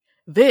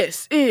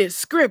This is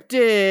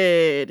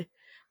scripted.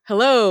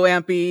 Hello,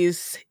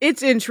 Ampies.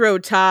 It's intro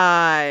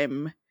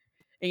time.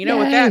 And you know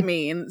what that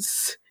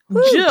means.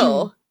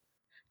 Jill,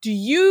 do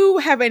you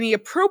have any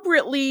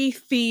appropriately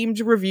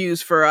themed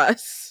reviews for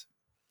us?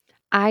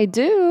 I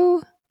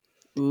do.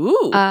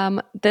 Ooh.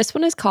 This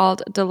one is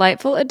called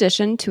Delightful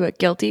Addition to a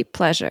Guilty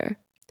Pleasure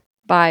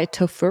by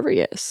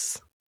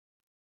Tofurious.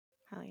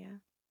 Hell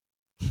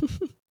yeah.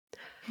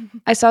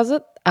 I saw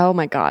that. Oh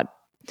my God.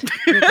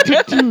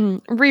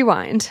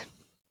 Rewind.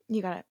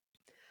 You got it.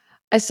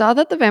 I saw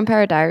that The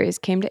Vampire Diaries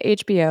came to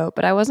HBO,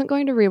 but I wasn't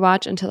going to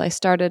rewatch until I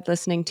started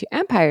listening to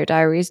Empire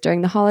Diaries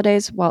during the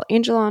holidays while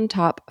Angel on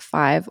Top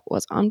 5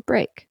 was on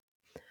break.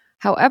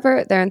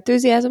 However, their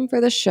enthusiasm for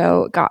the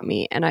show got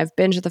me, and I've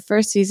binged the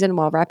first season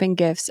while wrapping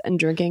gifts and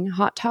drinking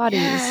hot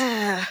toddies.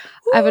 Yeah.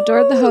 I've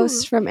adored the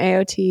hosts from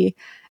AOT,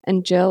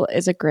 and Jill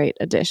is a great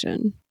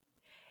addition.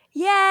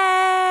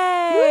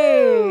 Yay!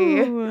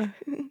 Woo!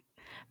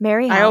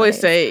 Merry holidays. I always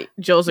say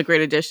Jill's a great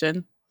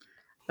addition.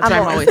 That's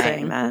what I'm always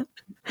saying. That.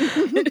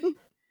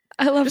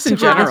 I love Just to in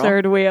run a general.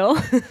 third wheel.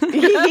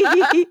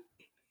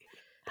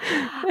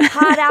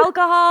 Hot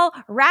alcohol,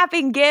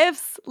 wrapping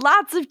gifts,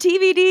 lots of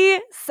TBD.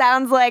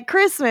 Sounds like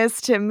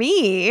Christmas to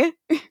me.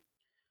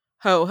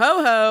 Ho, ho,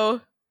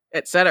 ho,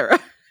 etc.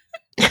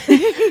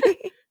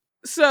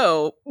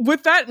 So,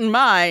 with that in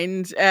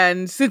mind,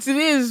 and since it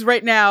is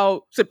right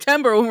now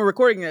September when we're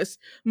recording this,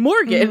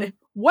 Morgan,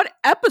 what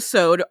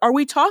episode are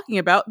we talking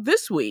about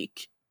this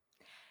week?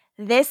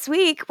 This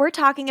week, we're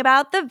talking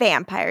about The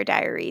Vampire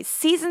Diaries,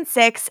 Season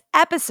 6,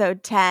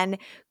 Episode 10,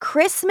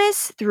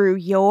 Christmas Through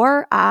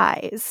Your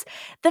Eyes.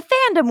 The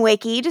fandom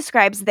wiki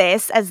describes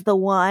this as the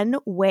one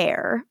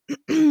where,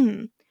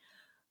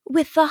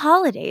 with the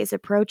holidays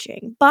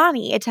approaching,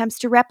 Bonnie attempts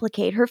to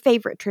replicate her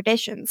favorite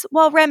traditions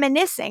while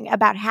reminiscing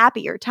about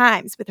happier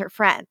times with her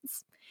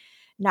friends.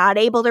 Not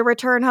able to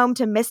return home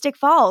to Mystic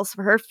Falls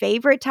for her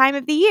favorite time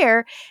of the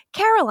year,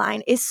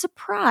 Caroline is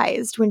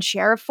surprised when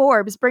Sheriff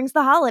Forbes brings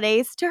the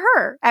holidays to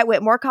her at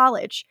Whitmore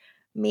College.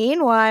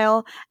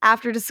 Meanwhile,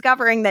 after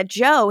discovering that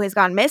Joe has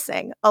gone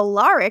missing,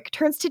 Alaric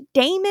turns to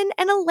Damon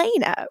and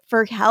Elena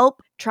for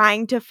help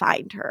trying to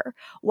find her,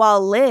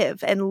 while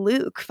Liv and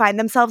Luke find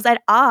themselves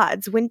at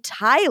odds when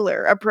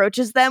Tyler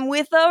approaches them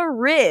with a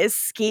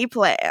risky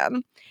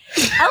plan.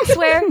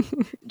 Elsewhere,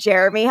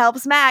 Jeremy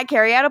helps Matt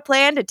carry out a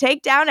plan to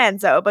take down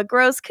Enzo, but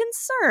grows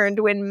concerned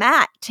when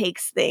Matt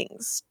takes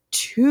things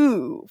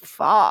too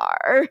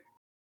far.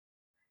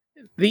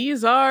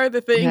 These are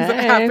the things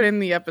that happen in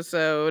the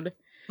episode.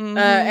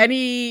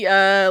 Any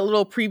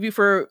little preview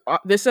for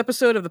this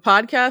episode of the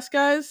podcast,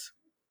 guys?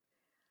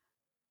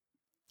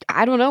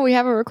 I don't know. We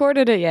haven't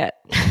recorded it yet.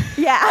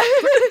 Yeah.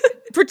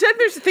 Pretend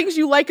there's things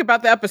you like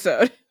about the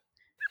episode.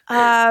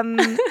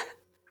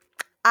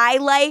 I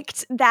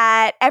liked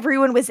that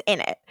everyone was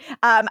in it.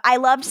 I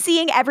loved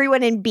seeing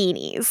everyone in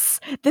beanies.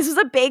 This was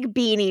a big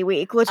beanie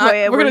week,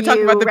 Latoya. We're going to talk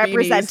about the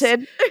represented.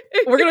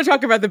 Beanies. We're going to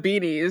talk about the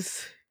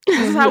beanies.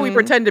 This is how we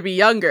pretend to be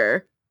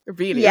younger.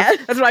 Beanies. Yeah.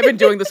 That's what I've been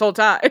doing this whole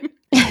time.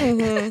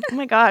 Oh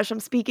my gosh, I'm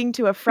speaking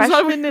to a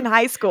freshman in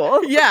high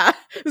school. Yeah.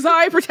 This is how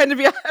I pretend to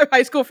be a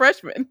high school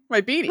freshman.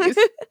 My beanies.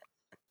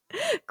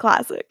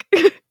 Classic.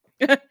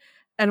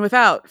 And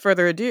without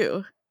further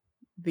ado,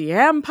 The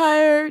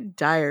Vampire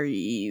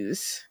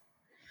Diaries.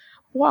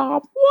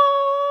 Womp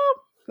womp.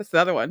 That's the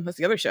other one. That's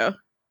the other show.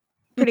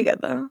 Pretty good,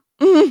 though.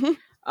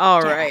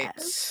 All right.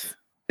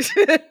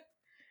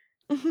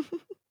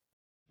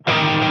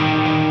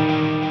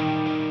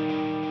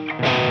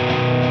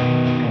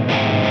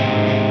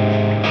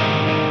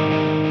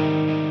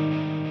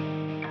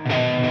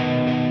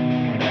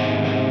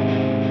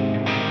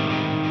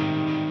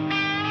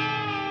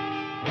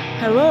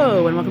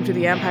 Hello, and welcome to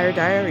The Vampire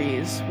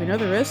Diaries. We know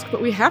the risk,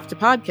 but we have to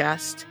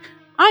podcast.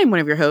 I'm one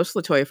of your hosts,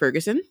 Latoya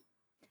Ferguson.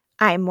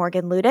 I'm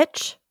Morgan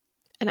Ludich.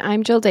 And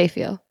I'm Jill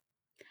Dayfield.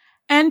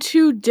 And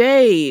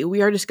today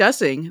we are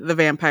discussing The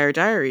Vampire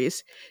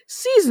Diaries,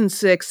 Season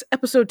 6,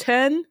 Episode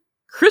 10,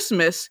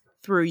 Christmas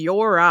Through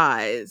Your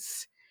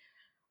Eyes.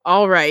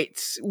 All right.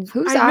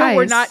 Whose I know eyes?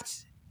 we're not...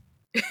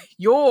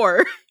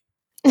 Yours,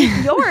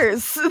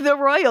 the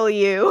royal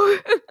you.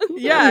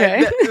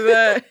 Yeah,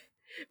 Okay.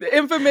 the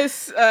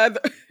infamous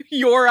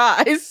Your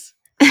Eyes.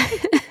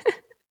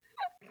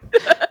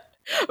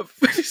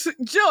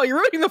 Jill, you're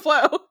ruining the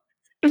flow.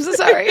 I'm so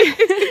sorry.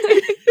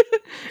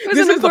 It was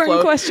an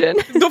important question.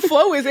 The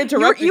flow is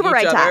interrupting You were each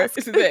right, other. task.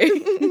 Is the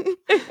thing.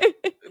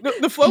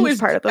 The flow Huge is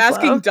part of the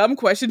asking flow. dumb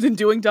questions and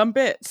doing dumb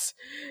bits.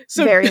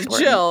 So, Very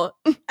important. Jill,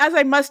 as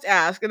I must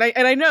ask, and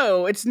I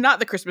know it's not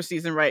the Christmas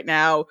season right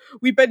now.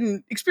 We've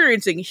been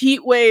experiencing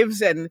heat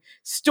waves and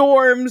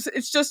storms.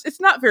 It's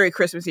not very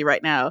Christmassy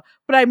right now.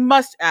 But I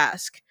must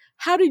ask,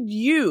 how did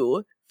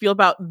you feel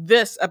about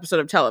this episode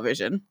of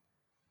television?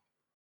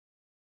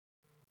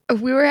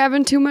 We were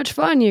having too much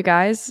fun, you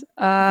guys.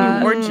 We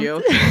warned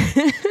you.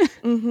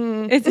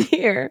 It's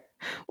here.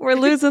 We're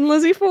losing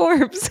Lizzie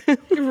Forbes.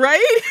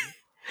 Right?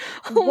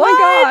 Oh my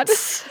god.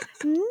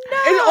 No.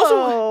 And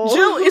also,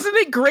 Jill, isn't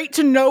it great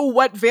to know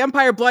what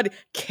vampire blood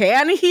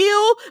can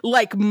heal?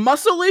 Like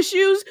muscle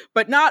issues,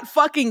 but not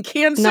fucking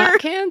cancer? Not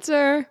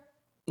cancer.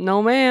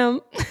 No,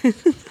 ma'am.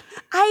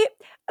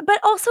 But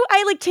also,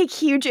 I like take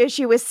huge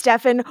issue with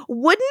Stefan.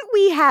 Wouldn't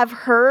we have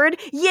heard?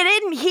 You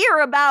didn't hear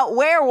about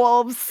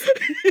werewolves.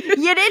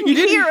 You didn't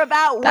hear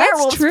about That's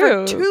werewolves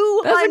true.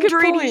 for That's a good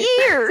 200 point.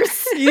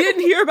 years. You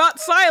didn't hear about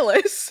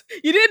Silas.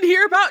 You didn't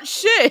hear about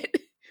shit.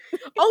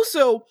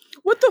 Also,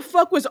 what the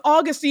fuck was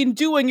Augustine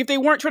doing if they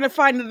weren't trying to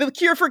find the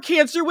cure for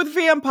cancer with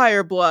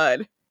vampire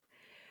blood?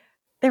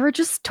 They were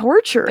just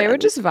torturing. They were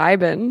just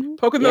vibing.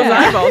 Poking those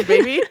eyeballs,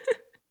 baby.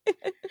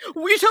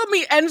 Will you tell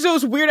me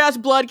Enzo's weird-ass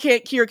blood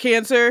can't cure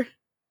cancer?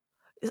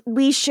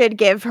 We should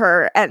give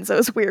her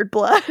Enzo's weird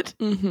blood.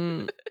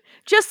 Mm-hmm.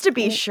 Just to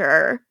be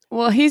sure.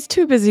 Well, he's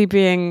too busy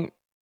being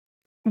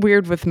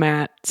weird with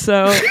Matt,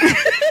 so...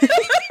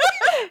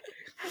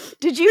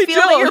 Did you feel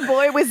that your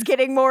boy was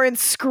getting more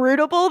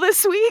inscrutable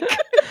this week?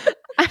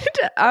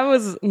 I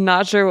was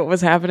not sure what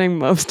was happening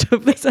most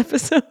of this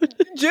episode.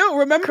 Jill,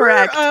 remember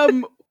Correct.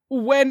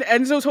 When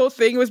Enzo's whole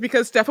thing was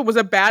because Stefan was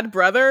a bad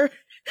brother?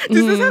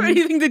 Does this have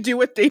anything to do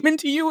with Damon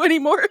to you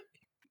anymore?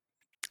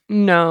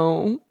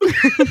 No.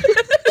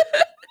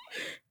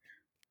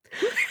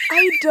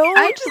 I'm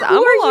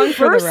along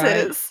for the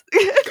ride.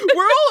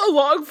 We're all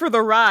along for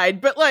the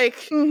ride, but like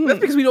that's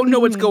because we don't know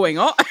what's going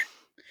on.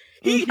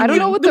 I don't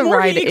know what the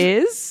ride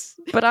is,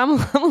 but I'm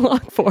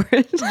along for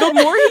it. The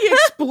more he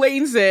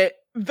explains it,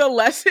 the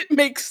less it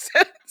makes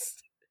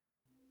sense.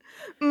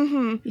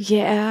 Mm-hmm.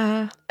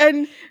 Yeah.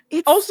 And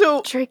it's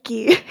also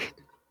tricky.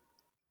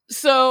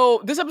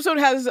 So this episode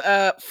has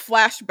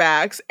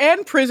flashbacks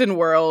and prison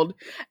world,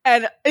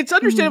 and it's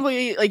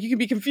understandably like you can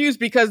be confused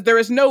because there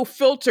is no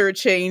filter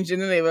change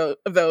in any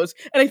of those,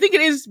 and I think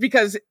it is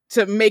because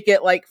to make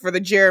it like for the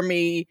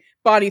Jeremy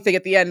Bonnie thing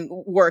at the end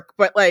work,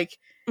 but like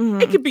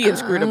it could be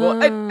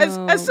inscrutable. As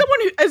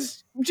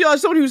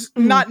someone who's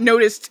not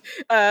noticed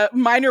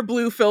minor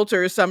blue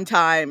filters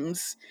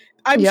sometimes.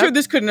 I'm sure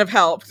this couldn't have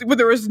helped, but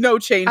there was no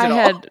change at all.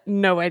 I had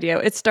no idea.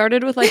 It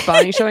started with like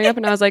Bonnie showing up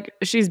and I was like,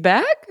 she's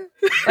back?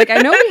 Like, I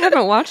know we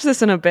haven't watched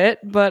this in a bit,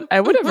 but I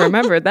would have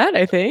remembered that,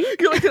 I think.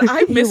 You're like, did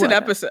I miss an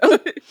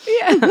episode?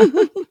 Yeah.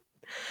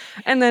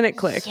 And then it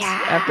clicked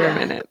after a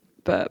minute.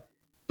 But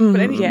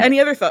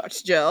any other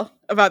thoughts, Jill,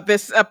 about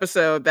this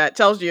episode that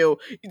tells you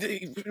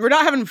we're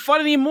not having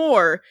fun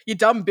anymore, you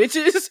dumb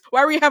bitches?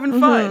 Why are we having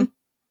fun?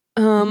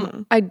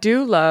 I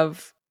do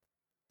love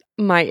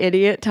my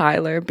idiot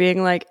Tyler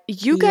being like,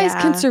 you guys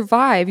can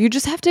survive. You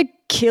just have to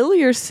kill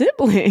your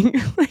sibling.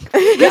 Like,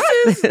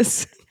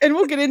 this. And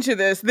we'll get into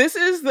this. This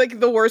is like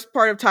the worst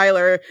part of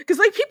Tyler. Because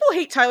like people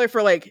hate Tyler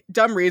for like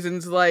dumb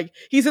reasons. Like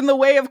he's in the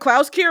way of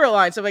Klaus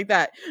Caroline, stuff like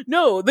that.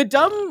 No,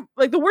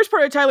 the worst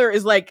part of Tyler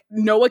is like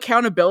no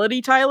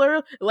accountability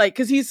Tyler. Like,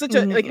 because he's such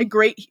a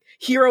great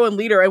hero and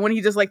leader. And when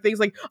he does like things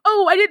like,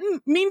 oh, I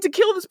didn't mean to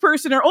kill this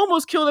person or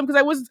almost kill them because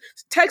I was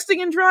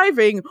texting and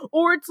driving.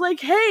 Or it's like,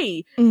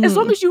 hey, as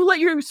long as you let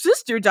your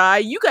sister die,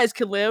 you guys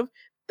can live.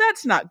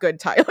 That's not good,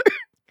 Tyler.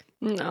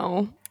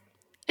 No.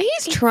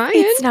 He's trying.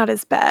 It's not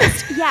his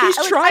best. Yeah, he's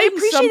trying. I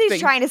appreciate he's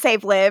trying to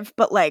save Liv,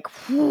 but like,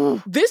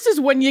 this is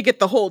when you get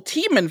the whole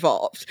team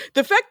involved.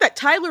 The fact that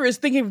Tyler is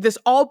thinking of this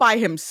all by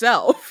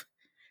himself.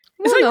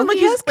 It's not even like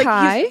he's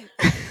Kai.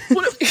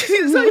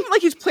 It's not even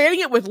like he's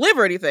planning it with Liv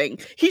or anything.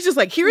 He's just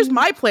like, here's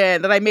my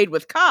plan that I made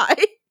with Kai.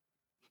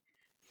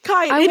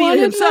 Kai, an idiot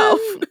himself.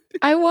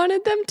 I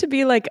wanted them to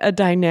be like a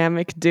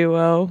dynamic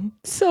duo.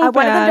 I wanted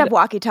them to have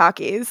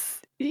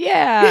walkie-talkies.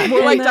 Yeah,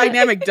 more like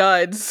dynamic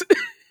duds.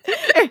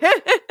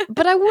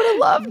 But I would have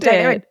loved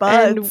dynamic it.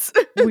 buds.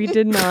 And we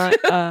did not.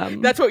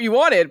 That's what you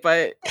wanted,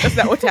 but that's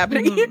not what's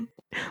happening.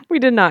 We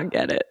did not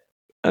get it,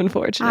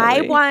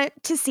 unfortunately. I want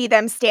to see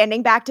them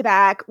standing back to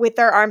back with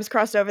their arms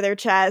crossed over their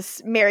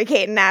chests,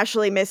 Mary-Kate and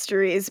Ashley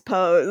Mysteries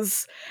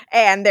pose,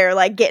 and they're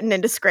like getting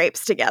into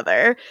scrapes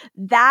together.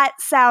 That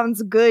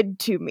sounds good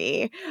to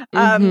me.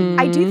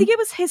 I do think it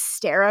was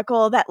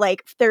hysterical that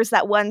like there's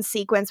that one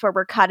sequence where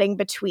we're cutting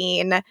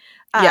between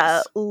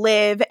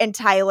Liv and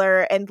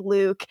Tyler and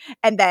Luke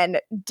and then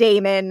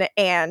Damon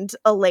and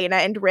Elena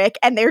and Rick,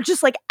 and they're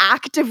just like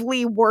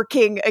actively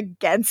working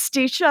against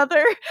each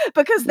other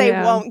because they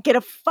won't get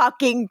a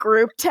fucking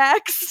group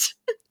text.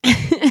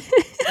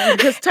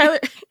 Because Tyler,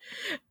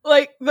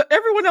 like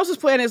everyone else's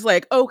plan is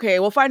like,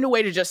 okay, we'll find a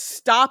way to just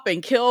stop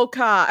and kill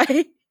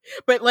Kai.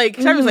 But like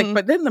Tyler's like,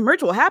 but then the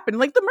merge will happen.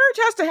 Like the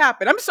merge has to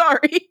happen. I'm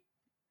sorry.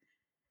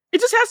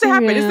 It just has to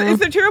happen. It's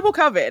their terrible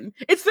coven.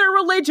 It's their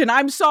religion.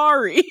 I'm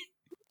sorry.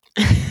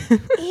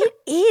 It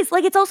is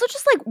like, it's also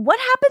just like, what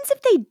happens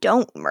if they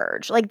don't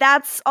merge? Like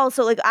that's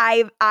also like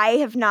I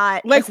have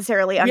not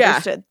necessarily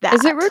understood that.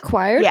 Is it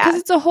required? Because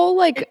it's a whole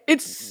like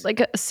it's like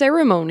a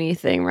ceremony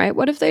thing, right?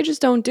 What if they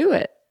just don't do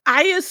it?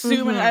 I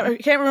assume, and I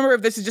can't remember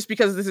if this is just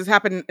because this has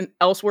happened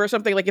elsewhere or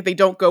something, like if they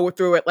don't go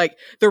through it, like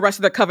the rest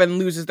of the coven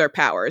loses their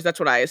powers. That's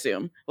what I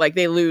assume. Like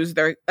they lose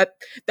their,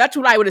 that's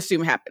what I would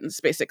assume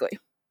happens, basically.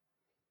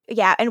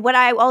 Yeah, and what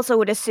I also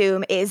would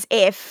assume is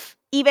if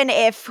even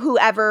if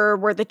whoever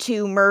were the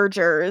two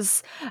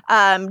mergers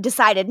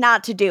decided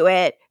not to do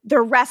it,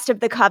 the rest of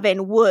the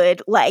coven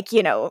would, like,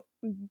 you know,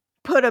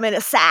 put them in a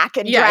sack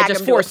and drag just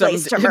them to a force them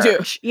place to to do.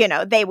 merge. You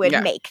know, they would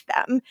make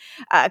them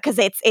because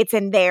it's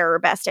in their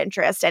best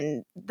interest.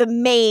 And the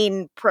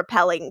main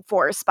propelling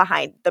force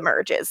behind the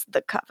merge is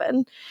the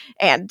coven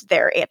and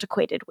their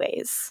antiquated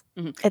ways.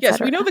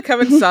 Yes, we know the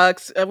coven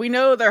sucks. We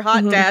know their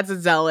hot dad's a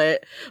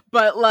zealot,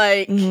 but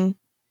like,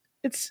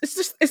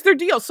 it's their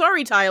deal.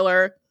 Sorry,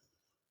 Tyler.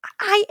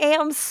 I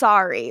am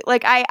sorry.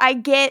 Like, I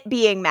get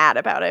being mad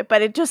about it,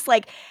 but it just,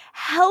 like,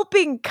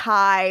 helping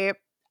Kai,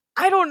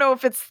 I don't know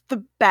if it's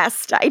the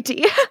best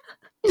idea.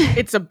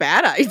 It's a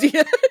bad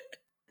idea.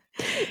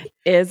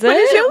 Is it? But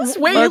is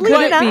it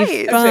really nice?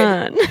 Be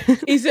fun?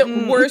 Is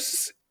it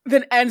worse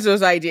than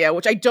Enzo's idea?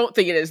 Which I don't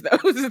think it is, though.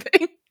 Is the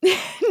thing.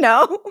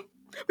 No.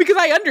 Because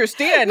I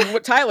understand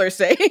what Tyler's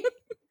saying.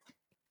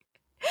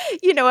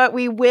 You know what?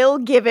 We will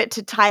give it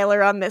to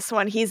Tyler on this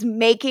one. He's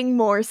making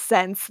more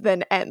sense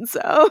than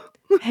Enzo.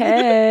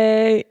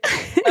 Hey.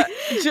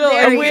 Jill,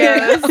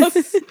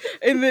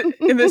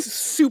 in this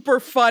super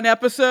fun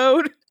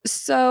episode.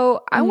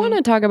 So I want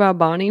to talk about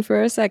Bonnie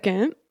for a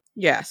second.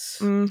 Yes.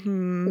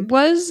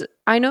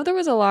 I know there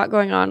was a lot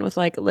going on with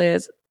like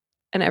Liz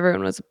and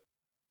everyone was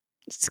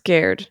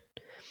scared.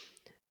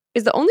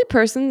 Is the only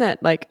person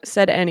that like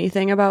said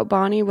anything about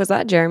Bonnie, was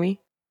that Jeremy?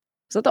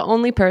 Was that the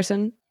only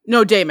person?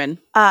 No, Damon.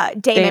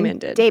 Damon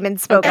did. Damon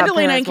spoke up. And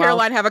Elena and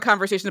Caroline have a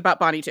conversation about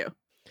Bonnie too.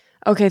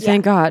 Okay,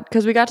 thank God.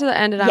 Because we got to the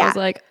end and I was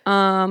like,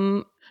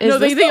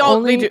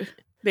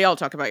 they all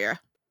talk about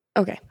Yara.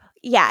 Okay.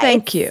 Yeah.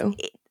 Thank you.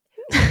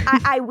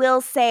 I will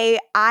say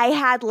I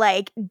had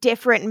like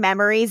different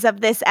memories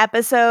of this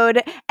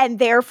episode and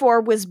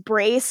therefore was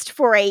braced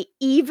for a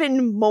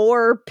even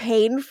more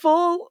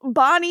painful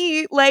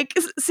Bonnie like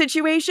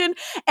situation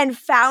and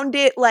found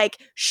it like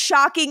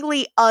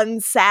shockingly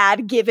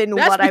unsad given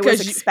what I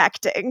was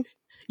expecting.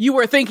 You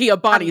were thinking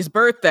of Bonnie's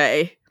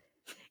birthday.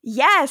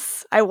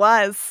 Yes, I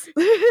was.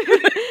 Which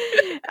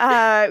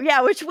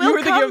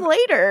will come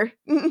later.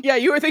 Yeah,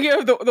 you were thinking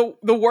of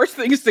the worst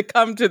things to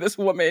come to this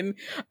woman.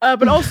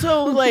 But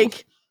also,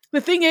 like,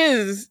 the thing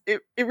is, it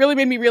really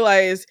made me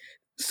realize,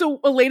 so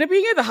Elena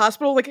being at the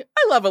hospital, like,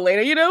 I love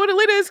Elena, you know, and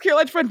Elena is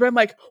Caroline's friend, but I'm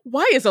like,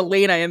 why is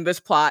Elena in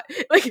this plot?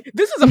 Like,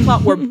 this is a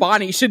plot where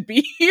Bonnie should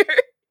be here.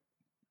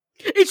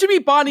 It should be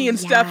Bonnie and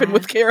Stefan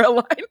with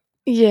Caroline.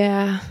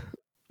 Yeah.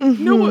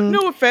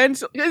 No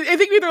offense. I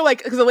think either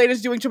like because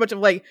Elena's doing too much of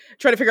like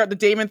trying to figure out the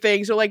Damon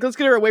thing, so like let's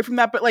get her away from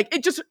that. But like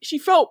she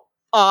felt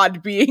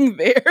odd being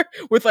there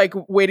with like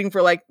waiting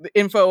for like the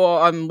info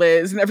on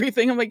Liz and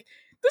everything. I'm like,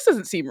 this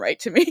doesn't seem right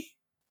to me.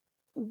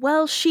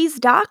 Well, she's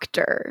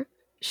Doctor,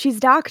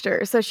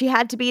 so she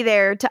had to be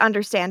there to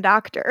understand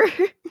Doctor.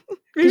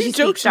 Maybe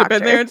Joke should have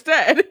been there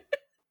instead.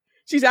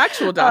 She's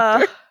actual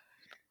Doctor.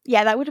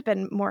 Yeah, that would have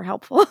been more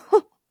helpful.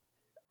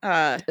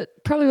 It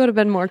probably would have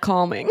been more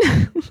calming.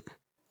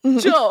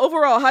 Jill,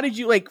 overall, how did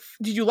you like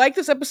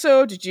this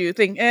episode? Did you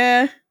think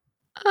I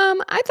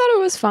thought it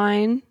was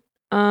fine.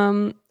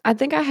 I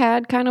think I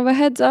had kind of a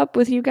heads up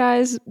with you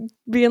guys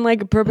being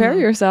like, prepare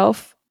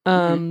yourself.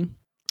 So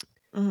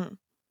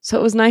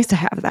it was nice to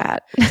have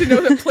that. To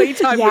know that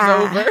playtime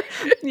was over.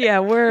 Yeah,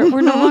 we're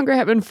no longer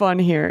having fun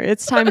here.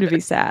 It's time to be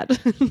sad.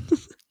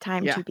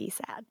 Time to be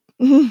sad.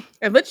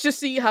 And let's just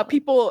see how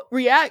people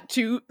react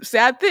to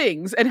sad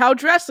things and how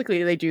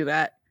drastically they do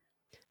that.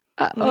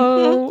 And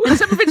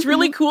some of it's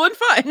really cool and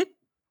fun.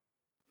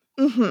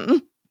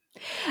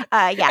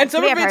 And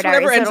some of it's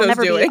whatever Enzo's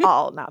doing. Be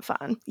all not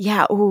fun.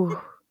 Yeah. Ooh.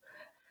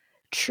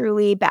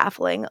 Truly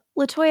baffling.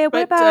 Latoya,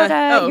 what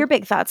about your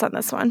big thoughts on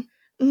this one?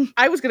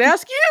 I was going to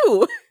ask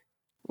you.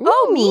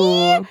 Oh,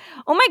 me?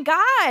 Oh my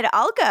God,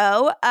 I'll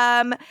go.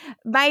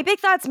 My big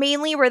thoughts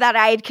mainly were that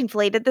I had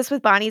conflated this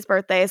with Bonnie's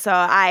birthday, so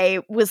I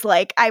was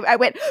like, I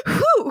went,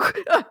 whew,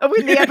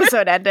 when the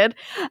episode ended.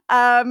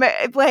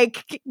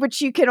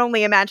 Which you can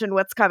only imagine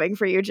what's coming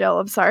for you, Jill.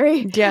 I'm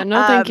sorry. Yeah,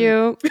 no, thank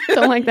you.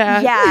 Don't like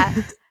that. Yeah.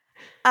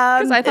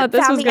 Because I thought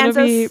this was going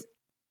to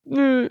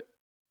be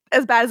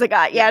as bad as it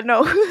got. Yeah,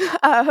 no.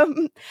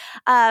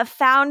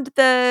 Found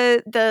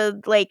the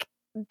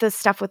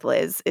stuff with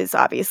Liz is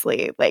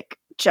obviously like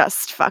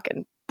just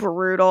fucking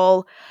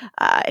brutal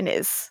and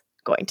is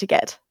going to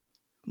get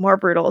more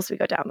brutal as we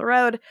go down the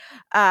road.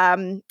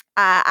 I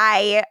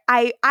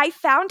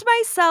found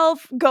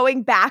myself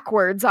going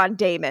backwards on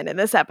Damon in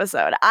this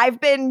episode. I've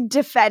been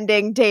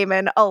defending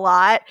Damon a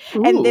lot.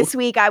 And this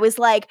week I was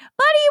like,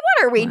 buddy,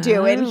 what are we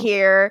doing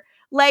here?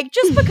 Like,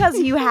 just because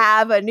you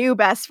have a new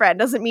best friend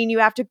doesn't mean you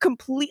have to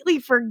completely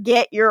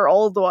forget your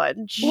old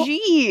one.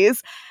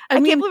 Jeez. I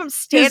can't believe I'm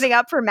standing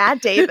up for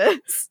Matt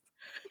Davis.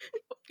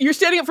 You're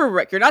standing up for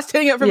Rick. You're not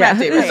standing up for Matt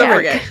Davis. Don't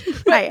forget.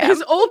 But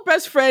his old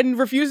best friend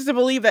refuses to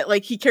believe that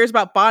like he cares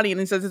about Bonnie and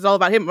he says it's all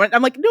about him.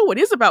 I'm like, no, it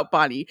is about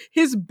Bonnie.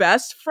 His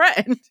best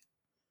friend.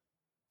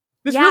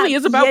 This really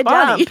is about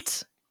Bonnie.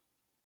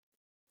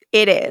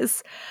 It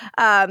is.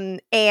 So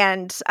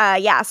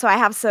I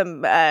have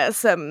some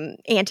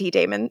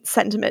anti-Damon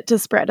sentiment to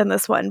spread in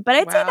this one, but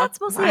I'd say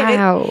that's mostly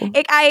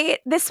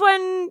it. This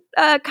one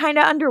kind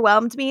of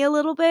underwhelmed me a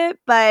little bit,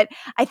 but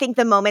I think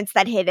the moments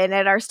that hit in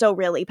it are still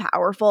really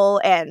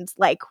powerful and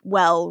like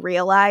well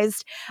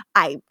realized.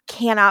 I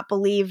cannot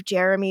believe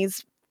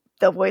Jeremy's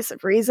the voice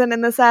of reason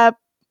in this app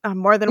on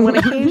more than one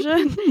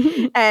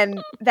occasion, and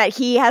that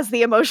he has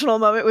the emotional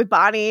moment with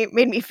Bonnie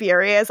made me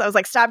furious. I was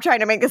like, stop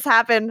trying to make this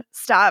happen.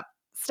 Stop.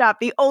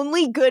 The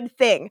only good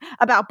thing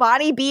about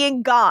Bonnie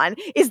being gone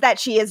is that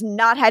she has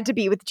not had to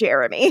be with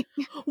Jeremy.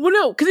 Well,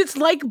 no, because it's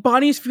like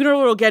Bonnie's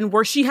funeral again,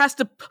 where she has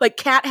to, like,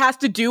 Kat has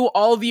to do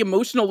all the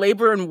emotional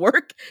labor and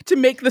work to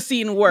make the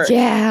scene work.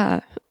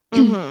 Yeah.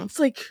 Mm-hmm. It's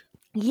like,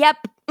 yep.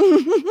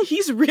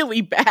 He's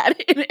really bad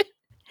in it.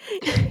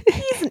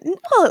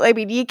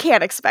 You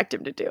can't expect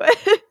him to do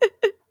it.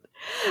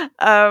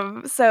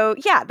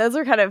 Those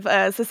are kind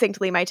of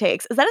succinctly my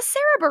takes. Is that a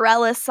Sarah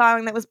Bareilles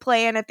song that was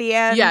playing at the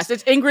end? Yes,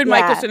 it's Ingrid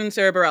Michaelson and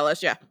Sarah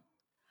Bareilles, yeah.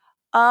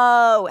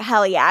 Oh,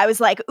 hell yeah. I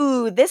was like,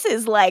 ooh, this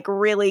is like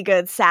really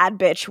good sad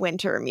bitch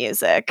winter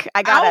music.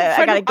 I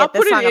gotta get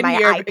this song on my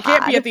iPod. It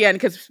can't be at the end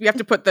because we have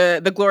to put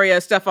the Gloria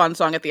Estefan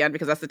song at the end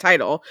because that's the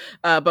title.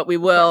 But we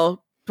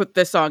will put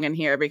this song in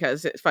here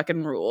because it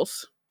fucking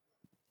rules.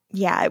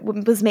 Yeah, it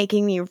was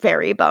making me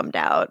very bummed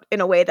out in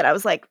a way that I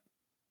was like,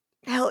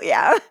 hell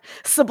yeah,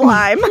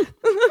 sublime.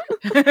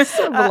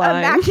 Sublime.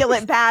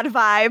 Immaculate bad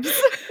vibes.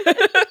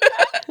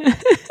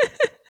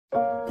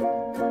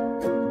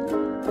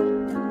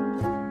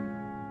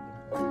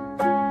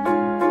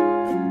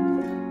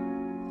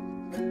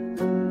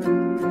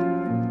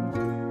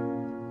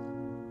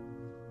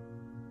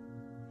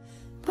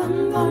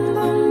 Bum, bum,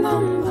 bum,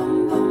 bum,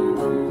 bum, bum,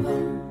 bum,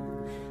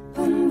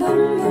 bum, bum, bum,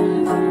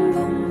 bum, bum,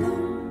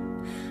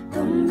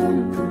 bum,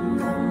 bum, bum,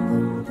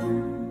 bum, bum.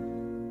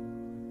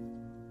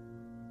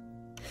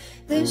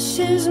 This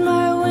is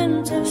my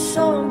winter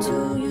song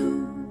to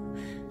you.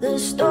 The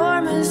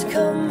storm is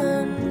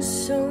coming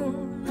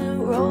soon. It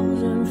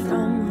rolls in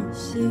from the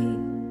sea.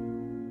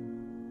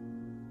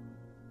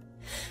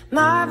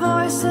 My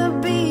voice a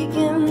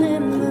beacon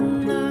in the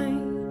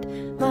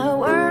night. My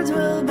words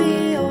will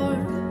be your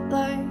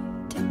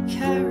light to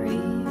carry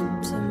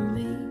you to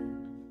me.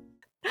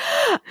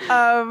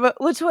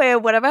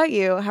 LaToya, what about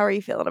you? How are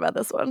you feeling about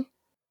this one?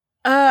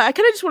 I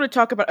kind of just want to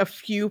talk about a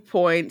few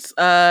points.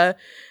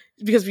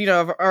 Because,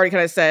 I've already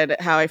kind of said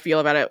how I feel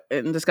about it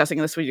in discussing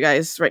this with you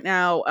guys right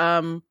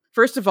now.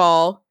 First of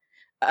all,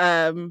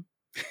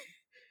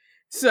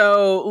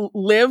 so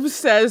Liv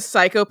says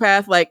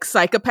psychopath like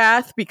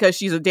psychopath because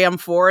she's a damn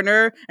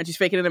foreigner and she's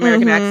faking an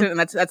American accent, and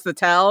that's the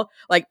tell.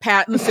 Like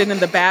Pattinson in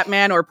the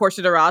Batman or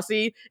Portia de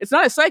Rossi. It's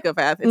not a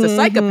psychopath. It's a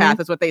psychopath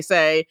is what they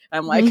say.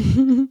 I'm like,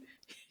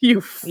 you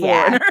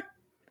foreigner.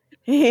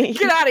 Yeah.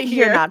 Get out of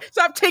here.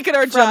 Stop taking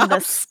our jobs. From the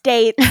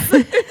States.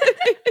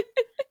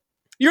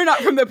 You're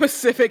not from the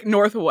Pacific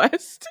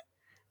Northwest.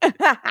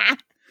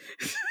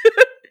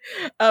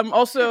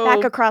 Also,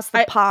 back across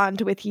the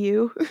pond with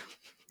you.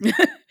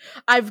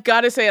 I've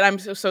got to say it. I'm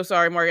so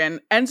sorry, Morgan.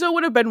 Enzo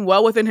would have been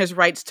well within his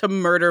rights to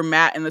murder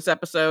Matt in this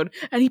episode,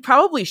 and he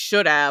probably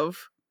should have.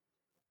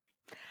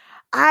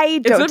 I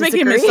don't Instead of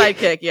making him his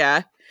sidekick,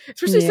 yeah.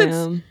 Especially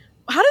since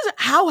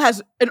how has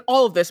in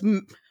all of this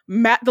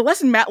Matt, the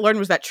lesson Matt learned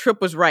was that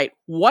Tripp was right.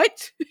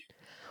 What?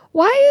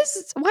 Why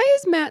is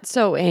Matt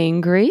so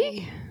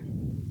angry?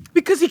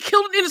 Because he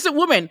killed an innocent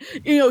woman.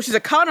 She's a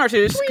con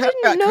artist. We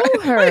didn't know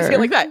her. Why do you say it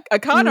like that? A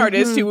con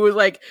artist who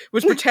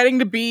was pretending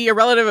to be a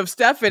relative of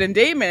Stefan and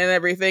Damon and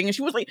everything. And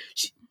she was like,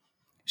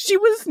 she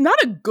was not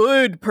a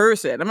good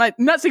person. I'm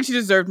not saying she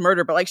deserved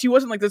murder, but like she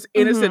wasn't like this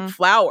innocent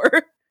flower.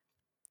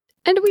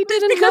 And we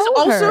didn't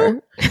know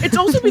her. It's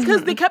also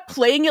because they kept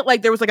playing it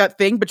like there was like a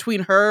thing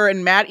between her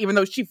and Matt, even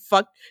though she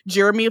fucked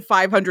Jeremy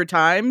 500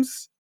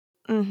 times.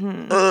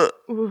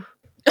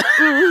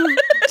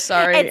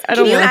 Sorry, I can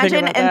don't you want to imagine?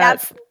 think about and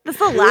that. that's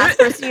the last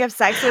person you have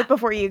sex with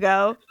before you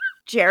go,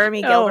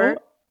 Jeremy Gilbert.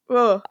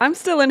 Oh, I'm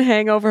still in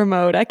hangover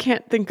mode. I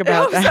can't think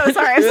about that. I'm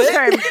so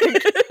sorry.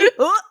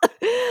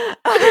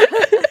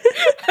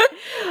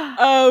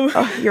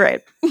 You're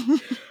right.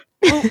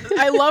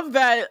 I love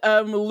that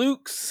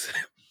Luke's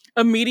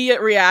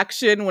immediate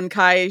reaction when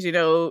Kai is,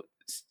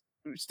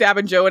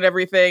 stabbing Joe and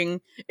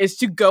everything is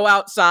to go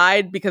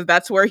outside because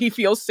that's where he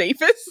feels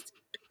safest.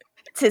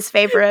 It's his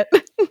favorite.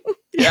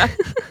 Yeah.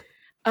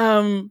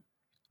 Of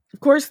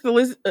course, the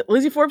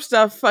Lizzie Forbes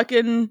stuff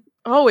fucking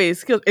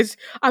always kills.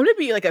 I'm gonna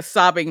be like a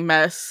sobbing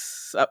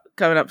mess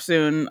coming up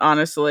soon,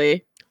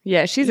 honestly.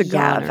 Yeah, she's a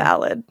goner. Yeah,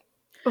 valid.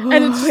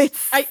 And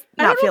it's I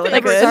not feeling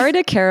like, good. sorry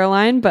to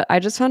Caroline, but I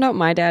just found out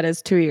my dad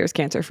is 2 years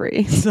cancer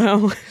free.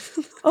 So,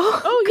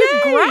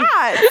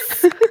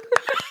 congrats!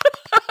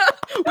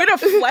 Way to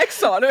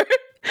flex on her.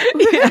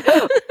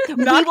 Yeah.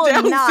 Knock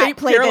down St.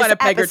 Caroline a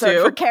peg or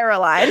two for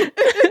Caroline.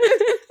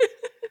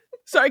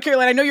 Sorry,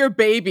 Caroline. I know you're a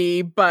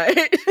baby, but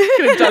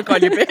gonna dunk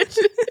on your bitch.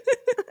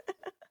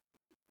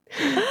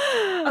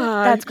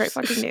 That's great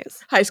fucking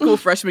news. High school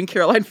freshman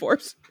Caroline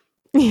Forbes.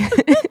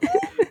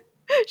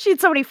 She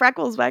had so many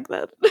freckles back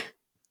then.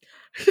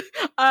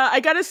 I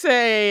gotta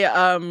say,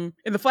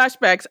 in the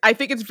flashbacks, I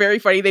think it's very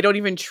funny. They don't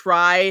even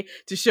try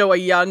to show a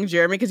young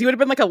Jeremy because he would have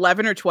been like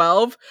 11 or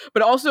 12.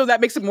 But also, that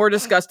makes it more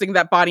disgusting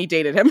that Bonnie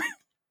dated him.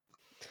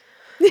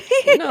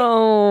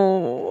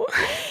 No.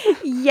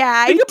 Yeah,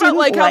 I Think about didn't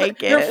like how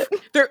it.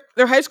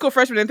 they're high school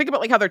freshmen, and think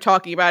about like how they're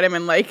talking about him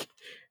and like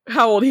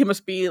how old he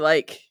must be.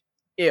 Like,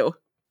 ew,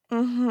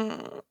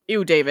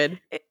 ew, David.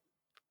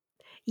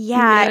 Yeah,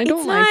 I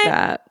don't like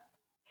that.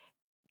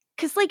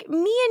 Because like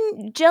me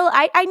and Jill,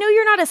 I know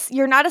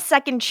you're not a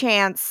second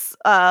chance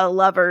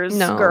lovers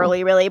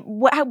girly, really.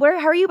 How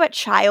are you about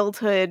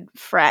childhood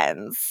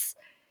friends?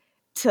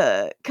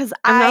 Because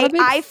I'm not a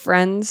big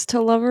friends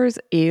to lovers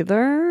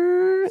either.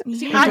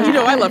 See,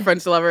 I love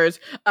friends to lovers,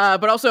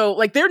 but also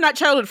like they're not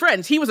childhood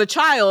friends. He was a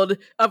child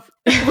of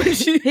when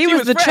he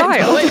was the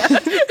child.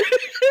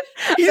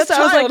 He's I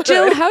was like,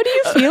 Jill, how do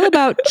you feel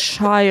about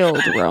child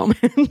romance?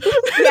 Yeah, how do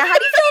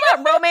you feel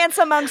about romance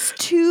amongst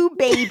two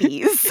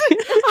babies?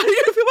 How do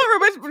you feel about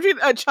romance between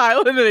a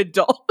child and an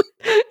adult?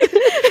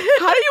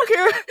 How do you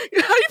feel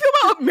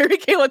about Mary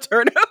Kay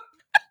Letourneau?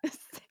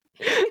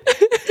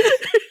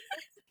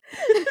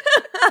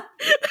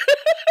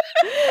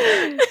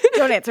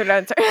 Don't answer.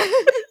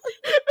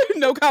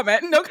 No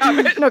comment.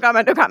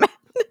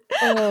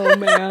 Oh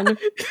man.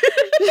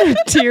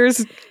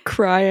 Tears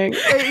crying.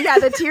 Yeah,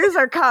 the tears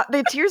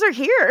are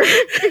here.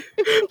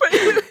 But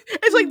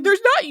it's like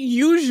there's not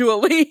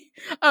usually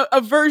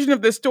a version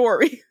of this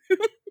story.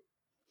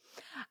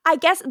 I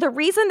guess the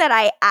reason that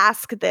I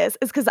ask this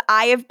is because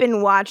I have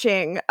been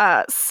watching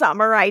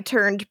Summer I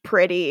Turned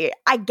Pretty.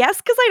 I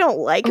guess because I don't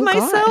like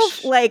myself.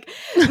 Gosh. Like,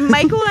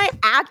 Michael and I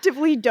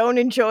actively don't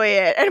enjoy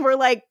it. And we're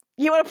like,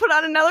 you want to put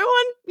on another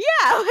one?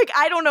 Yeah. Like,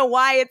 I don't know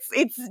why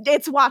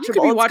it's watchable. You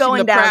could be watching going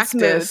the down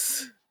practice.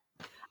 smooth.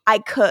 I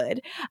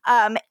could.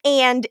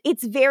 And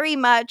it's very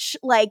much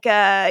like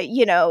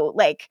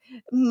like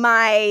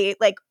my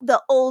like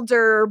the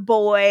older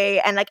boy,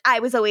 and like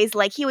I was always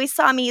like he always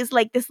saw me as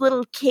like this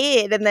little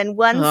kid, and then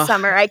one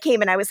summer I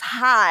came and I was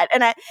hot,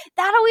 and that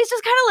always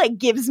just kind of like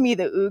gives me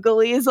the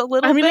ooglies a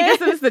little bit. I guess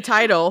that is the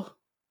title.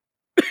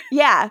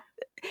 Yeah.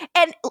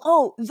 And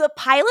the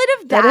pilot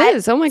of that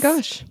is. Oh my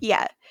gosh.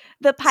 Yeah.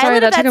 The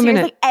pilot of that series,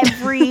 minute. like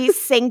every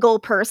single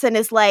person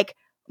is like,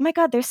 oh my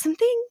God, there's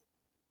something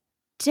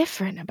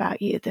different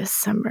about you this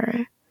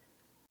summer.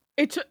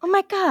 Oh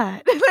my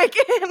God. Like,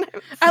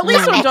 at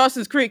least on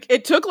Dawson's Creek,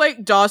 it took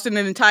like Dawson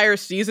an entire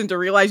season to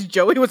realize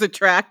Joey was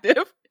attractive.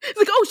 It's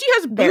like, oh, she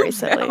has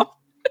boobs now.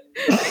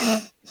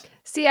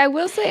 See, I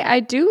will say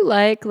I do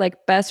like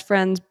best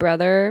friend's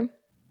brother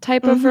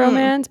type of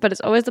romance, but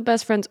it's always the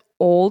best friend's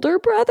older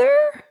brother,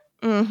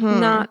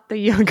 not the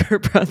younger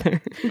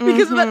brother.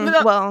 Because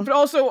but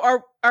also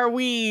are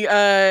we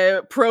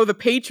pro the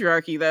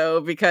patriarchy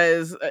though?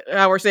 Because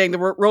how we're saying the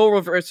role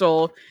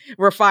reversal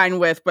we're fine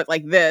with, but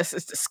like this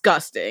is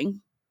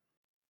disgusting.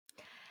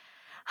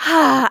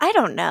 I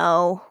don't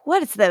know.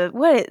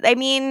 I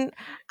mean,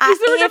 is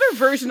there another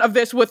version of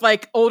this with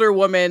like older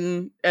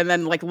woman and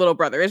then like little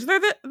brother? Is there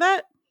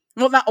that?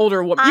 Well, not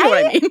older woman. You know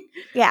what I mean?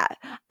 Yeah.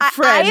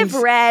 Friends.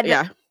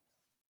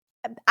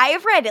 I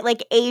have read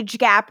like age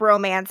gap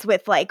romance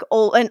with like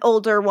an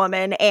older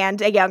woman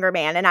and a younger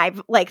man, and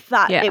I've like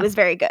thought it was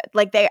very good.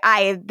 Like there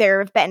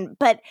have been,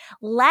 but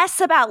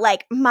less about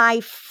like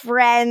my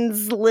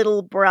friend's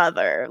little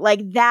brother,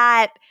 like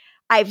that.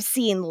 I've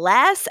seen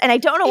less, and I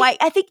don't know why.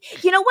 I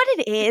think you know what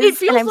it is. It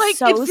feels and I'm like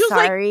so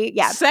sorry.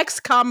 Like sex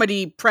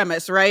comedy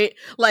premise, right?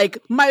 Like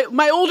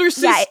my older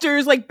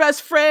sister's like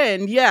best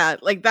friend. Yeah,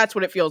 like that's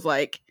what it feels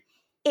like.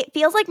 It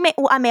feels like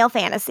a male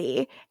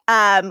fantasy,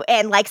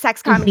 and like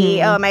sex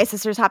comedy. Oh, my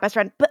sister's hot best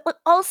friend. But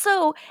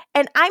also,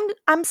 and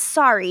I'm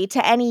sorry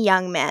to any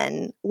young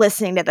men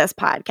listening to this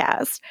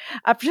podcast,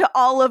 to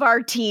all of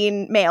our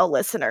teen male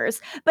listeners,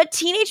 but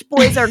teenage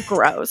boys are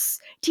gross.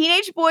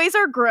 Teenage boys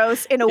are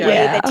gross in a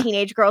way that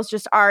teenage girls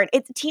just aren't.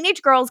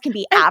 Teenage girls can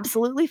be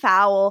absolutely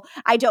foul.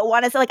 I don't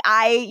want to say like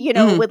I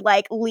would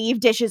like leave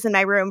dishes in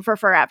my room for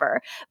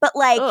forever, but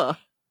like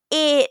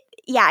it.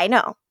 Yeah, I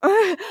know.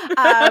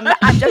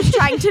 I'm just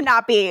trying to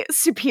not be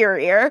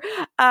superior.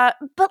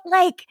 But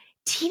like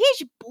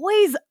teenage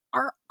boys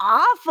are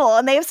awful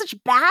and they have such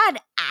bad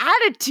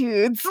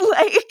attitudes.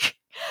 Like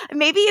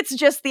maybe it's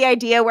just the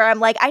idea where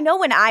I'm like, I know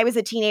when I was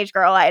a teenage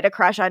girl, I had a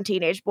crush on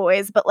teenage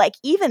boys, but like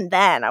even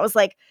then I was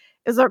like,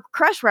 it was a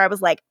crush where I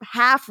was like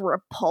half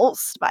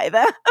repulsed by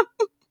them.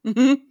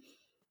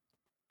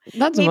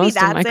 That's maybe most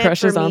of my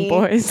crushes on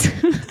boys.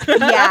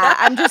 Yeah,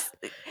 I'm just...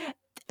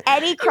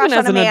 Any crush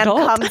on a man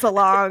comes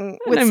along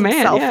with some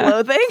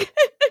self-loathing.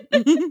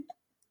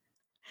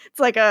 It's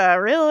like,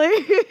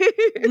 really?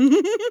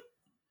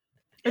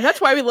 And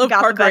that's why we love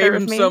Park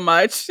Raven so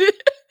much.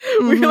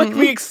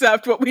 We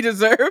accept what we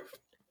deserve.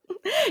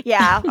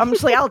 Yeah, I'm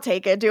just like, I'll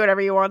take it. Do whatever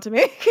you want to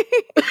me.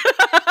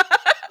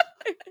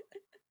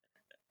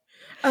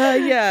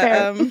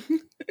 Let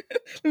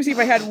me see if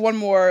I had one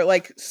more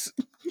like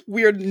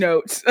weird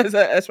notes as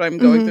what I'm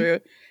going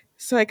through.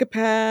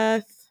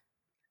 Psychopath.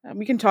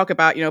 We can talk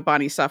about,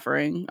 Bonnie's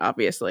suffering,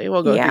 obviously.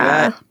 We'll go through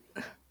Yeah.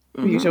 that.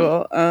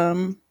 Usual.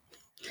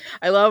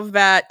 I love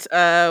that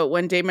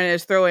when Damon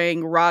is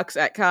throwing rocks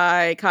at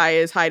Kai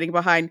is hiding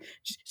behind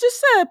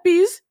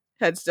Giuseppe's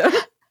headstone.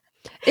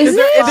 Is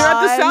they're it?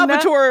 at the Fun.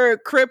 Salvatore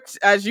crypt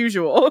as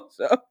usual.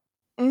 So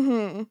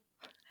Mm-hmm. Hell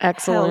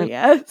Excellent.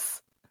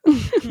 yes.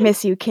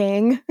 Miss you,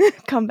 King.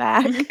 Come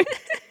back.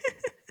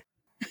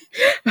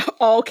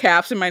 all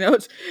caps in my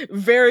notes,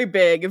 very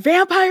big.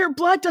 Vampire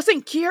blood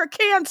doesn't cure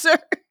cancer.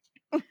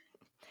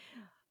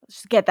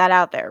 Just get that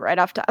out there right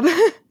off top.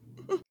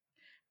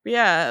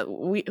 Yeah,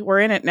 we're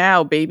in it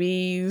now,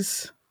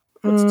 babies.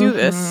 Let's do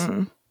this.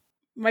 Mhm.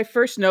 My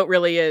first note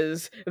really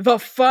is the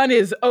fun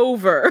is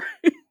over.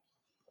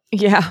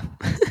 Yeah.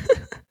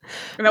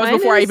 And that was Mine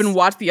before I is- even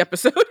watched the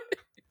episode.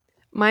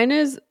 Mine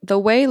is the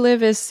way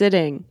Liv is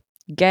sitting.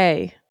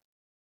 Gay.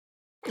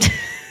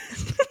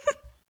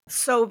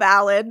 So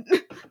valid.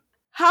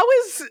 How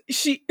is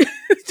she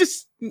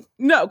just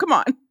no, come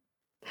on.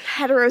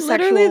 Heterosexual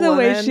Literally the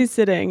way woman. she's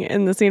sitting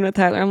in the scene with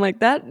Tyler. I'm like,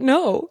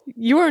 no,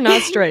 you are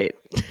not straight.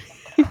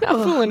 You're not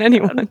Oh, fooling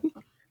anyone.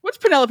 What's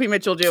Penelope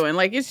Mitchell doing?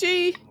 Like, is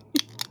she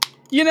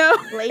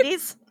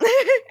Ladies.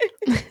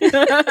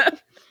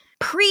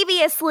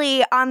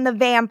 Previously on the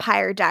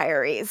Vampire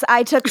Diaries,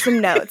 I took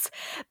some notes.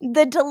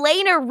 The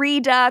Delana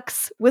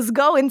Redux was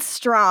going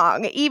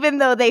strong, even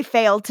though they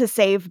failed to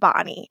save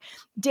Bonnie.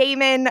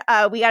 Damon,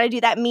 we got to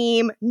do that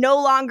meme.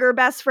 No longer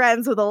best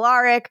friends with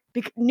Alaric.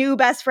 New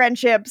best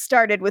friendship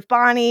started with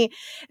Bonnie.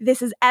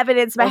 This is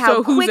evidenced by Also,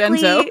 how who's quickly.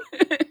 Enzo?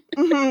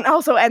 Mhm,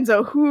 also,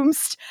 Enzo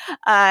Whomst.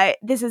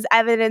 This is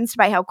evidenced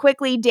by how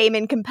quickly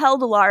Damon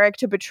compelled Alaric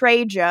to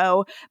betray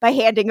Joe by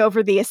handing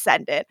over the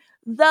Ascendant.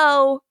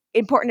 Though,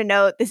 important to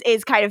note, this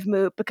is kind of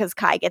moot because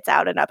Kai gets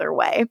out another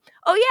way.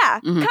 Oh yeah,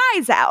 Mhm.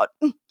 Kai's out.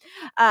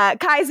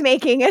 Kai's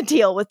making a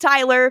deal with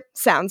Tyler.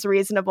 Sounds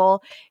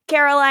reasonable.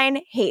 Caroline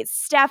hates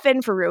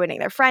Stefan for ruining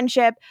their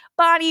friendship.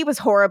 Bonnie was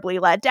horribly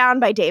let down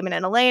by Damon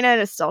and Elena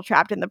and is still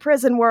trapped in the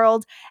prison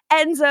world.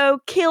 Enzo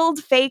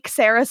killed fake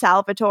Sarah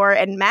Salvatore,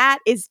 and Matt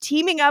is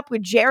teaming up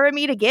with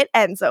Jeremy to get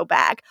Enzo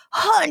back.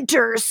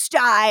 Hunter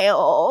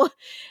style.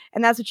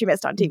 And that's what you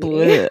missed on TV.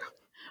 Blech.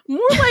 More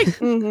like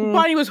Mhm.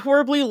 Bonnie was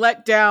horribly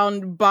let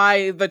down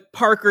by the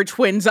Parker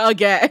twins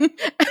again.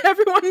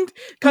 Everyone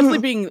constantly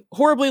being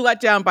horribly let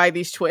down by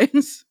these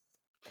twins.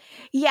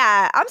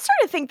 Yeah, I'm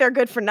starting to think they're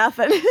good for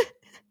nothing.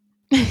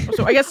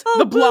 So I guess Oh,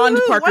 the blonde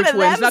boo-hoo, Parker one of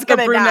twins, them's not the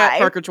gonna brunette die.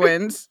 Parker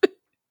twins.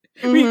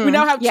 We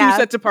now have Yeah. two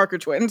sets of Parker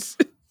twins.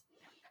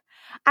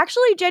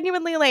 Actually,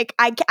 genuinely, like,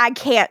 I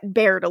can't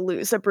bear to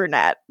lose a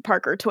brunette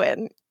Parker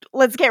twin.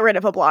 Let's get rid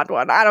of a blonde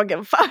one. I don't give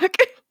a fuck.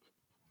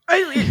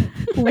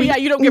 Yeah,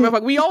 you don't give a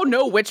fuck. We all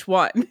know which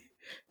one.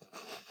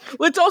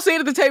 Let's all say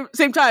it at the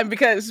same time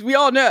because we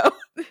all know.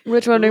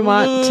 Which one do you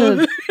want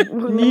to?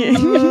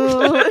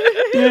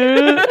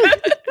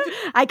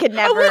 I could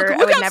never. look I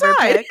would never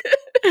outside.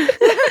 pick.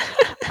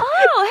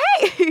 Oh,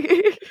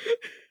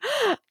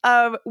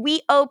 hey.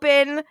 We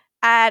open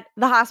at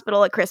the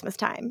hospital at Christmas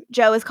time.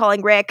 Joe is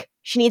calling Rick.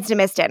 She needs to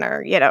miss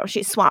dinner.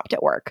 She's swamped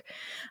at work.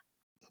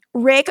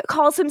 Rick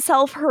calls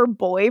himself her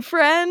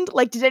boyfriend.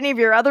 Like, did any of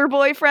your other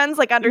boyfriends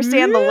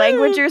understand the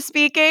language you're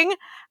speaking?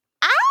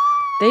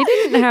 They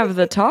didn't have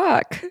the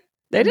talk.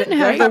 They didn't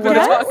have the have the words.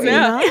 talk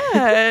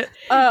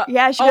now.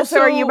 Yeah, she goes, so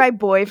are you also- my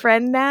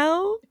boyfriend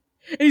now?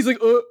 And he's like,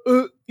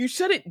 you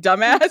said it,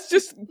 dumbass.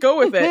 Just go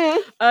with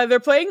it. They're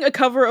playing a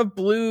cover of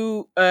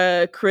Blue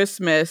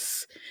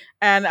Christmas.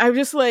 And I'm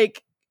just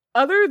like,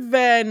 other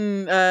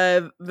than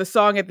the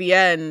song at the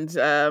end,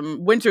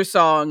 Winter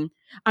Song,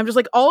 I'm just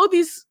like, all of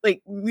these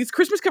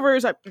Christmas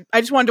covers, I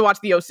just wanted to watch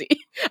the OC.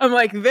 I'm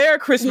like, they're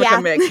Christmas Yeah.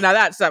 mix. Now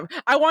that stuff.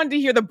 I wanted to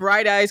hear the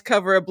Bright Eyes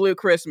cover of Blue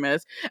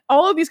Christmas.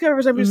 All of these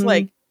covers, I'm just Mhm.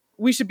 like,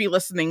 we should be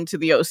listening to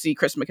the OC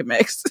Christmas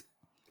mix.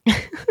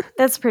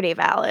 That's pretty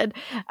valid.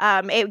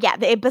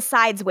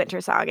 Besides Winter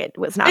Song, it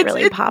was not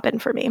really popping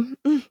for me.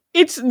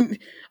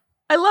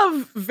 I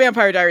love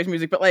Vampire Diaries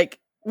music, but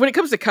when it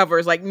comes to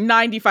covers,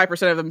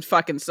 95% of them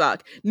fucking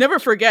suck. Never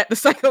forget the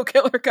Psycho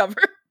Killer cover.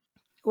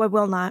 I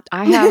will not.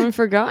 I haven't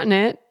forgotten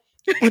it,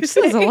 which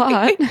says a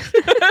lot.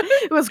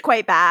 It was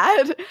quite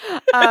bad.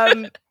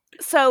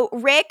 So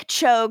Rick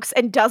chokes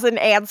and doesn't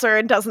answer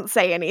and doesn't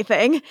say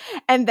anything.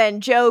 And then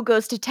Joe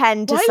goes to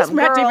tend to Why does some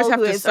Matt girl Davis have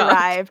who to has suck?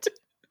 arrived.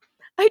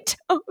 I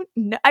don't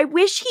know. I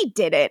wish he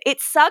did it. It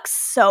sucks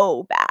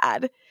so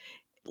bad.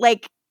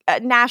 A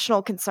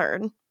national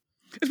concern.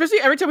 Especially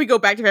every time we go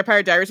back to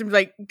Vampire Diaries, I'm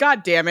like,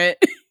 God damn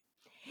it.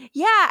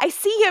 Yeah, I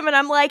see him and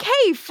I'm like,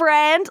 hey,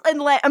 friend.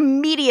 And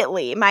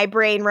immediately my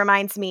brain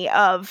reminds me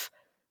of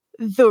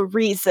The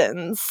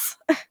Reasons.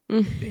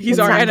 He's It's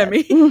our not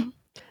enemy. good.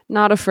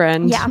 Not a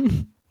friend. Yeah.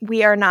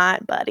 We are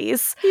not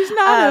buddies. He's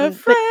not a but-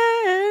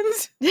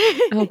 friend.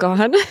 Oh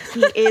God.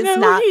 He is No,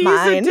 not he's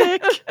mine. a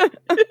dick.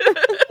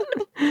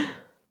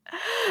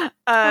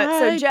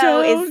 So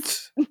Joe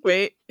is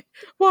Wait.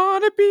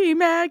 Wanna be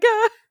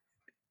MAGA.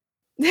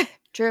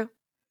 true.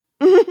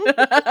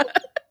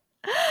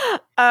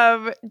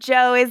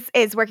 Joe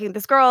is working with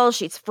this girl.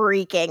 She's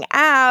freaking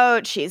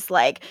out. She's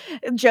like,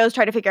 Joe's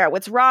trying to figure out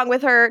what's wrong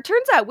with her.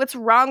 Turns out what's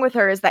wrong with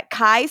her is that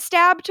Kai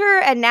stabbed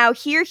her, and now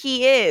here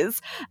he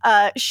is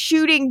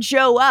shooting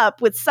Joe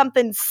up with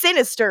something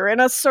sinister in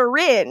a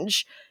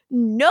syringe.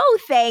 No,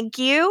 thank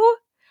you.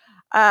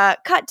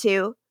 Cut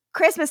to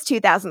Christmas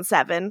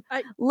 2007.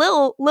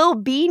 Lil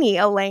Beanie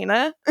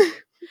Elena.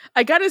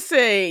 I gotta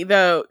say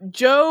though,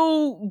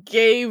 Joe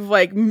gave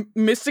like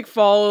Mystic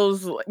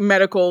Falls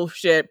medical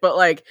shit, but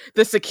like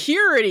the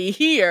security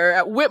here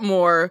at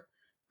Whitmore,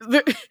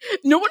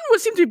 no one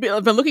would seem to be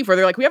been looking for her.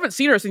 They're like, we haven't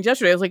seen her since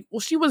yesterday. I was like, well,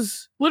 she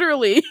was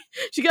literally,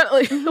 she got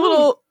like a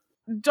little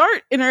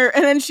dart in her,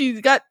 and then she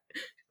got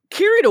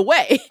carried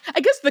away.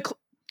 I guess the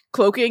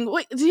cloaking.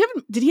 Wait,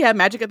 did he have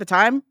magic at the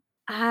time?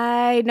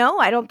 I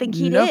don't think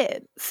he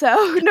did.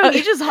 So no,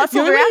 he just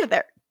hustled her out of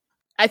there.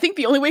 I think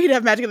the only way he'd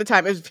have magic at the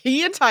time is if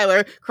he and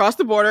Tyler crossed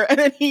the border, and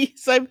then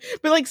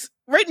but like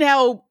right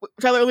now,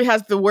 Tyler only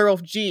has the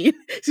werewolf gene.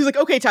 So he's like,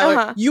 okay,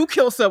 Tyler, you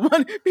kill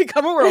someone,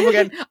 become a werewolf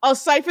again. I'll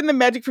siphon the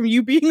magic from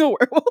you being a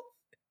werewolf.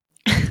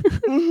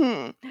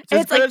 And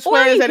it's like,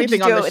 or you could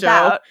just do it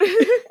without.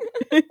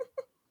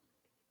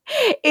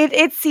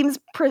 It seems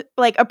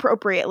like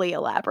appropriately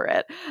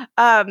elaborate.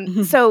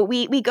 So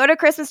we go to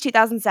Christmas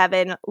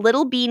 2007.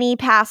 Little Beanie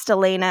past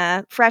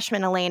Elena,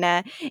 freshman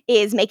Elena,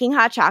 is making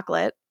hot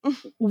chocolate.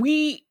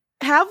 We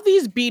have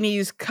these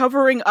beanies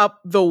covering up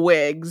the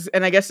wigs,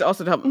 and I guess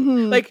also to help,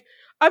 like,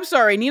 I'm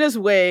sorry, Nina's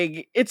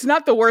wig, it's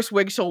not the worst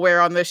wig she'll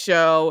wear on this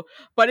show,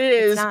 but it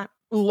is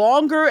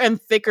longer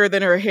and thicker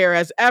than her hair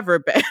has ever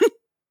been.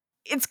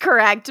 It's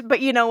correct, but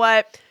you know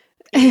what?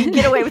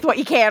 Get away with what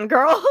you can,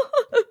 girl.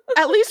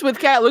 At least with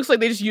Kat, it looks like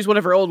they just use one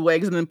of her old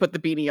wigs and then put the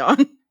beanie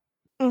on.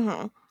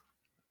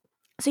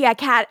 So yeah,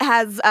 Kat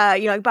has,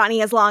 Bonnie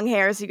has long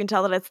hair, so you can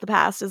tell that it's the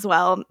past as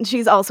well.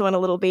 She's also in a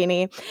little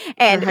beanie.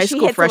 And she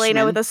hits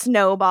Elena with a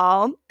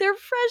snowball. They're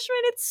freshmen.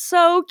 It's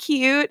so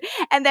cute.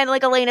 And then,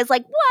 like, Elena's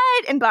like,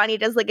 what? And Bonnie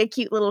does, like, a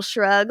cute little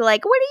shrug,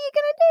 like, what are you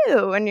gonna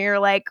do? And you're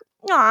like,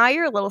 aw,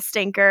 you're a little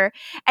stinker.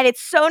 And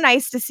it's so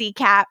nice to see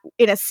Kat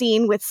in a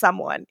scene with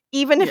someone,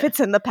 even if it's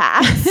in the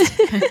past.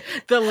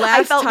 The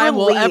last time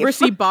we'll ever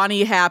see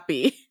Bonnie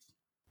happy.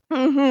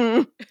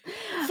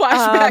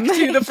 Flashback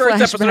to the first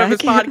episode of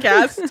this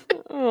podcast.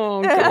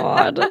 Oh,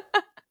 God.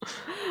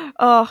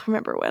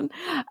 Remember when?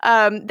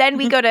 Then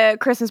we go to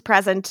Christmas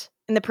present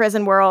in the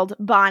prison world.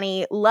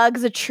 Bonnie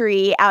lugs a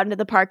tree out into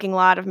the parking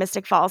lot of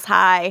Mystic Falls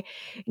High,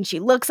 and she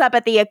looks up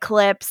at the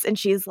eclipse, and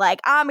she's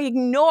like, I'm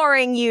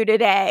ignoring you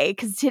today,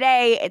 because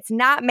today it's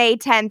not May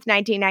 10th,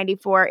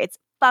 1994. It's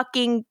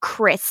fucking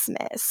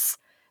Christmas.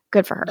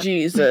 Good for her.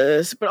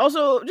 Jesus. But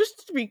also,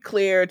 just to be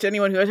clear to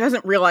anyone who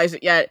hasn't realized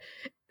it yet,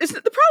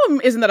 the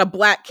problem isn't that a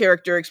black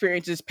character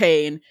experiences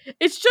pain.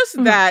 It's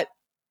just that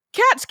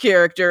Kat's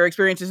character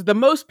experiences the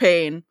most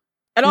pain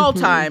at all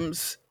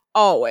times,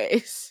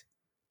 always.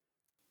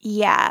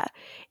 Yeah.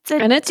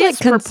 And it's like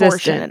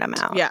disproportionate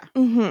amount. Yeah.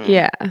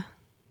 Yeah.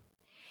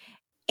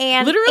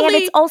 And literally, and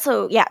it's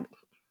also,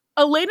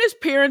 Elena's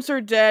parents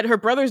are dead. Her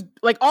brothers,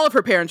 like all of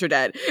her parents are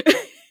dead.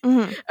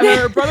 And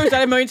her brother's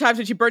died a million times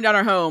since she burned down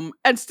her home.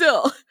 And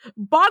still,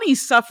 Bonnie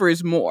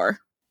suffers more.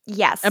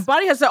 Yes. And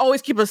Bonnie has to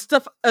always keep a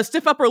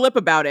stiff upper lip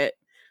about it.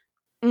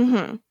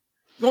 You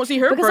won't see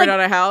her burn down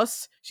a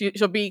house.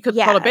 She'll be called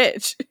a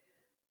bitch.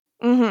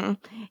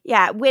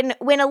 Yeah.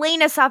 When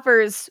Elena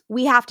suffers,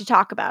 we have to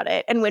talk about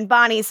it. And when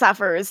Bonnie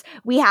suffers,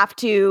 we have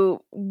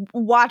to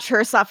watch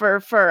her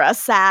suffer for a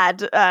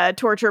sad,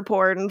 torture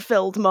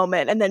porn-filled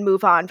moment and then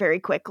move on very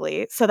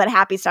quickly so that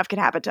happy stuff can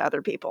happen to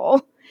other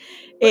people.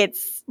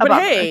 But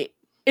hey,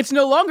 it's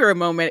no longer a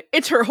moment.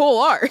 It's her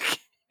whole arc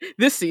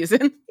this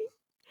season.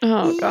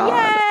 Oh,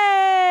 God.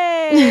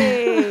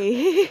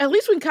 Yay! At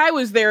least when Kai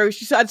was there,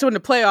 she had someone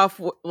to play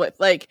off with.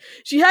 Like,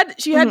 she had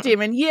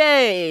Damon,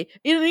 yay!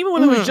 And even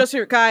when it was just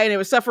her Kai and it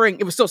was suffering,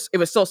 it was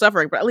still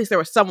suffering, but at least there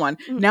was someone.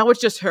 Now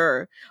it's just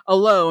her,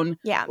 alone,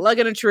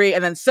 lugging a tree,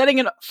 and then setting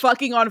it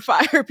fucking on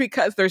fire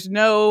because there's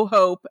no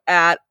hope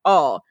at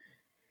all.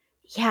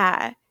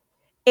 Yeah.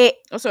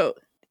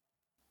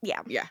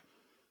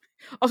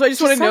 Also, I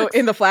just want to know,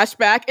 in the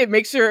flashback, it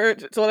makes sure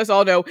to let us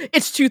all know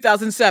it's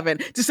 2007,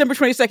 December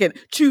 22nd,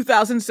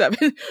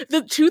 2007.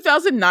 The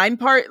 2009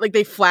 part, like,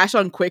 they flash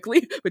on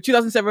quickly, but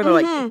 2007, they're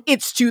like,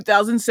 it's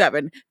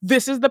 2007.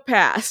 This is the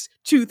past,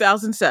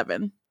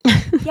 2007.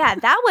 Yeah,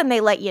 that one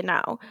they let you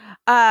know.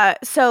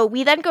 So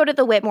we then go to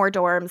the Whitmore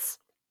dorms.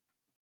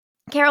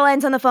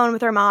 Caroline's on the phone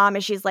with her mom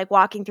as she's, like,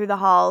 walking through the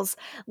halls.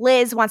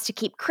 Liz wants to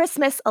keep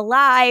Christmas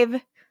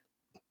alive.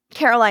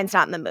 Caroline's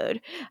not in the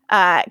mood.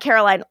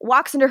 Caroline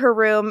walks into her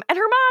room, and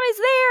her mom is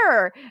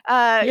there.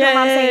 Her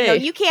mom's saying, no,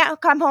 you can't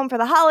come home for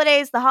the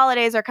holidays. The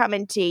holidays are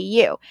coming to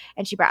you.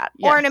 And she brought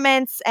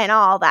ornaments and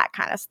all that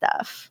kind of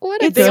stuff.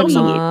 What a good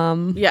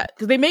mom. Yeah,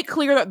 because they make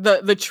clear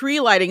that the tree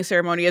lighting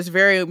ceremony is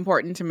very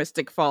important to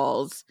Mystic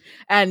Falls.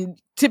 And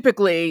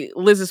typically,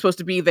 Liz is supposed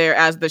to be there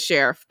as the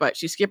sheriff, but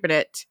she's skipping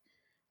it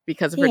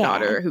because of her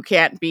daughter, who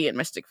can't be in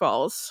Mystic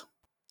Falls.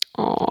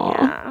 Aww.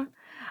 Yeah.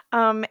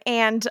 But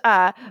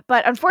Well,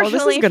 this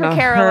unfortunately is for gonna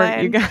Caroline,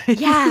 hurt you guys.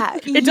 yeah,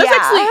 It does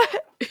actually.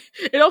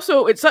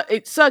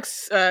 It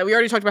sucks. We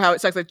already talked about how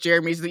it sucks that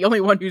Jeremy's the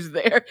only one who's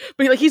there,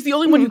 but like he's the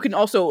only one who can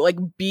also like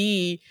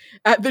be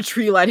at the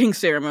tree lighting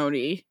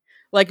ceremony.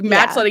 Like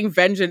Matt's letting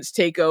vengeance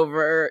take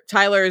over.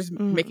 Tyler's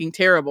making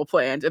terrible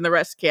plans, and the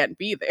rest can't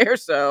be there.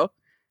 So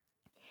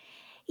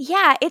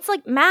Yeah, it's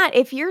like, Matt,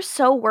 if you're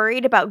so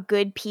worried about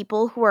good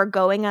people who are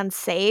going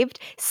unsaved,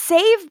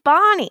 save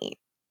Bonnie.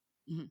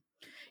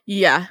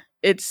 yeah,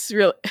 it's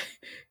real.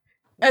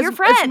 Your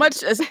friend. As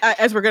much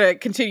as we're gonna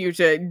continue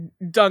to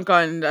dunk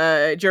on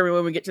Jeremy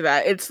when we get to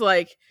that, it's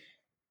like,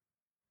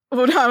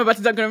 well, now I'm about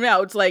to dunk on him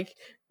now. It's like,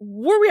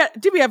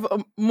 did we have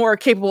a more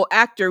capable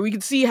actor? We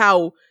could see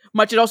how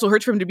much it also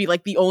hurts for him to be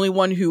like the only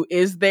one who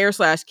is there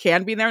 /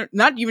 can be there.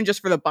 Not even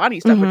just for the Bonnie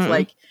stuff. It's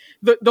like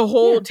the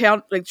whole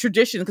town, like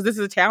tradition, because this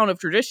is a town of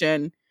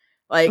tradition.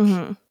 Like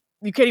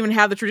you can't even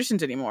have the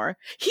traditions anymore.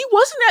 He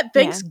wasn't at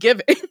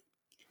Thanksgiving.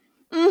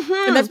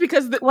 And that's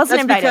because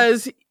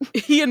because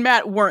he and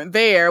Matt weren't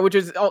there, which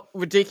is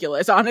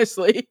ridiculous,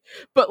 honestly.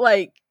 But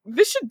like,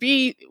 this should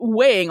be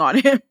weighing on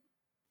him.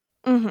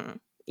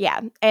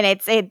 Yeah,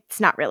 and it's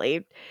not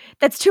really.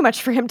 That's too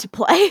much for him to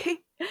play.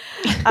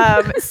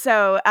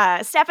 So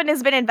Stefan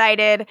has been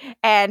invited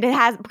and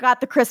has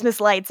got the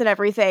Christmas lights and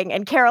everything,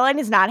 and Caroline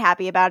is not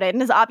happy about it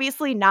and is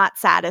obviously not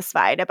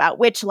satisfied about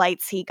which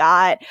lights he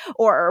got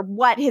or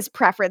what his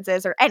preference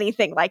is or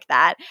anything like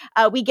that.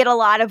 We get a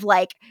lot of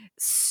like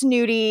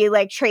snooty,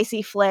 like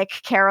Tracy Flick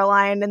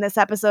Caroline in this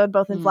episode,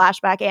 both in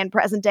flashback and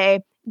present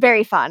day.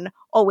 Very fun.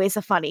 Always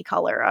a funny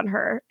color on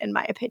her, in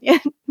my opinion.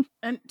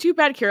 And too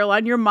bad,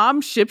 Caroline, your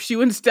mom ships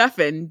you and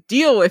Stefan.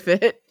 Deal with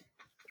it.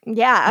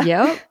 Yeah.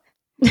 Yep.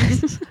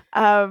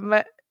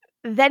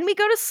 Then we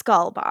go to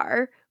Skull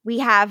Bar. We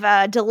have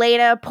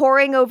Delana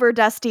poring over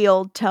dusty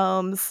old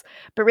tomes,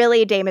 but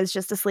really Damon's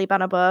just asleep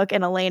on a book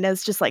and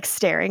Elena's just like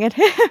staring at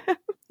him.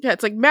 Yeah,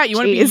 it's like, Matt, you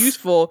want to be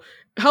useful.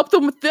 Help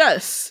them with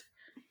this.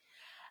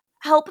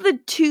 Help the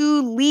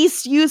two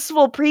least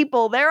useful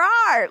people there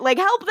are. Like,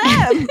 help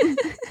them.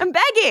 I'm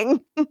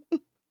begging.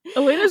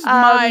 Elena's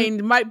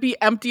mind might be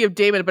empty of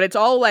Damon, but it's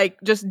all like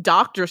just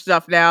doctor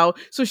stuff now.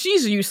 So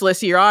she's useless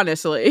here,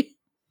 honestly.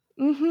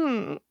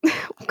 Oh,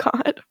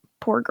 God,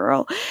 poor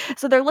girl.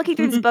 So they're looking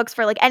through these books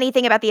for like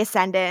anything about the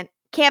Ascendant.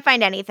 Can't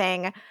find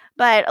anything.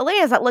 But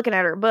Elena's not looking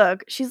at her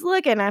book. She's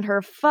looking at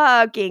her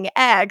fucking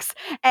ex.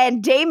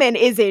 And Damon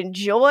is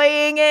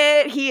enjoying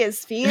it. He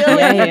is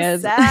feeling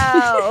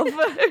himself.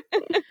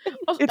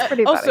 It's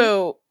pretty funny.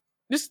 Also,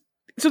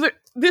 the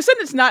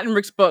Ascendant's not in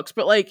Rick's books,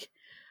 but like,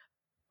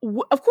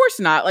 of course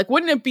not. Like,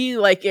 wouldn't it be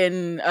like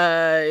in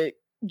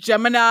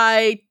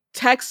Gemini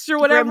texts or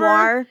whatever?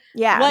 Grimoire?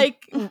 Yeah.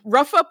 Like,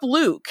 rough up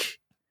Luke.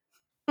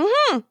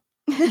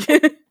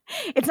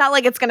 It's not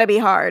like it's going to be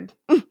hard.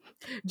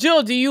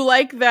 Jill, do you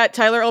like that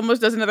Tyler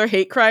almost does another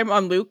hate crime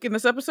on Luke in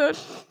this episode?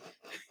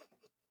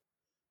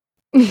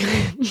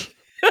 If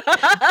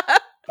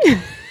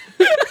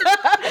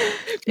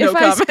No I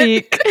comment.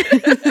 speak.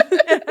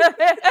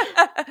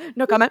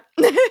 No comment.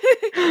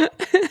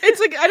 It's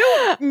like, I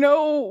don't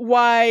know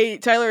why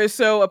Tyler is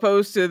so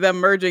opposed to them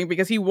merging,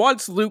 because he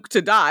wants Luke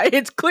to die.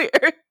 It's clear.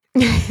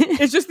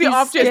 It's just the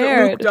off chance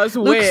that Luke does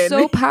win. Luke's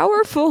so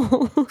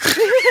powerful.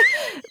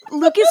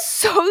 Luke is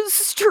so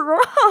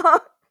strong.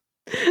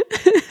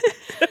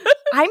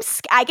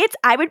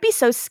 I would be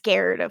so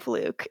scared of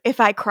Luke if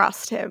I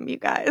crossed him, you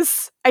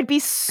guys. I'd be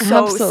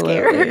so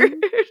scared.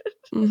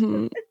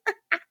 I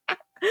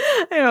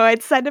know,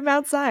 I'd send him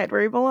outside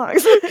where he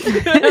belongs.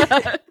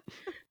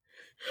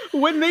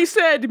 When they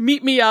said,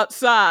 meet me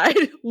outside,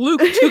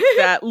 Luke took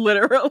that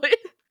literally.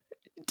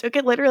 Took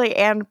it literally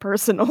and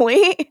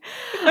personally.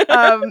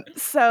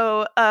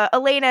 So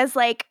Elena's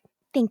like,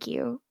 thank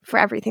you for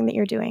everything that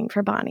you're doing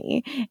for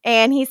Bonnie.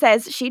 And he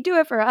says, she'd do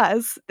it for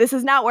us. This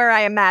is not where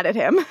I am mad at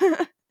him.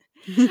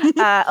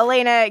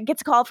 Elena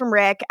gets a call from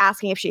Rick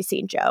asking if she's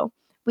seen Joe.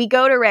 We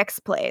go to Rick's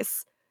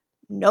place.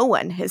 No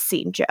one has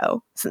seen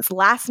Joe since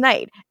last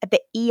night at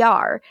the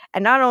ER.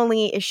 And not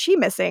only is she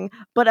missing,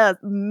 but a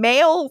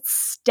male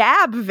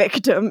stab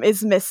victim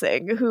is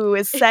missing who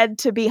is said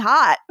to be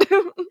hot.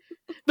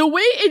 The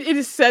way it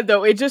is said,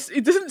 though, it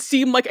doesn't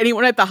seem like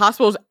anyone at the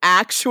hospital is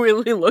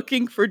actually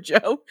looking for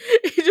Joe.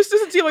 It just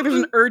doesn't seem like there's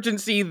an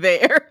urgency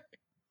there.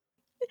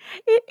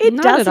 It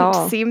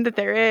doesn't seem that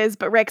there is,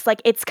 but Rick's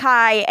like, it's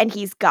Kai, and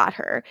he's got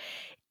her.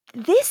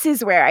 This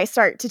is where I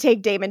start to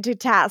take Damon to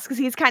task, because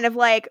he's kind of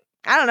like,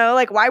 I don't know,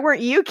 like, why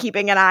weren't you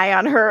keeping an eye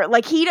on her?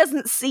 Like, he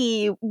doesn't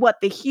see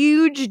what the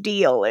huge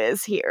deal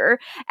is here,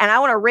 and I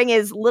want to wring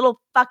his little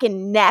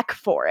fucking neck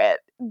for it.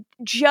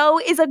 Joe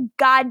is a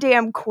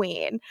goddamn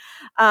queen.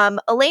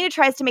 Elena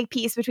tries to make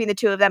peace between the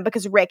two of them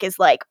because Rick is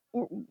like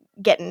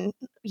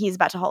he's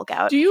about to Hulk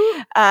out. Do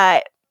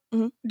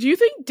you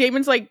think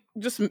Damon's like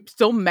just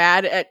still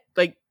mad at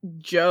like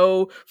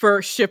Joe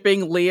for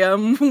shipping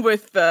Liam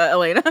with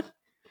Elena? Do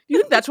you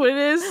think that's what it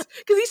is?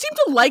 Because he seemed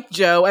to like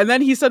Joe, and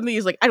then he's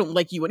like, I don't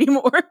like you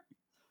anymore.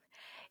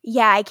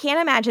 Yeah, I can't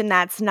imagine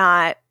that's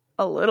not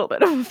a little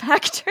bit of a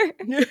factor.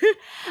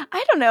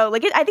 I don't know.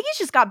 Like, I think he's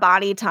just got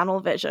body tunnel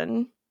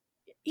vision.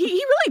 He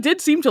really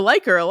did seem to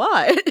like her a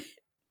lot.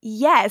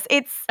 Yes,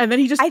 and then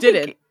he just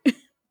didn't.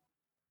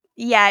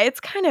 Yeah, it's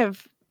kind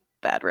of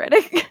bad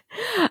writing.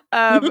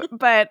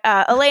 But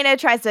Elena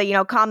tries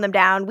to, calm them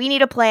down. We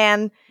need a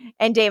plan.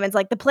 And Damon's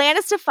like, the plan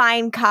is to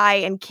find Kai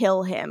and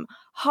kill him.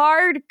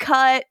 Hard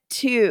cut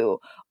to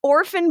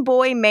Orphan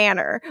Boy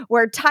Manor,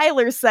 where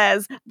Tyler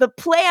says the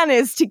plan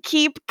is to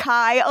keep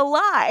Kai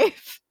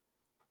alive.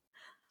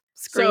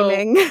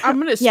 Screaming. So I'm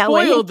going to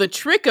spoil the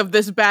trick of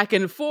this back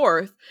and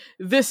forth.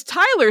 This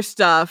Tyler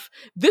stuff,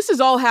 this is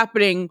all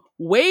happening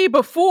way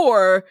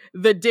before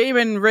the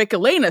Damon, Rick,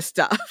 Elena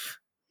stuff.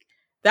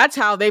 That's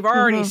how they've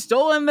already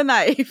stolen the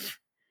knife.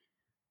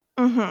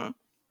 Mm-hmm.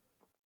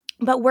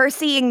 But we're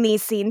seeing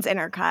these scenes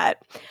intercut.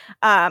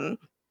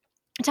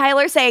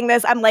 Tyler saying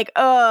this, I'm like,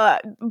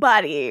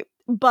 buddy,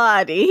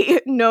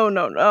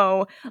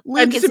 no.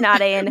 Luke is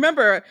not in.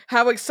 Remember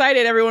how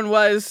excited everyone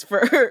was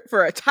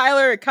for a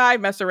Tyler and Kai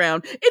mess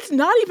around. It's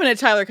not even a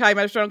Tyler Kai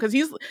mess around because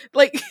he's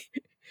like,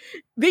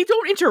 they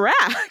don't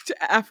interact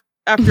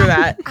after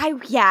that.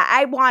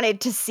 I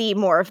wanted to see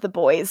more of the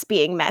boys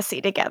being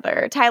messy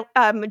together.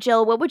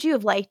 Jill, what would you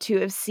have liked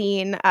to have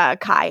seen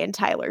Kai and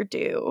Tyler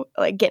do,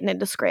 like getting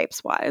into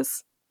scrapes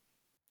wise?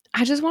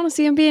 I just want to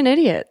see them being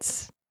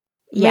idiots.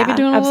 Yeah, maybe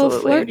doing a little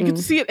flirting. You can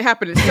see it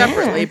happen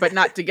separately, but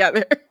not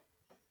together.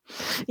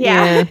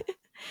 Yeah.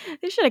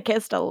 They should have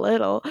kissed a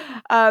little.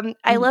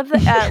 I love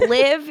that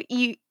Liv,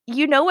 you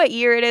know what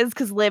year it is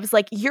because Liv's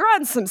like, you're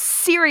on some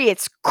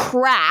serious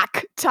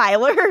crack,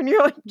 Tyler. And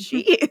you're like,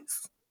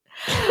 geez.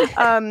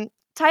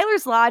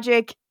 Tyler's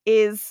logic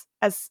is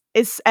as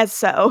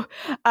so.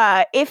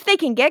 If they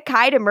can get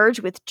Kai to merge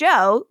with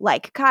Joe,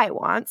 like Kai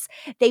wants,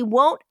 they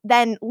won't,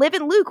 then Liv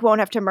and Luke won't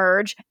have to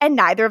merge, and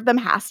neither of them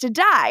has to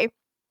die.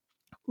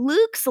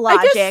 Luke's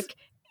logic,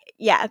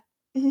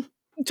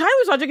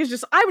 Tyler's logic is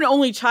just, I'm an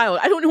only child.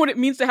 I don't know what it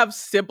means to have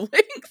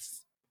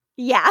siblings.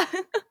 Yeah.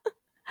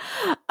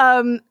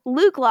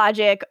 Luke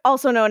logic,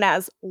 also known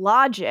as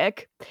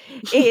logic,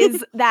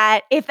 is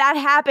that if that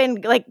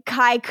happened, like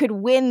Kai could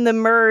win the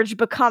merge,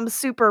 become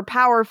super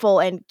powerful,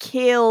 and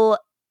kill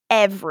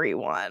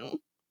everyone,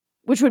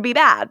 which would be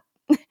bad.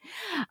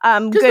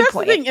 Good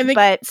point,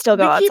 but still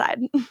go outside.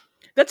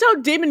 That's how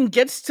Damon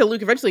gets to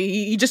Luke eventually.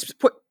 He just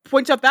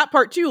points out that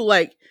part too.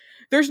 Like,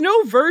 there's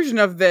no version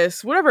of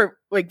this, whatever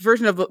like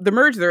version of the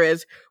merge there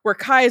is, where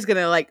Kai is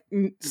gonna like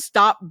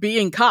stop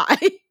being Kai.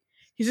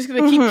 He's just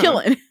gonna keep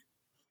killing.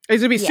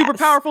 He's gonna be super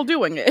powerful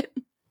doing it.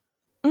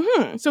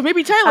 Mm-hmm. So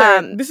maybe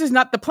Tyler, this is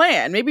not the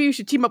plan. Maybe you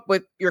should team up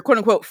with your quote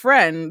unquote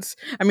friends.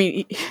 I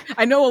mean,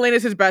 I know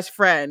Elena's his best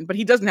friend, but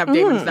he doesn't have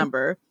Damon's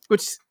number,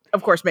 which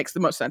of course makes the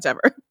most sense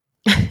ever.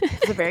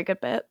 It's a very good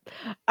bit.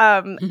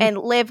 And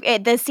Liv,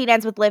 the scene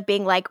ends with Liv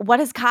being like, what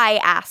has Kai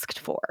asked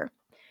for?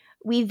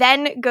 We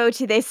then go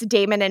to this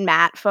Damon and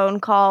Matt phone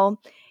call.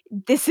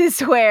 This is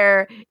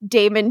where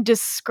Damon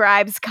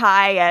describes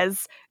Kai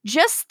as,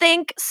 just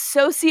think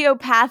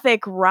sociopathic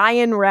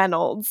Ryan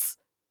Reynolds.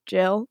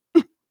 Jill?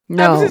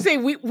 No. I was going to say,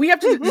 we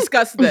have to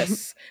discuss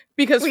this.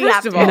 Because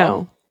first of all,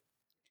 no.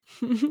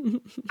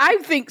 I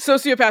think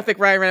sociopathic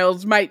Ryan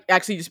Reynolds might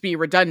actually just be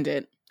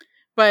redundant.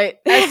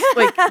 But as,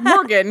 like,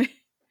 Morgan,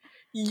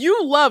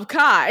 you love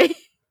Kai.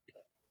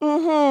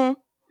 Mm-hmm.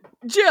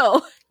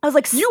 Jill, I was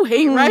like, you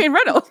hate Ryan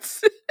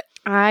Reynolds.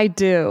 I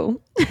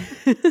do. So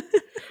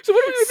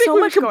what do you think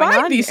when we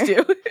combine these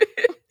two?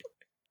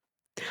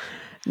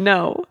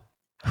 No.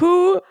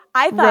 Who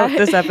I thought wrote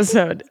this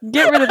episode?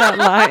 Get rid of that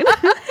line.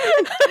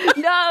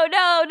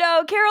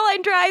 No.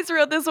 Caroline Dries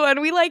wrote this one.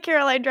 We like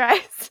Caroline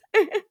Dries.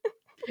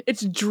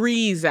 It's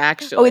Dries,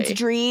 actually. Oh, it's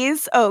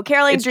Dries. Oh,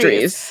 Caroline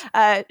Dries.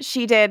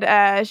 She did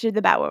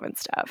the Batwoman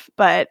stuff,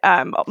 but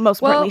most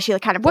importantly, she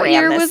kind of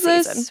ran this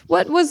season.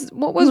 What was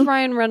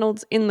Ryan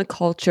Reynolds in the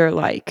culture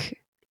like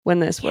when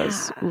this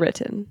was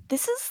written?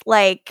 This is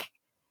like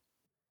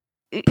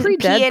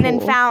peeing in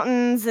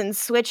fountains and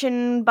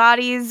switching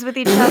bodies with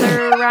each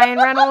other. Ryan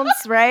Reynolds,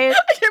 right?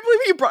 I can't believe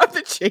you brought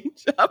the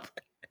change up.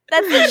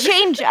 That's the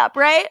change up,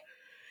 right?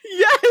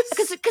 Yes.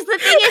 Because the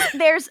thing is,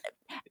 there's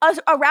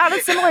around a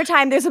similar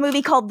time, there's a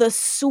movie called The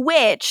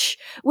Switch,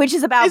 which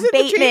is about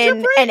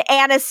Bateman and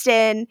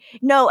Aniston.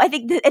 No, I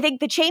think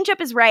the change up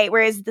is right,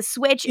 whereas The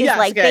Switch is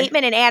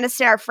Bateman and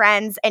Aniston are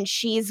friends, and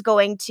she's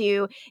going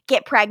to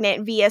get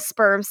pregnant via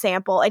sperm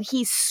sample, and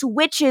he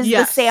switches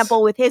the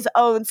sample with his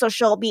own, so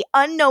she'll be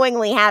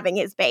unknowingly having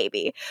his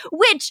baby,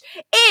 which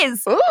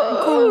is grim.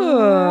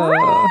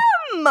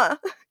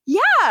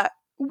 Yeah.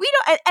 We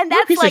don't, and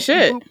that's like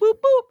boop, boop,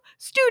 boop,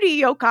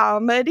 studio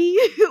comedy.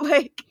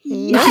 Like,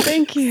 no,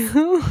 thank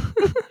you.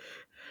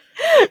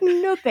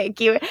 No,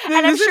 thank you.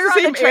 And I'm sure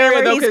on the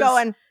trailer he's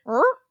going,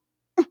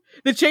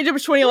 the change up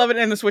is 2011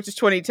 and the switch is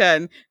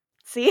 2010.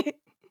 See?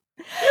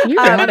 You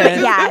got it.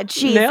 Yeah,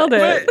 geez. Nailed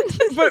it.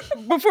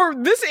 But before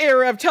this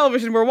era of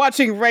television we're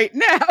watching right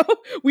now,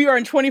 we are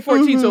in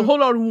 2014. So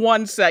hold on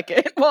 1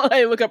 second while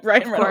I look up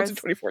Ryan Reynolds in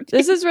 2014.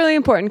 This is really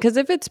important because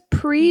if it's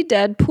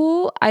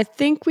pre-Deadpool, I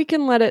think we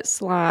can let it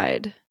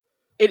slide.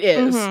 It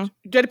is.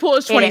 Deadpool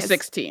is It is.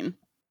 2016.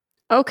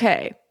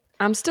 Okay.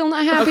 I'm still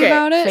not happy Okay,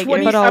 about it,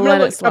 figures. but I'll I'm gonna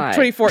let it look slide. up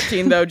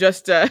 2014 though,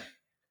 just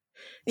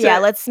Yeah,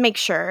 let's make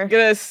sure. get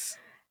us.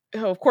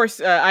 Oh, of course,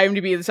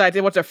 IMDb decides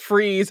it wants to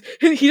freeze.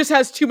 He just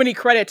has too many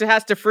credits; it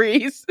has to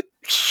freeze.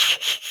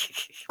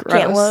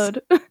 Can't Gross.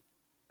 load.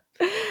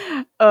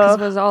 Because Oh, it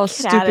was all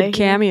get outta stupid here.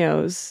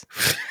 cameos.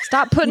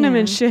 Stop putting him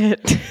in shit.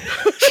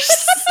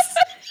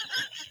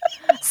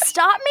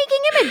 Stop making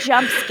him a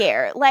jump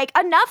scare. Like,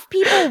 enough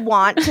people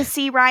want to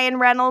see Ryan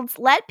Reynolds.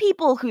 Let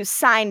people who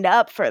signed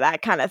up for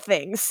that kind of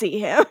thing see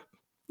him.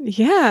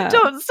 Yeah.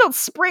 Don't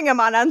spring him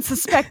on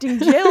unsuspecting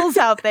Jills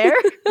out there.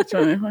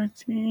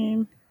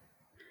 2014.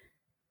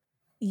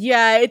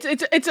 Yeah, it's a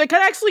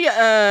kind of actually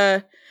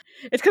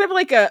it's kind of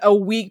like a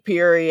week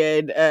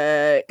period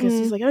because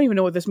he's like, I don't even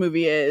know what this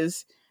movie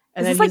is,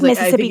 and Is then this like he's like,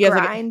 I Mississippi think he has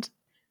Grind?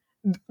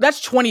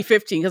 that's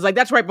 2015 because like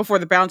that's right before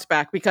the bounce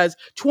back because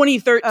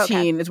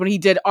 2013 is when he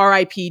did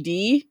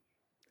R.I.P.D.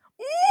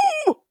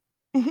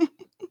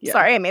 Yeah.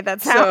 Sorry, I made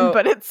that sound,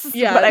 but it's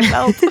what I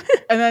felt.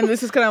 And then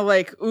this is kind of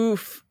like,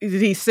 oof,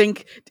 did he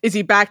sink? Is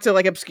he back to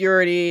like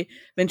obscurity?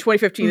 Then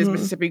 2015 is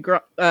Mississippi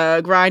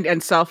Grind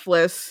and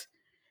Selfless.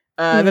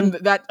 Then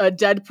that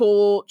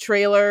Deadpool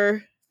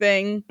trailer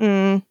thing.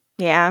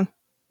 Yeah.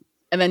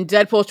 And then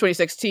Deadpool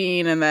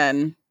 2016, and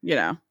then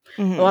a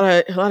lot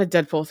of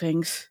Deadpool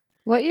things.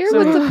 What year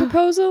was the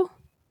proposal?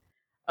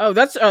 Oh,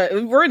 that's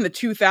we're in the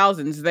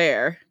 2000s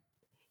there.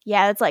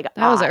 Yeah, it's like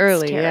that was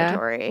early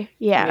territory.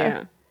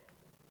 Yeah.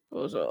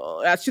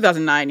 That's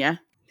 2009. Yeah.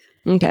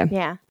 Okay.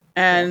 Yeah.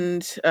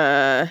 And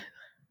the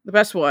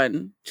best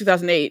one,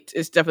 2008,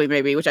 is definitely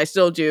Maybe, which I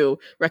still do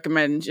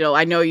recommend. Jill,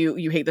 I know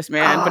you hate this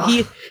man, but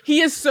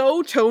he is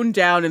so toned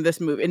down in this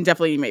movie, and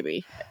definitely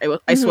Maybe.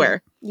 I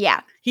swear.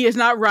 Yeah. He is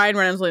not Ryan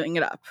Reynolds letting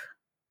it up.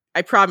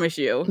 I promise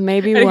you.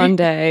 Maybe and one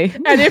day.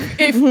 And if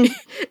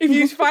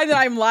you find that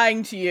I'm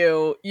lying to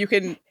you, you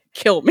can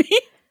kill me.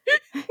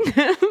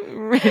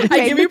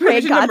 I give you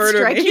permission to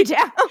murder me. You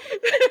down.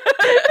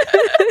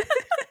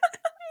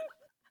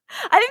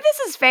 I think this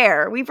is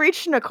fair. We've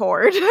reached an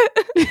accord.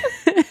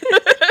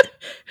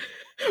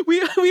 We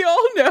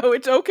all know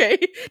it's okay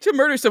to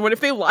murder someone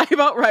if they lie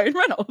about Ryan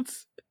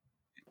Reynolds.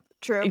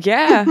 True.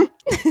 Yeah.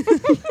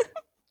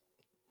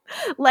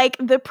 Like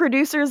the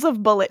producers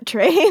of Bullet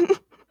Train.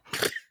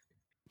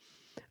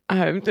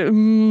 I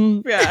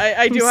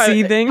do have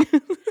seething.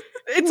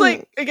 It's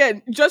like,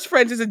 again, Just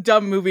Friends is a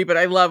dumb movie, but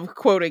I love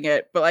quoting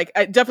it. But like,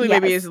 definitely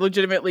Maybe is a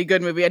legitimately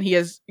good movie, and he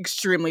is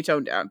extremely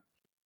toned down.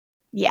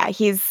 Yeah,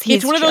 he's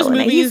it's one of those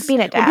movies he's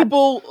being a dad. when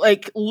people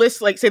like list,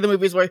 like, say the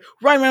movies where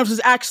Ryan Reynolds is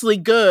actually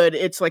good.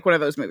 It's like one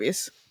of those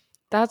movies.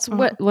 That's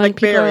what when like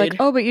people Buried. are like,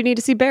 oh, but you need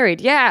to see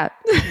Buried. Yeah.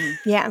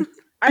 Yeah.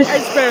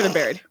 It's better than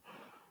Buried.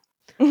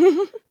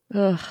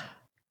 Ugh.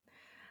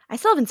 I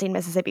still haven't seen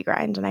Mississippi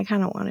Grind, and I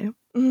kind of want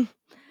to.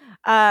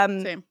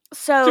 Same.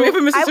 So we have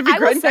a Mississippi I will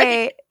Grind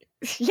say,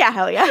 yeah,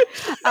 hell yeah.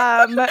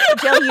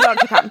 Jill, you don't have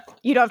to come.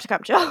 You don't have to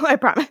come, Jill. I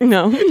promise.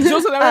 No. Jill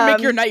said I would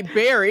make your night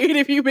Buried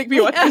if you make me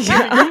watch No.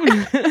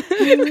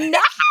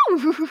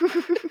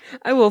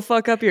 I will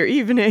fuck up your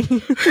evening.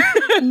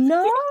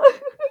 No.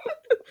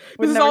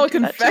 This is all a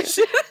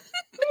confession.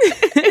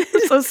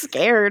 I'm so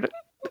scared.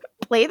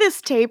 Play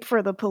this tape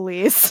for the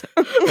police.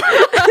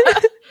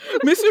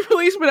 Mr.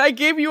 Policeman, I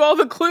gave you all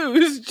the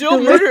clues.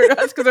 Jill murdered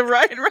us because of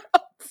Ryan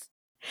Reynolds.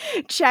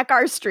 Check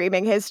our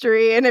streaming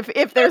history, and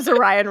if there's a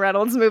Ryan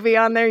Reynolds movie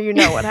on there, you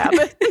know what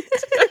happened.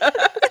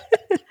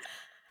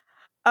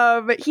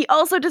 He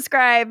also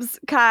describes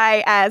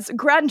Kai as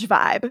grunge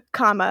vibe,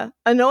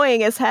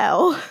 annoying as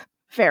hell.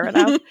 Fair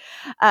enough.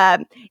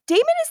 Damon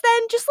is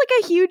then just like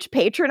a huge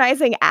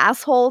patronizing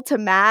asshole to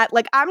Matt.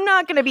 Like, I'm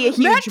not going to be a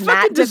huge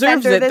Matt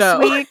defender this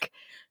week.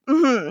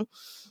 Mm-hmm.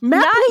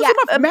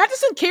 Matt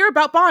doesn't care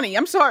about Bonnie.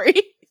 I'm sorry.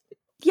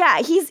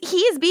 Yeah, he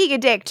is being a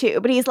dick too,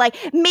 but he's like,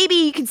 maybe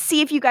you can see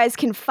if you guys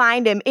can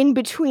find him in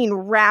between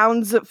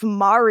rounds of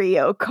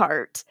Mario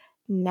Kart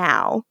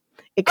now.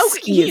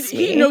 Excuse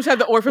me. He knows how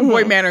the Orphan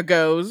Boy Manor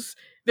goes.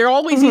 They're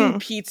always eating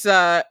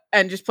pizza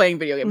and just playing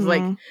video games.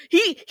 Like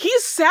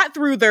he's sat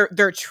through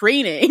their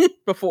training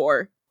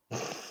before.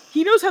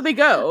 He knows how they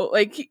go.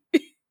 Like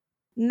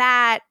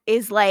Matt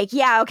is like,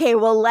 yeah, okay,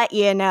 we'll let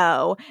you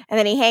know. And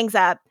then he hangs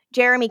up.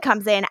 Jeremy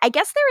comes in. I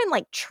guess they're in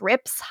like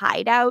Tripp's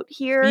hideout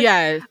here.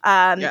 Yeah.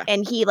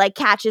 And he like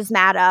catches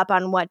Matt up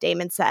on what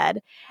Damon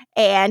said.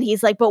 And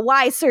he's like, but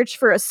why search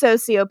for a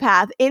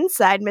sociopath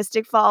inside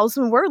Mystic Falls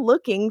when we're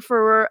looking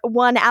for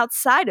one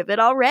outside of it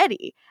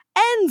already?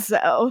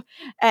 Enzo.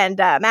 And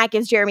Matt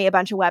gives Jeremy a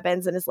bunch of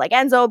weapons and is like,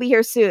 Enzo will be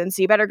here soon,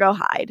 so you better go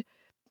hide.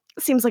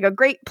 Seems like a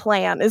great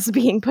plan is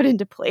being put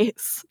into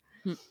place.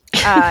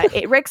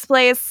 At Rick's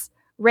place,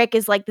 Rick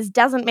is like, this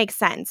doesn't make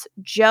sense.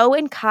 Joe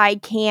and Kai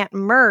can't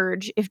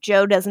merge if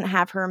Joe doesn't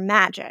have her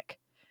magic.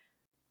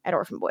 At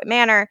Orphan Boy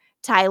Manor,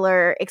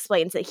 Tyler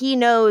explains that he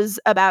knows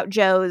about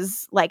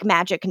Joe's like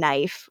magic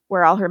knife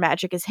where all her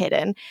magic is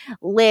hidden.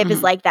 Liv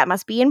is like, that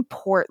must be in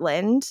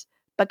Portland.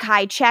 But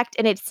Kai checked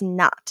and it's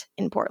not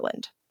in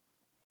Portland.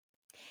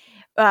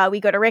 we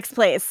go to Rick's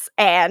place,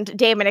 and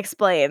Damon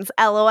explains,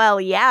 LOL,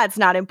 yeah, it's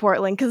not in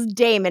Portland because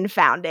Damon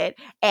found it,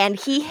 and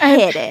he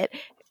hid it.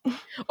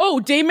 Oh,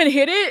 Damon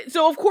hid it?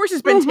 So of course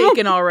it's been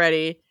taken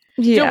already.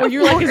 Yeah. So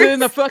you're like, is it in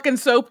the fucking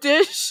soap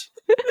dish?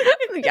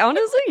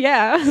 Honestly,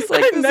 yeah. It's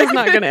like, this is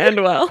not going to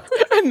end well.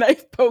 A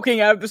knife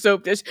poking out of the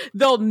soap dish.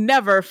 They'll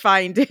never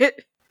find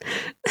it.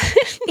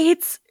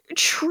 It's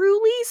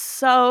truly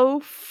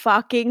so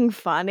fucking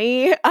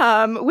funny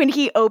when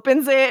he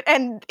opens it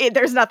and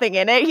there's nothing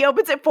in it. He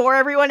opens it for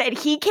everyone and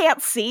he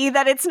can't see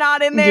that it's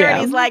not in there. Yeah.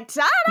 And he's like,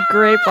 ta-da!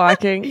 Great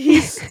blocking.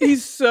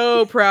 He's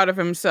so proud of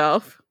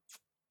himself.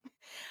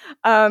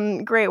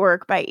 Great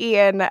work by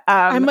Ian.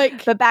 I'm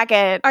like, but back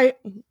at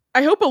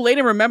I hope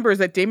Elena remembers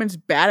that Damon's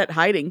bad at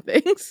hiding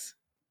things.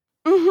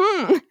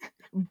 Mm-hmm.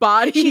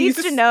 Bodies, She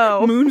needs to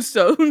know.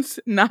 moonstones,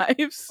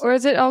 knives. Or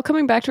is it all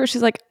coming back to her?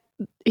 She's like,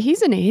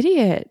 he's an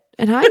idiot.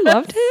 And I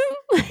loved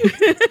him.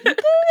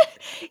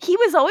 He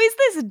was always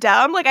this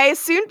dumb. Like, I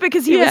assumed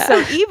because he was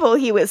so evil,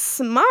 he was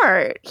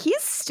smart.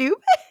 He's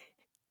stupid.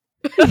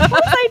 What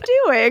was I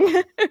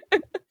doing?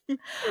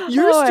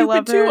 You're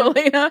stupid too,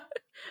 Elena.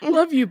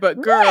 Love you,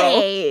 but girl.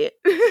 Wait.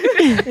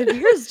 If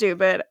you're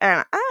stupid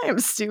and I'm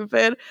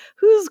stupid,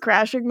 who's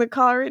crashing the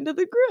car into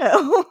the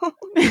grill?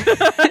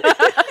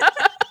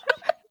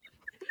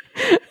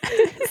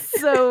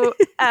 So,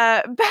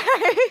 that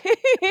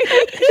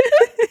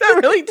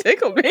really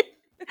tickled me.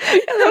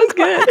 That was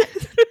good.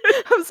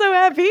 I'm so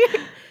happy.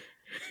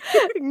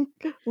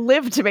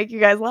 Live to make you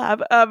guys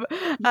laugh.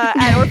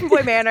 At Orphan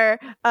Boy Manor,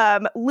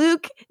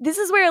 Luke, this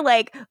is where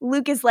like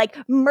Luke is like,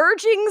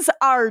 merging's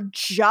our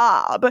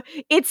job.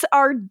 It's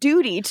our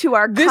duty to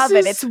our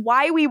coven. It's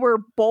why we were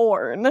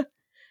born.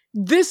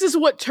 This is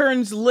what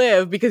turns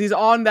Liv, because he's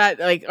on that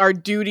like our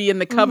duty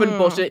and the coven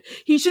bullshit.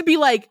 He should be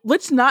like,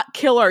 let's not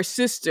kill our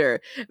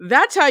sister.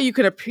 That's how you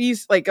can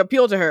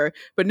appeal to her.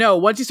 But no,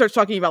 once he starts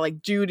talking about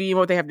like duty and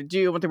what they have to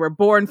do and what they were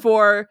born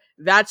for,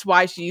 that's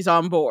why she's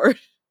on board.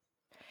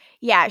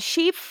 Yeah,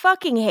 she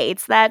fucking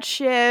hates that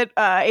shit.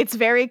 It's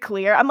very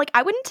clear. I'm like,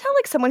 I wouldn't tell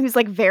like someone who's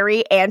like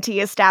very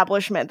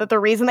anti-establishment that the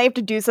reason they have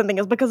to do something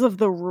is because of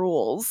the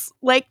rules.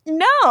 Like, no.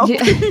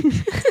 Yeah.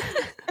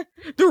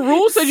 The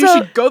rule said you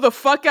should go the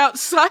fuck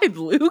outside,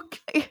 Luke.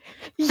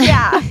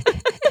 Yeah.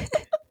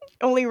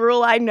 Only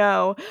rule I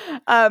know.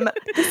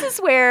 This is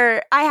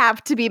where I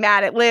have to be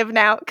mad at Liv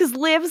now, because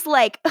Liv's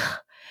like,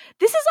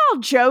 this is all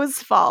Joe's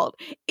fault.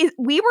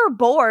 We were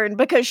born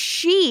because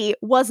she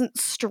wasn't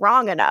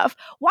strong enough.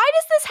 Why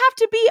does this have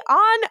to be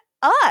on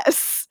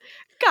us?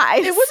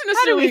 Guys, it wasn't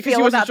necessarily because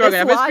she wasn't strong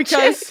enough.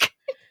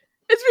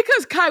 It's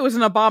because Kai was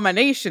an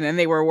abomination and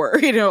they were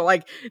worried. You know,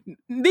 like,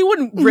 they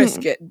wouldn't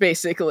risk it,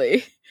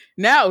 basically.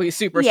 Now he's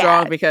super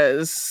strong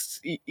because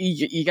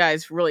you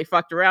guys really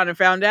fucked around and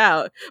found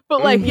out.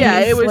 But like,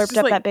 it was slurped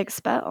up like, that big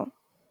spell.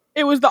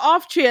 It was the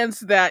off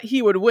chance that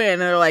he would win.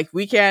 And they're like,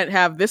 we can't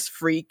have this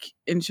freak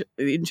in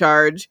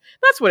charge.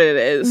 That's what it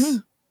is. Mm-hmm.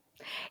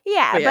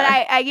 Yeah, but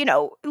I, you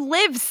know,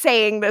 Liv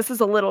saying this is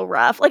a little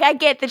rough. Like, I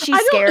get that she's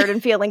scared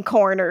and feeling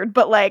cornered,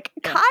 but like,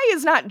 Kai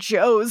is not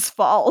Joe's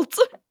fault.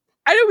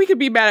 I know we could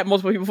be mad at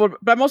multiple people,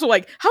 but I'm also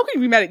like, how can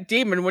you be mad at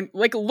Damon when,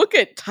 like, look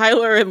at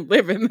Tyler and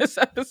Liv in this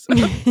episode?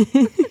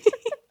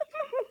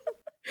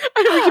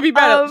 I know we could be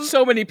mad at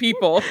so many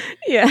people.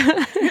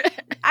 Yeah.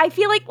 I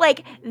feel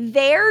like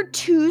they're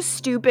too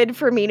stupid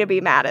for me to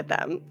be mad at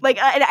them. Like,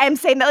 I'm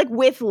saying that like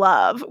with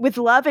love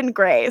and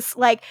grace.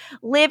 Like,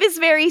 Liv is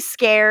very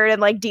scared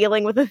and like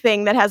dealing with a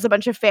thing that has a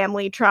bunch of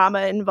family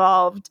trauma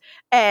involved,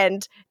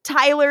 and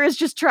Tyler is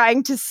just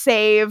trying to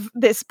save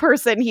this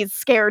person he's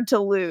scared to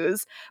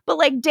lose. But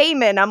like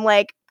Damon, I'm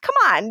like, come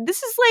on,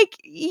 this is like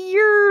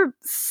your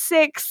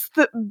sixth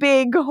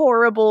big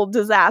horrible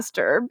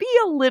disaster. Be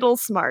a little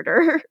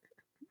smarter.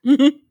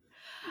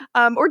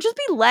 Or just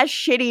be less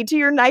shitty to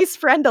your nice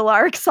friend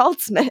Alaric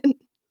Saltzman.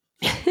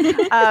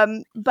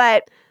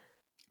 But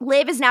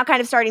Liv is now kind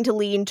of starting to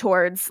lean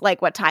towards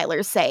like what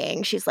Tyler's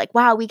saying. She's like,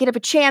 wow, we could have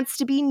a chance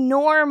to be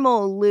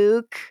normal,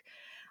 Luke.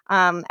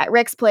 At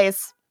Rick's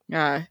place.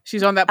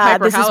 She's on that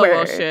Piper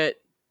Halliwell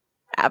shit.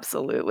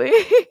 Absolutely.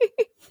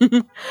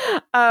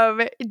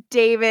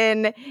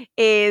 Damon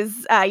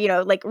is,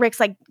 like Rick's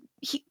like,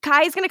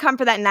 Kai's gonna come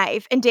for that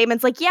knife, and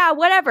Damon's like, yeah,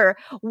 whatever.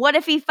 What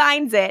if he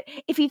finds it?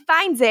 If he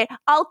finds it,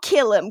 I'll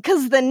kill him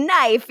because the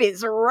knife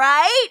is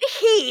right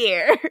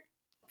here.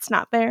 It's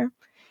not there.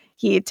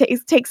 He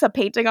takes a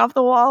painting off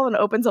the wall and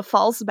opens a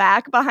false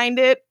back behind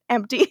it,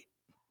 empty.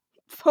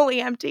 Fully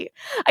empty.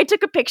 I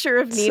took a picture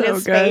of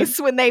Nina's face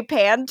when they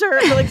panned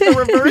her, like the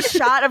reverse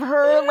shot of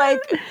her,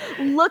 like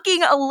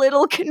looking a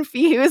little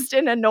confused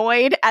and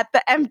annoyed at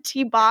the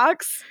empty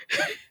box.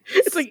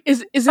 It's like,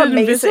 is it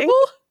invisible?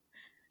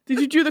 Did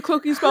you do the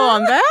cloaking spell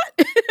on that?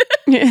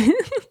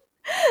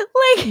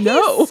 Like,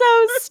 no. He's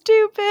so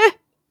stupid.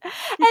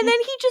 And then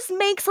he just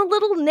makes a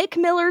little Nick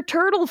Miller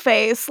turtle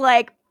face,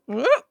 like,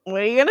 what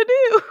are you gonna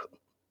do?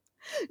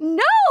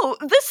 No,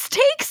 the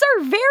stakes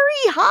are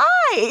very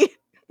high.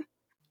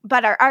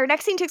 But our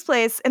next scene takes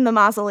place in the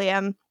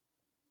mausoleum.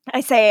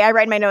 I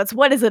write in my notes,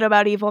 what is it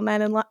about evil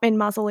men in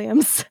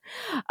mausoleums?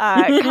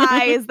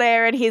 Kai is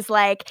there, and he's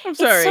like, I'm it's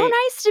sorry. so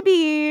nice to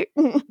be...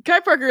 Kai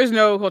Parker is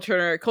no Cole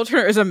Turner. Cole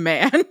Turner is a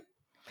man.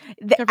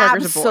 Kai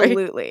Parker's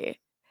Absolutely.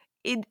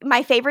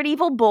 My favorite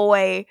evil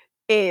boy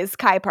is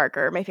Kai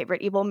Parker. My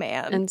favorite evil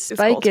man And is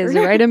Spike Cole is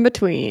Turner. right in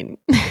between.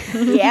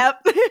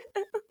 Yep.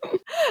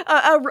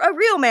 a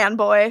real man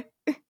boy.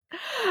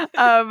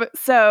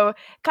 So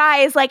Kai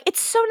is like, it's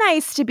so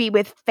nice to be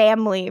with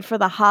family for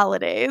the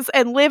holidays,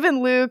 and Liv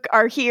and Luke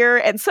are here,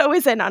 and so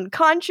is an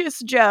unconscious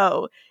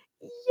Joe.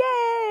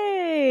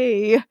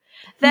 Yay!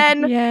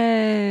 Then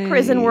Yay.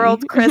 Prison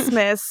World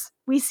Christmas,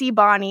 we see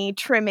Bonnie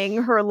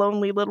trimming her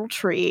lonely little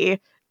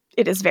tree.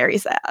 It is very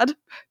sad.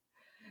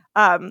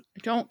 I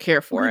don't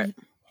care for it.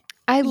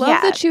 I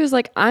love that she was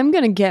like, I'm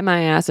going to get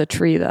my ass a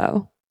tree,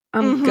 though.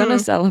 I'm going to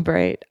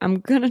celebrate.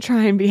 I'm going to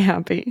try and be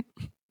happy.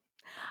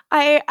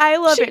 I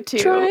love She it too.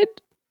 tried.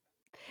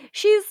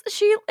 She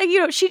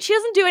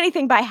doesn't do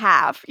anything by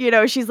half.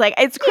 She's like,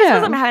 it's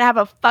Christmas. I'm gonna have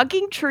a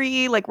fucking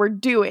tree. Like, we're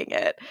doing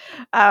it.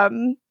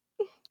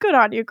 Good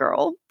on you,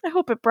 girl. I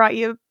hope it brought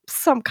you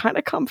some kind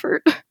of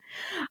comfort.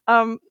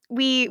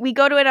 We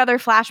go to another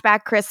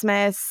flashback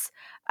Christmas.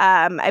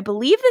 I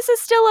believe this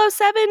is still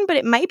 07, but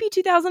it might be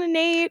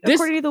 2008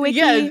 according to the wiki.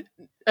 Yeah,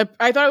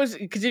 I thought it was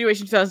a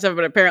continuation 2007,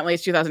 but apparently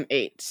it's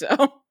 2008.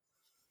 So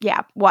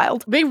yeah,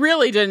 wild. They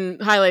really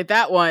didn't highlight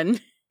that one.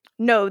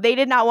 No, they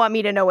did not want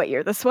me to know what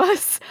year this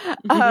was.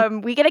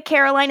 We get a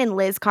Caroline and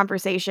Liz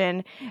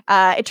conversation.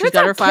 It turns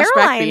out her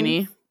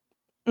flashback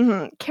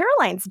beanie.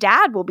 Caroline's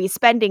dad will be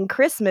spending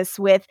Christmas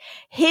with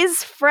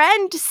his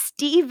friend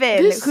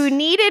Steven, who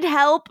needed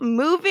help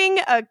moving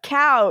a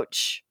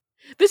couch.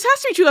 This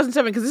has to be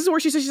 2007 because this is where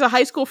she says she's a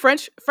high school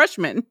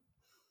freshman.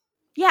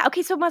 Yeah,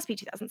 okay, so it must be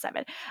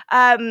 2007.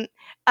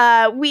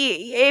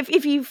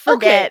 If you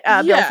forget,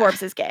 Bill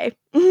Forbes is gay.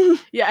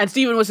 Yeah, and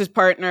Steven was his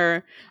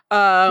partner.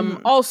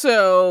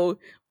 Also,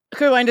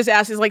 Caroline just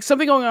asks, is like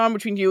something going on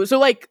between you? So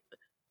like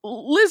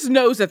Liz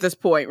knows at this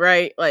point,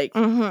 right? Like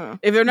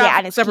if they're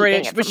not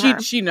separated,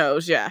 but she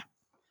knows, yeah.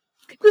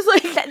 It was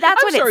like,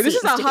 that's I'm sorry, this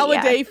is a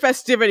holiday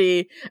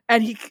festivity,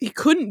 and he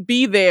couldn't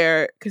be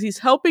there because he's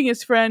helping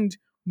his friend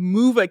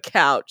move a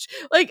couch.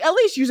 Like, at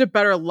least use a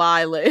better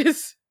lie,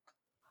 Liz.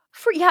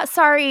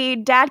 Sorry,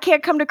 Dad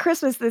can't come to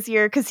Christmas this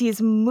year because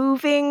he's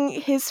moving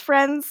his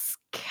friend's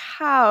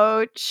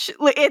couch.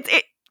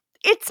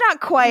 It's not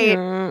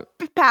quite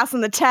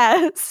passing the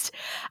test.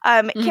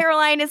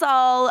 Caroline is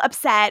all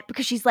upset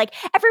because she's like,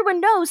 everyone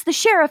knows the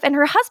sheriff and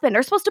her husband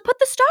are supposed to put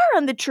the star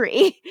on the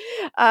tree.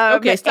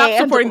 Okay, stop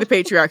supporting the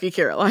patriarchy,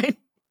 Caroline.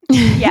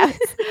 Yes.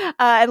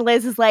 And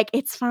Liz is like,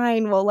 it's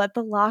fine. We'll let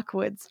the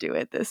Lockwoods do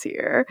it this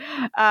year.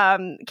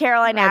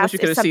 Caroline asks, I wish you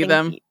could have seen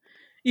them.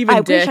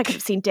 I wish I could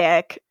have seen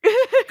Dick. I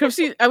wish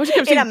I could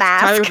have seen in a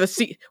mask.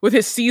 Tyler with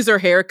his Caesar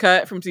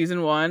haircut from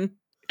season 1.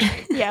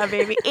 Yeah,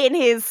 baby. In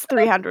his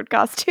 300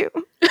 costume.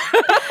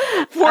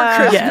 For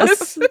Christmas.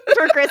 Yes.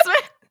 For Christmas.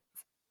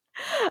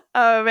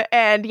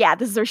 And yeah,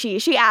 this is where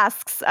she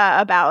asks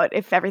about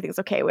if everything's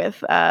okay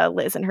with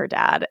Liz and her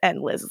dad.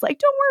 And Liz is like,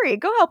 don't worry,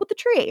 go help with the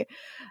tree.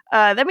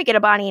 Then we get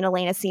a Bonnie and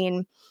Elena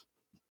scene.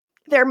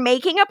 They're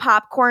making a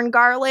popcorn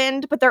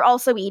garland, but they're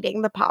also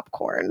eating the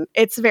popcorn.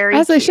 It's very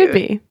As cute. they should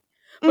be.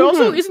 But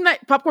also, isn't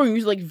that popcorn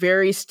usually like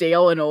very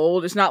stale and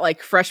old? It's not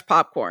like fresh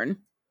popcorn.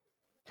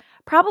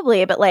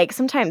 Probably, but like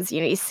sometimes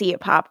you see a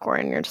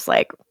popcorn and you're just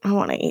like, I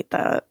want to eat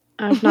that.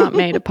 I've not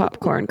made a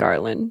popcorn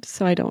garland,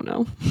 so I don't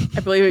know. I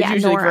believe it's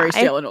usually very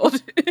stale and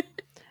old.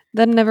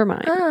 Then never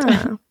mind.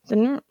 I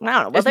don't know.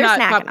 Well, it's they're not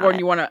snacking popcorn on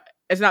you want to.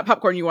 It's not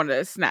popcorn you want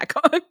to snack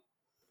on.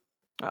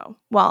 Oh,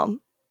 well,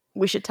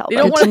 we should tell them.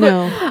 You don't want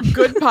to put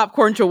good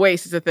popcorn to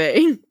waste is a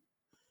thing.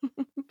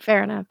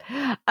 Fair enough.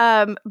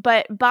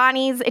 But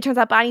it turns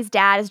out Bonnie's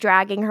dad is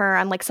dragging her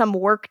on like some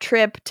work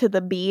trip to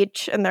the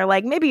beach, and they're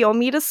like, maybe you'll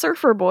meet a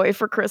surfer boy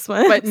for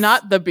Christmas. But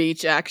not the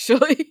beach,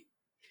 actually.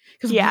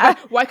 Because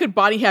why could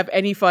Bonnie have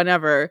any fun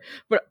ever?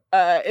 But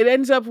it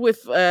ends up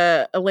with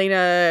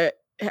Elena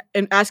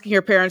and asking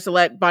her parents to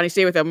let Bonnie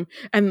stay with them.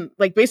 And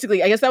like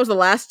basically, I guess that was the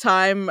last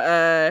time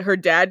her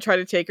dad tried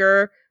to take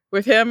her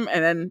with him.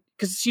 And then,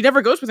 because she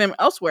never goes with him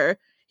elsewhere.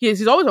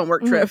 He's always on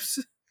work trips.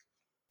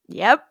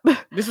 Yep.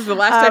 This was the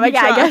last time he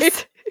tried. I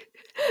guess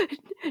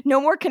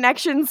no more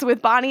connections with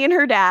Bonnie and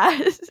her dad.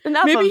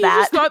 Enough maybe of that.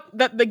 He just thought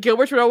that the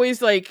Gilberts would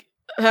always like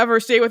have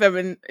her stay with him,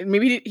 and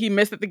maybe he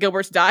missed that the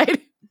Gilberts died.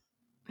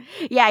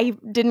 Yeah, he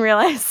didn't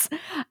realize.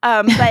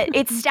 But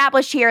it's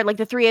established here, like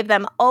the three of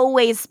them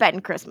always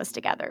spend Christmas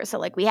together. So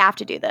like we have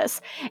to do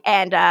this.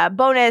 And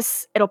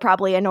bonus, it'll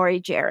probably annoy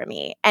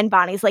Jeremy. And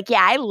Bonnie's like,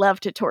 yeah, I love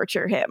to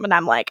torture him. And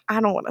I'm like,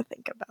 I don't want to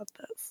think about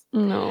this.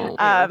 No.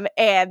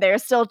 And they're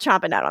still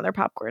chomping out on their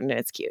popcorn, and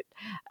it's cute.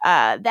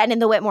 Then in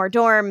the Whitmore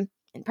dorm,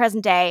 in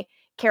present day,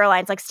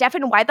 Caroline's like,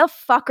 Stefan, why the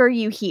fuck are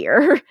you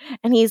here?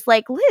 And he's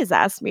like, Liz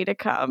asked me to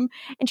come.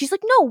 And she's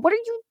like, no, what are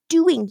you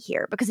doing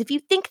here? Because if you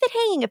think that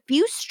hanging a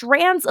few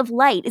strands of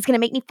light is going to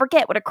make me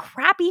forget what a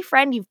crappy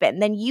friend you've been,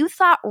 then you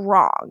thought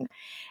wrong.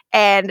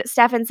 And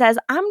Stefan says,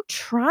 I'm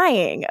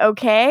trying,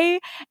 okay?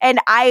 And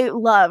I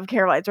love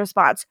Caroline's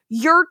response.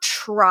 You're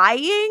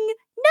trying?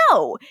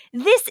 No,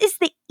 this is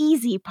the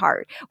easy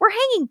part. We're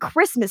hanging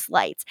Christmas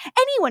lights.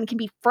 Anyone can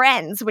be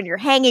friends when you're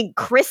hanging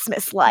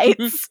Christmas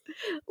lights.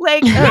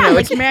 Like, no,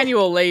 it's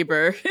manual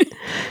labor.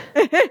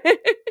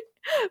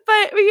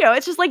 But,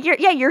 it's just like,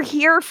 you're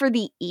here for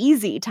the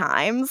easy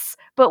times,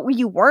 but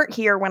you weren't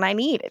here when I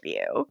needed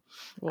you.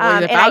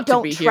 Well, and I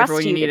don't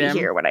trust you to be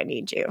here when I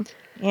need you.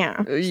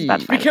 Yeah.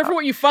 Be careful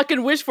what you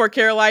fucking wish for,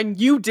 Caroline.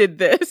 You did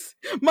this.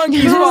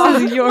 Monkey's paw.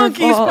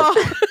 Monkey's paw.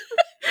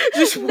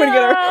 Just pointing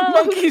at her.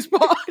 Monkey's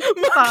paw.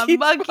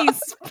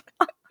 Monkey's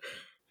paw.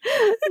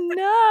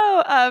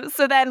 No.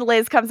 So then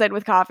Liz comes in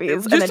with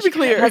coffees. Just to be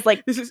clear,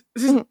 this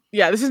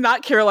is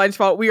not Caroline's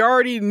fault. We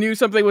already knew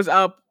something was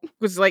up.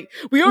 Was like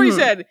we already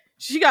said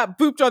she got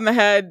booped on the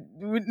head.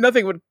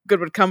 Nothing good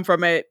would come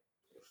from it.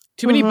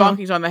 Too many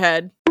bonkings on the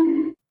head.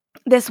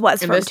 This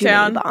was from too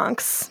many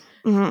bonks.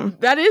 Mm-hmm.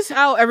 That is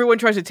how everyone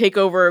tries to take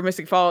over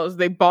Mystic Falls.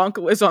 They bonk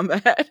Liz on the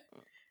head.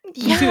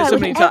 You've seen it so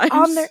many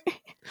times.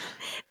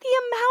 The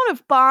amount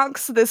of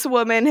bonks this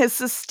woman has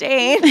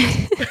sustained.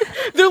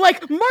 They're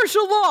like,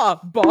 martial law,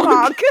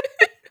 bonk.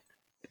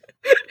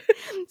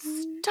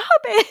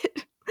 Stop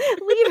it.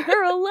 Leave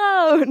her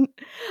alone.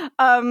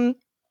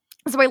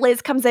 So where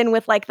Liz comes in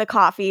with like the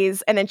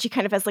coffees, and then she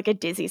kind of has like a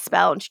dizzy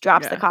spell, and she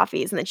drops the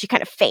coffees, and then she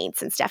kind of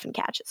faints, and Stefan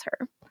catches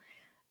her.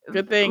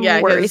 Good thing,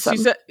 yeah,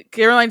 because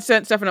Caroline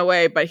sent Stefan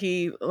away, but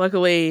he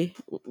luckily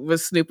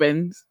was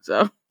snooping,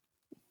 so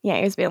yeah,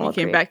 he was being a little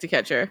came creep. back to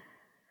catch her.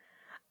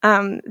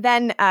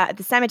 Then at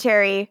the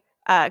cemetery,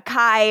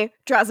 Kai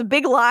draws a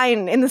big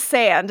line in the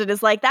sand and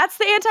is like, that's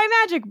the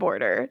anti-magic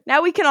border.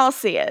 Now we can all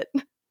see it.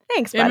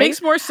 Thanks, buddy. It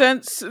makes more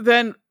sense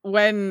than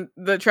when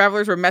the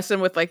travelers were messing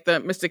with like the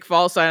Mystic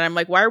Falls sign. I'm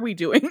like, why are we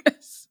doing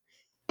this?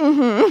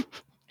 Mm-hmm.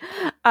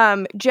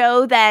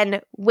 Joe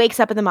then wakes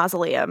up in the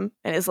mausoleum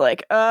and is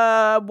like,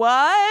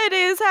 what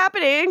is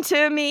happening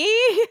to me?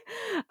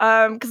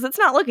 Because it's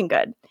not looking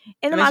good.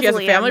 In the mausoleum.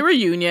 She has a family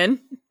reunion.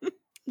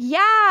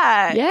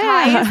 Yeah.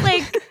 Kai is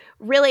like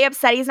really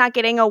upset he's not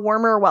getting a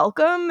warmer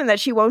welcome and that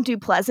she won't do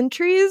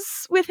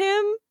pleasantries with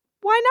him.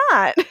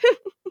 Why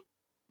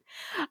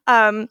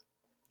not?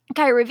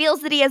 Kai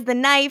reveals that he has the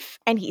knife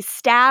and he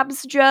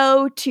stabs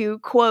Joe to,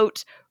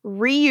 quote,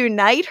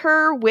 reunite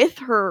her with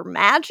her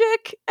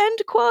magic, end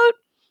quote.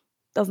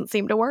 Doesn't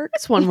seem to work.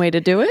 That's one way to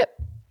do it.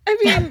 I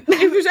mean,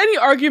 if there's any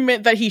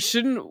argument that he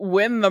shouldn't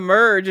win the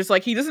merge, it's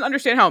like he doesn't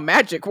understand how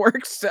magic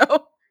works,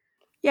 so.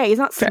 Yeah, he's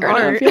not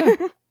smart.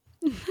 Enough,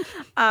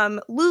 yeah.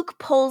 Luke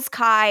pulls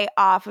Kai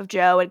off of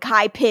Joe, and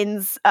Kai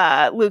pins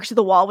Luke to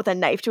the wall with a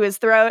knife to his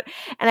throat.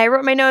 And I wrote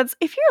in my notes,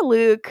 if you're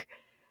Luke,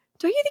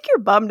 don't you think you're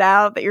bummed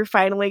out that you're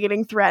finally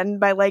getting threatened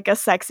by like a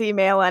sexy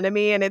male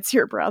enemy and it's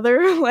your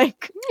brother?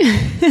 Like,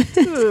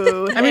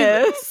 I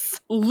mean,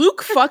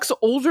 Luke fucks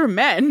older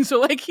men, so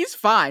like he's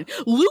fine.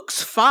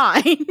 Luke's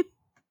fine.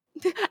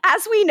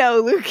 As we know,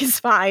 Luke is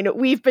fine.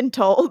 We've been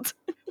told.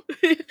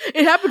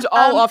 It happens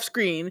all off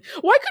screen.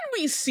 Why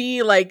couldn't we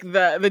see like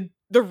the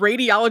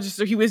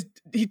radiologist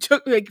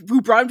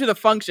who brought him to the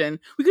function?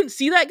 We couldn't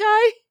see that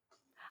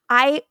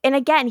guy. And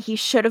again, he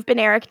should have been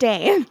Eric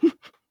Dane.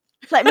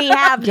 Let me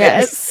have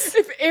this.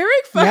 If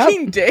Eric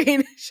fucking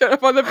Dane showed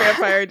up on the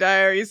Vampire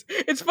Diaries,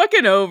 it's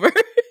fucking over.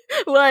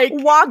 Like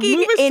walking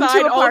move aside,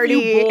 into a party,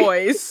 all you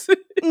boys,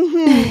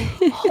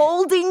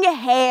 holding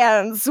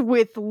hands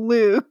with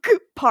Luke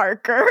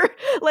Parker.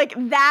 Like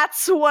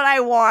that's what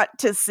I want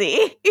to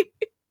see.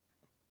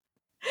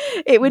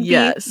 It would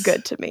be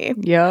good to me.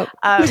 Yep.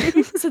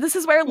 So this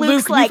is where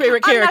Luke's Luke, like, new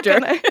favorite character.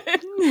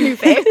 New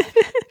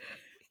favorite.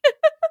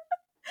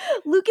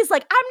 Luke is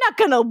like, I'm not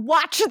gonna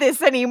watch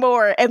this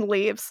anymore, and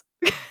leaves.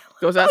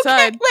 Goes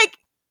outside. Okay, like,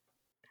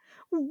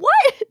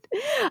 what?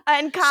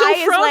 And Kai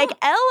is like,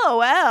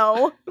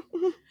 LOL.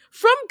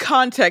 From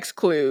context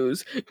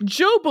clues,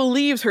 Joe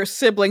believes her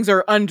siblings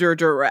are under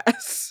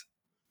duress.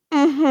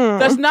 Mm-hmm.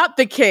 That's not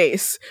the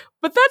case,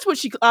 but that's what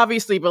she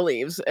obviously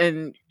believes,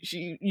 and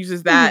she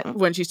uses that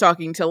when she's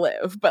talking to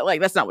Liv. But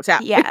like, that's not what's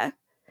happening. Yeah.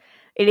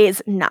 It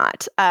is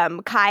not.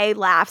 Kai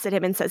laughs at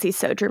him and says he's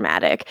so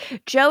dramatic.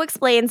 Joe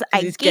explains,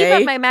 I gave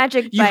up my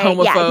magic you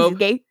homophobe. Yeah, he's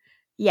gay.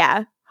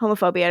 Yeah,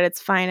 homophobia at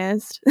its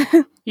finest.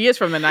 He is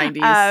from the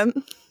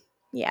 90s.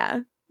 Yeah.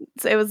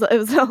 So it was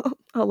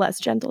a less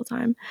gentle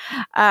time.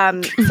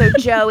 So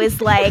Joe is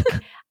like,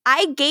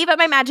 I gave up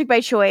my magic by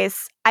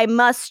choice. I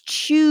must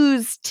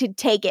choose to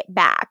take it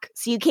back.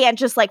 So you can't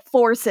just like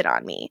force it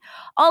on me.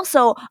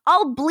 Also,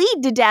 I'll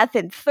bleed to death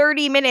in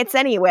 30 minutes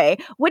anyway.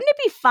 Wouldn't it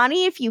be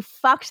funny if you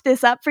fucked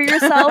this up for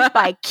yourself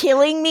by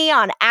killing me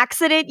on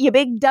accident, you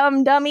big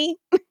dumb dummy?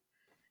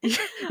 You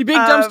big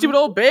dumb stupid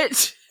old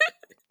bitch.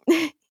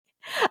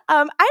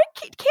 I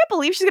can't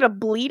believe she's gonna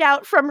bleed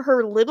out from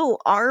her little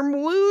arm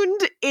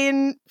wound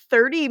in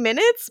 30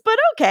 minutes, but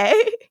okay.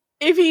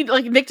 If he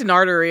like nicked an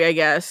artery, I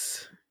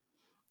guess.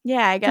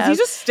 Yeah, I Because guess. he's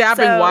just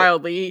stabbing So-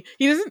 wildly.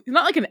 He's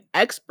not like an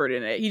expert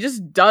in it. He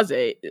just does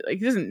it. Like,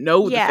 he doesn't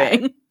know the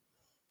thing.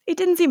 It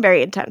didn't seem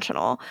very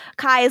intentional.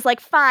 Kai is like,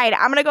 fine,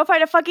 I'm gonna go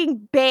find a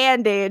fucking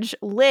bandage,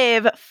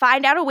 live,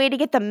 find out a way to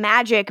get the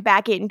magic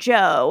back in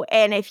Joe,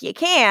 and if you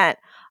can't,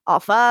 I'll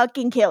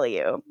fucking kill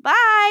you.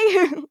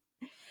 Bye!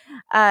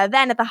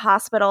 Then at the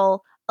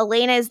hospital,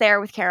 Elena is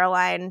there with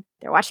Caroline.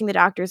 They're watching the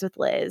doctors with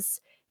Liz.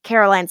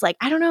 Caroline's like,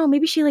 I don't know,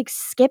 maybe she like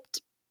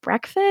skipped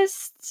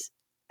breakfast?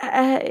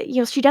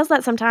 She does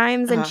that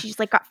sometimes, and she's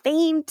like got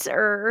faint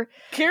or...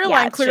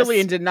 Caroline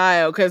clearly in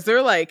denial, because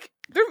they're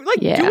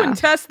doing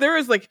tests. There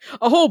is like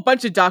a whole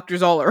bunch of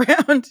doctors all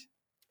around.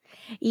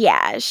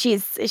 Yeah,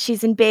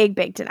 she's in big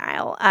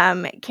denial.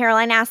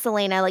 Caroline asks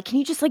Elena, like, can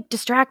you just like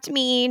distract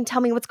me and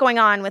tell me what's going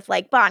on with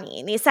like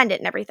Bonnie and the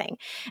Ascendant and everything?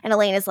 And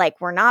Elena's like,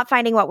 we're not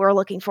finding what we're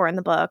looking for in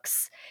the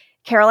books.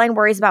 Caroline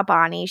worries about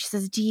Bonnie. She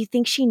says, do you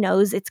think she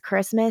knows it's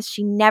Christmas?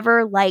 She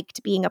never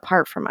liked being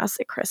apart from us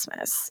at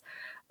Christmas.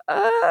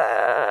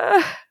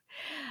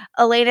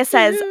 Elena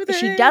says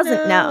she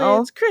doesn't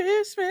know. It's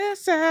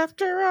Christmas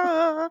after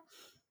all.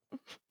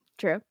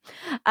 True.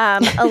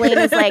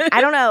 Elena's like,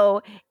 I don't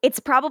know. It's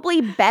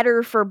probably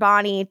better for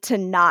Bonnie to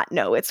not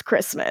know it's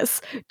Christmas.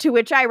 To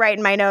which I write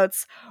in my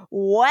notes,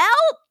 well,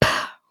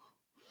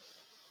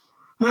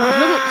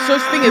 no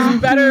such thing is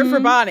better for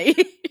Bonnie.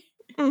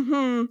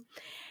 Mm-hmm.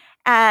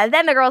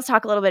 Then the girls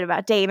talk a little bit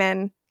about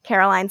Damon.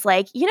 Caroline's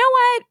like, you know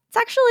what? It's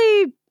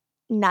actually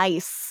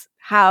nice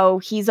how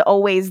he's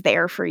always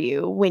there for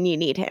you when you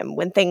need him,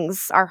 when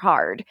things are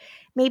hard.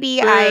 Maybe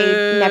Boo. I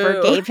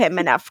never gave him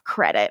enough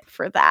credit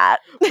for that.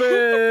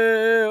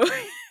 Boo.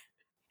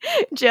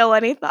 Jill,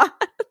 any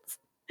thoughts?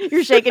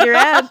 You're shaking your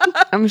head.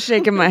 I'm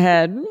shaking my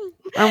head.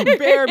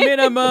 Bare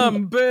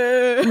minimum.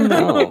 Boo.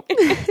 No.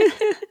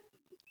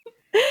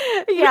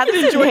 Yeah,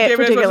 this enjoy hit Damon as much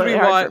as particularly we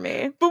hard want, for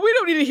me. but we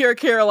don't need to hear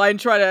Caroline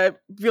try to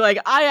be like,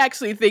 I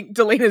actually think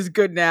Delena's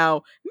good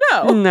now.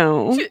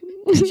 No.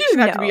 She doesn't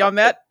have to be on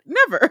that.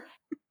 Never.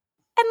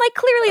 And like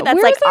clearly that's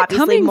Where like is that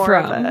obviously coming more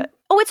from? of a...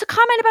 Oh, it's a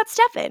comment about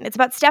Stefan. It's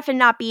about Stefan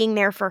not being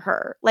there for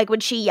her. Like when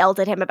she yelled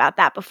at him about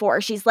that before,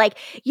 she's like,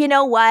 you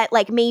know what?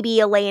 Like maybe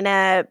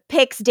Elena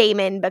picks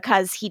Damon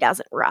because he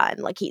doesn't run.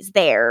 Like he's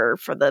there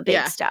for the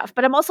big stuff.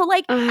 But I'm also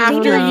like,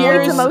 After Damon avoids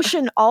years-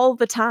 emotion all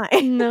the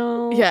time.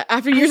 No. Yeah,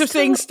 after years of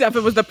saying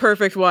Stefan was the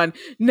perfect one,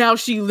 now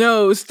she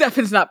knows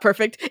Stefan's not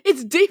perfect.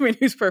 It's Damon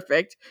who's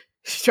perfect.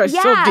 She tries to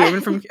steal Damon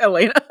from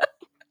Elena.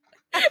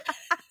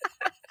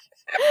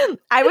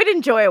 I would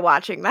enjoy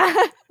watching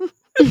that.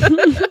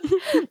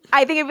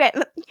 I think of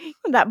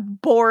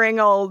that boring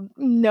old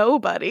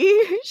nobody.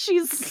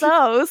 She's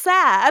so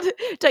sad.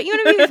 Don't you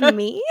want to be with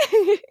me?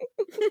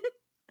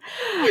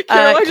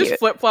 Caroline just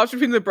flip-flops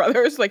between the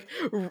brothers. Like,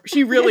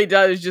 she really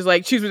does just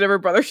like choose whatever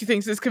brother she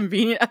thinks is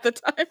convenient at the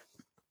time.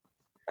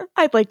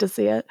 I'd like to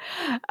see it.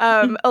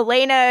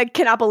 Elena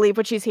cannot believe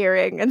what she's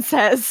hearing and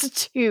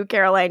says to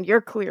Caroline, you're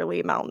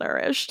clearly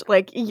malnourished.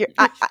 Like, you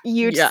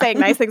saying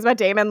nice things about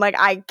Damon, like,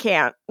 I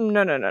can't.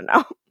 No.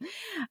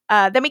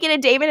 Then we get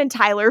a Damon and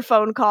Tyler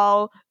phone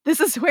call.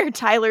 This is where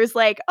Tyler's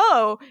like,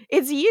 oh,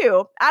 it's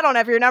you. I don't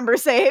have your number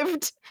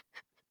saved.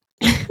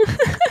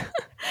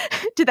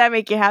 Did that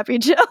make you happy,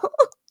 Jill?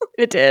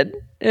 It did.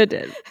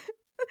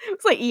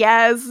 It's like,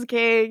 yes,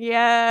 King,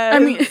 yes. I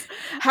mean,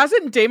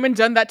 hasn't Damon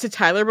done that to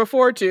Tyler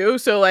before, too?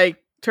 So, like,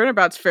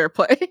 turnabout's fair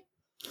play.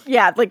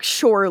 Yeah, like,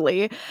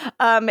 surely.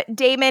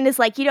 Damon is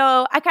like,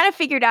 I kind of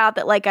figured out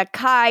that, like, a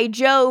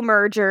Kai-Joe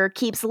merger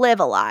keeps Liv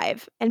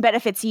alive and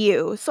benefits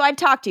you. So I'd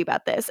talk to you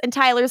about this. And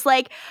Tyler's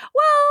like,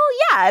 well,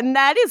 yeah, and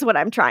that is what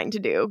I'm trying to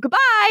do.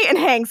 Goodbye, and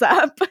hangs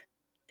up.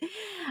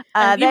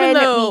 Then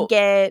we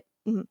get...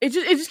 It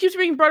just keeps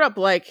being brought up,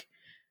 like,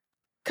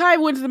 Kai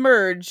wins the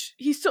merge.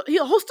 He'll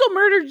still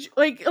murder,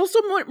 like, he'll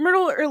still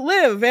murder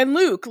Liv and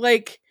Luke.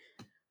 Like,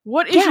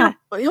 what is he'll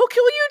kill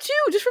you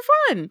too, just for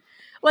fun.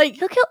 Like,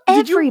 he'll kill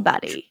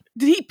everybody.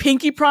 Did he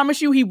pinky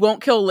promise you he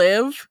won't kill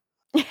Liv?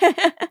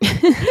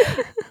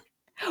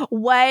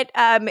 What,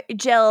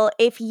 Jill,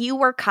 if you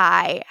were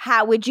Kai,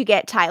 how would you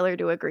get Tyler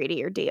to agree to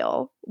your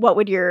deal? What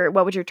would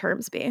your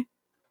terms be?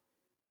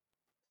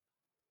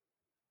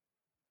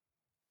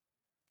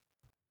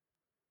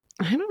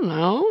 I don't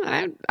know.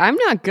 I'm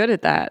not good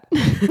at that.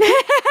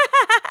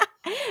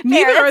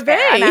 Neither are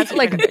they. And that's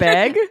like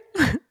beg?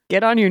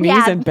 Get on your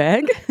knees and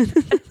beg?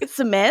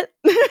 Submit.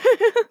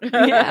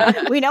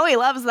 Yeah. We know he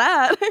loves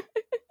that.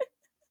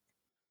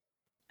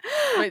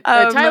 But,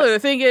 Tyler, the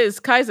thing is,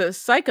 Kai's a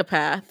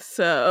psychopath,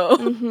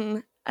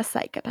 so... A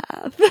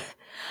psychopath.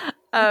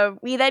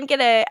 We then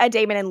get a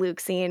Damon and Luke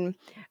scene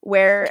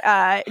where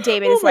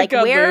Damon is like,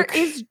 "Where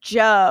is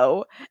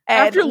Joe?"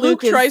 And after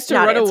Luke tries to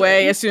run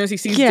away as soon as he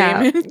sees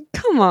Damon.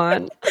 Come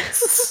on.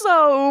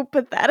 So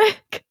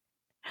pathetic.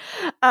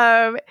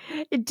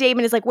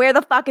 Damon is like, "Where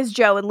the fuck is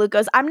Joe?" And Luke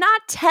goes, "I'm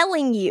not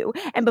telling you.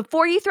 And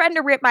before you threaten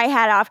to rip my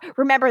head off,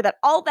 remember that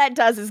all that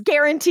does is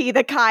guarantee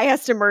that Kai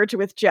has to merge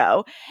with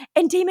Joe."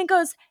 And Damon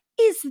goes,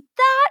 "Is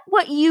that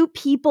what you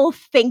people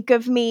think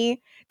of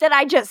me? That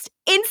I just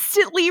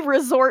instantly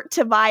resort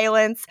to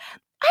violence?"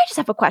 I just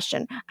have a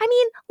question. I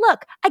mean,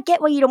 look, I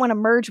get why you don't want to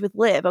merge with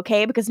Liv,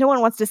 okay? Because no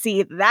one wants to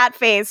see that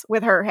face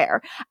with her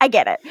hair. I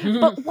get it.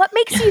 But what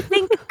makes you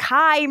think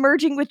Kai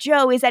merging with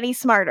Joe is any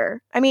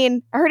smarter? I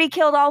mean, I heard he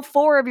killed all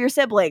 4 of your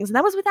siblings, and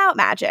that was without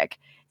magic.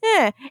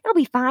 It'll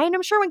be fine.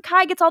 I'm sure when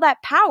Kai gets all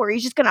that power,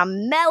 he's just gonna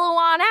mellow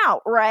on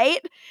out, right?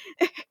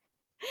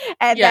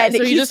 And then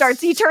so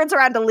he turns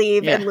around to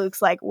leave, and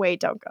Luke's like, wait,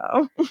 don't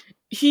go.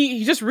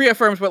 He just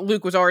reaffirms what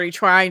Luke was already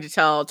trying to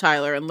tell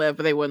Tyler and Liv,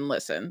 but they wouldn't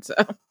listen.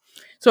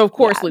 So of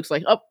course Luke's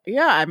like, oh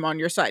yeah, I'm on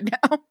your side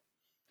now.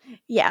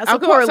 Yeah, so I'll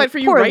go outside for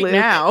you right Luke.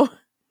 now.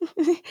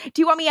 Do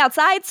you want me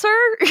outside,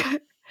 sir?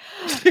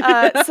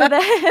 So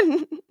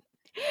then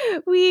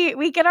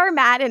we get our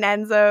Matt and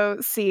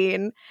Enzo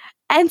scene,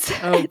 and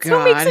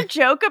Enzo makes a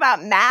joke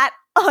about Matt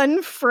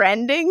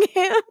unfriending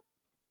him.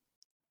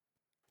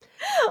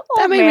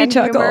 That made me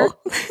chuckle.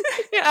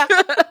 Yeah.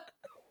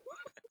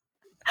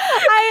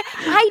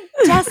 I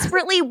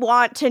desperately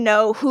want to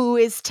know who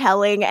is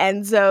telling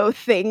Enzo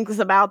things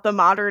about the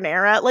modern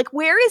era. Like,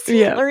 where is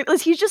he?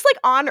 Is he just like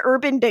on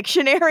Urban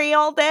Dictionary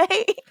all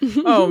day?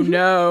 Oh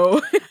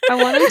no. I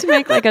wanted to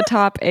make like a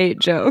top 8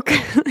 joke.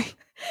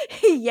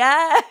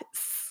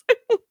 Yes.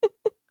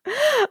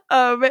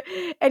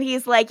 And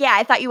he's like, yeah,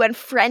 I thought you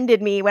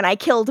unfriended me when I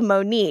killed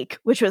Monique,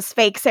 which was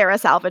fake Sarah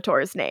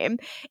Salvatore's name.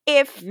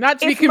 Not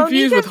to be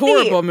confused with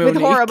horrible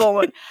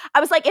Monique. I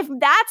was like, if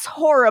that's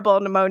horrible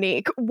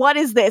Monique, what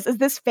is this? Is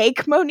this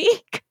fake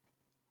Monique?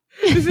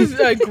 This is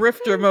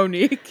grifter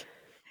Monique.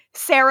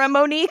 Sarah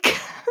Monique.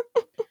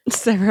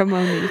 Sarah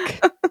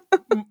Monique.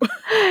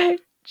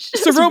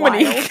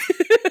 Saromonique.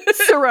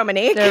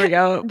 Saromonique.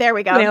 There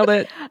we go. Nailed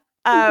it.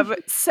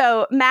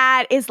 So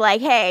Matt is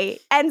like, hey,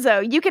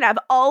 Enzo, you can have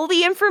all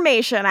the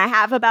information I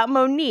have about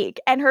Monique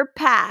and her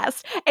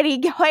past. And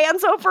he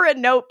hands over a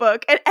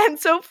notebook, and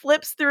Enzo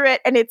flips through it,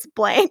 and it's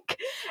blank.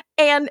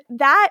 And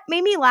that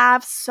made me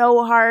laugh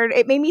so hard.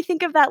 It made me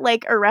think of that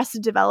like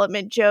Arrested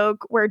Development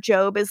joke where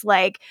Job is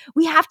like,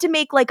 we have to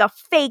make like a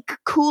fake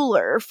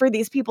cooler for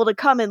these people to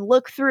come and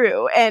look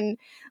through. And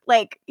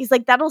like, he's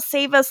like, that'll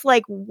save us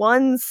like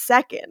 1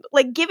 second.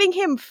 Like, giving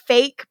him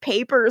fake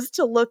papers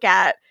to look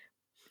at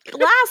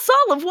lasts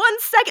all of 1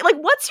 second. Like,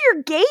 what's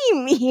your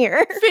game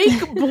here?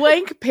 Fake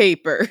blank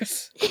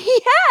papers.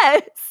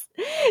 Yes.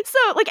 So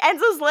like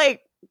Enzo's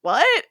like,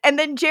 what? And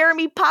then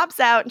Jeremy pops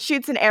out and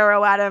shoots an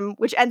arrow at him,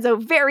 which Enzo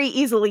very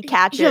easily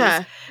catches.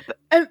 Yeah.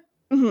 And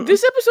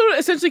this episode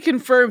essentially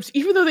confirms,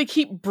 even though they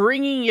keep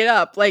bringing it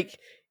up, like,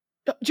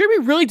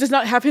 Jeremy really does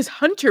not have his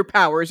hunter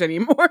powers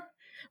anymore.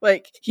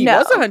 Like, he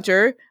was a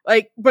hunter,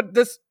 like, but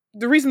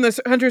the reason the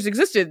hunters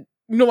existed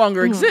no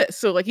longer exists.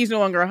 So like, he's no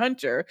longer a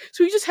hunter.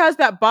 So he just has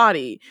that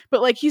body,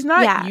 but like, he's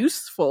not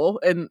useful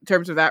in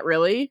terms of that,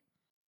 really.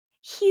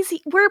 I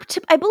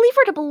believe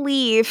we're to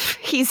believe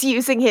he's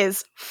using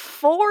his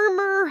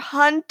former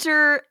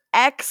hunter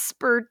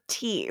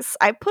expertise.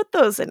 I put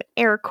those in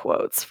air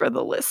quotes for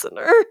the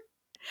listener.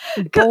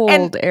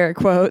 Bold air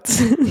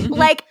quotes.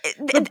 Like,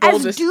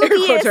 as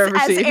dubious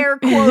as air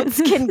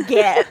quotes can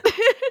get.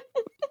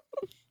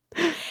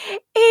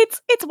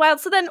 It's wild.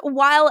 So then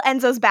while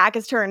Enzo's back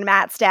is turned,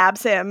 Matt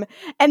stabs him,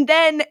 and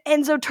then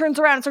Enzo turns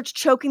around and starts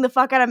choking the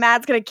fuck out of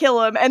Matt's gonna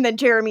kill him, and then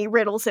Jeremy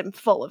riddles him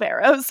full of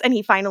arrows, and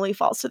he finally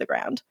falls to the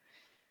ground.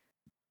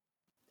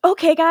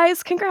 Okay,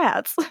 guys,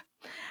 congrats.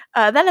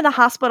 Then in the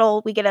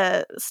hospital, we get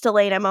a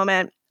Stelena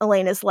moment.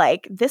 Elena's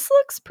like, this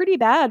looks pretty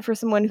bad for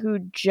someone who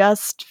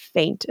just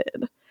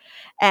fainted.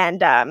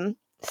 And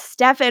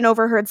Stefan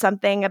overheard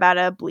something about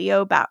a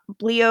glioblastoma.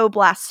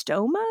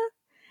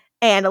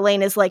 And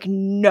Elena's like,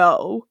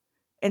 no.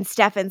 And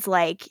Stefan's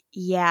like,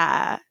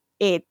 yeah,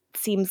 it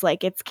seems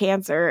like it's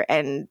cancer.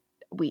 And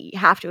we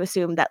have to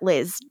assume that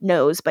Liz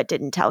knows but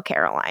didn't tell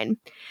Caroline.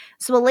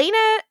 So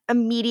Elena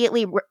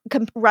immediately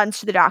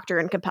runs to the doctor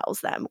and compels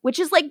them, which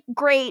is like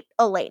great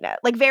Elena.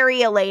 Like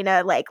very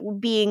Elena, like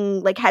being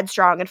like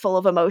headstrong and full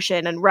of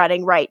emotion and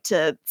running right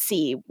to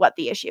see what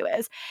the issue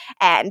is.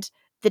 And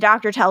the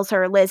doctor tells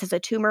her Liz has a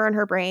tumor in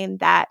her brain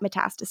that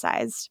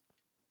metastasized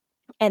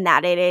and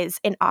that it is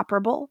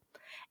inoperable.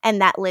 And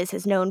that Liz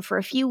has known for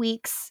a few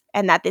weeks,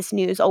 and that this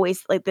news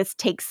always, like, this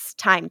takes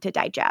time to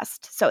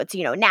digest. So it's,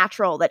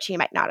 natural that she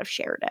might not have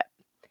shared it.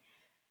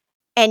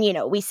 And,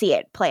 we see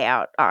it play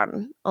out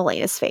on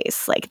Elena's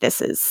face. Like,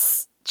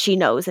 she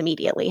knows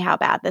immediately how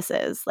bad this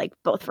is, like,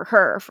 both for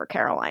her, for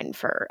Caroline,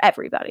 for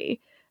everybody.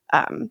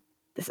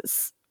 This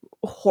is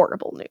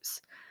horrible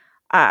news.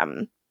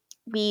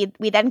 We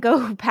then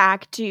go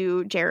back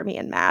to Jeremy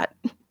and Matt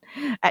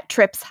at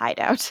Tripp's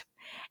hideout.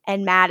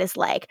 And Matt is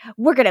like,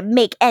 we're going to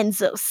make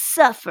Enzo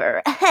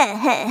suffer.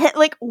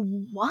 Like,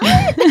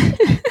 what?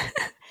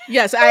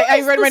 Yes,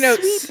 I read my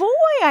notes. Sweet boy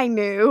I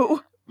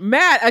knew.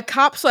 Matt, a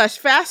cop /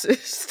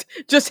 fascist,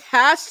 just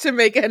has to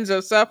make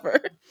Enzo suffer.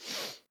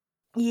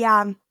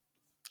 Yeah.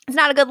 It's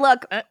not a good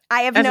look.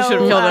 I have Enzo should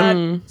have killed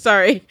him.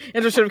 Sorry.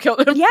 Enzo should have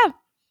killed him. Yeah.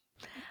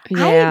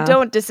 I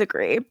don't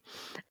disagree.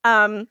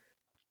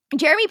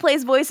 Jeremy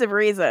plays voice of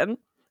reason.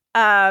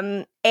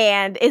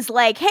 and is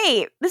like,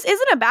 hey, this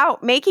isn't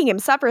about making him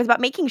suffer. It's about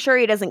making sure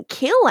he doesn't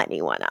kill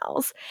anyone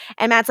else.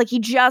 And Matt's like, he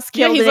just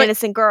killed an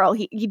innocent girl.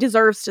 He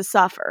deserves to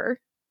suffer.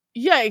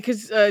 Yeah,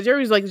 because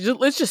Jeremy's like,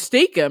 let's just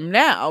stake him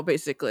now,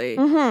 basically.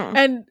 Mm-hmm.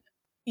 And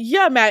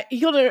yeah, Matt, he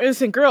killed an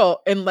innocent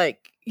girl and like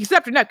he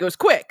snapped her neck. It was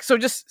quick, so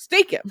just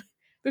stake him.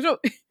 There's no.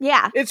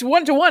 Yeah, it's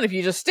 1-to-1 if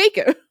you just stake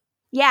him.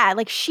 Yeah,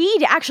 like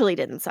she actually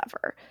didn't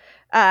suffer.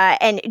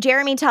 And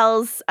Jeremy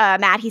tells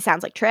Matt he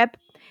sounds like Trip.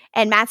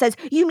 And Matt says,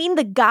 you mean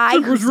the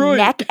guy whose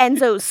neck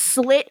Enzo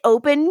slit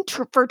open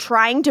for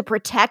trying to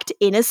protect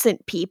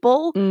innocent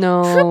people?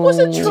 No. Trip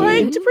wasn't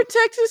trying to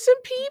protect innocent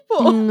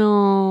people.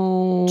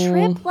 No.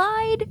 Trip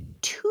lied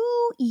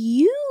to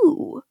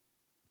you.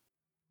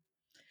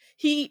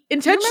 He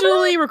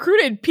intentionally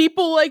recruited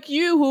people like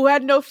you who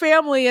had no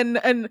family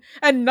and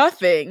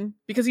nothing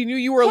because he knew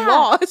you were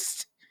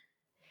lost.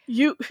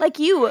 You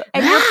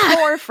and your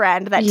poor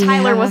friend that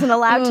Tyler wasn't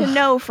allowed to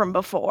know from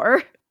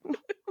before.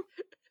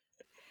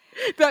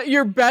 That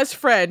your best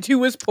friend who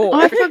was poor. Oh,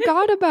 I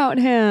forgot about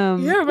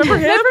him. Yeah, remember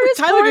him?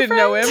 Tyler didn't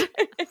know him. Who's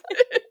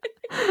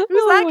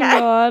that guy?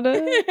 God.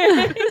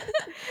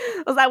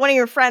 Was that one of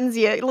your friends,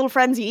 little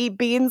friends you eat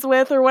beans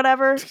with or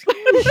whatever?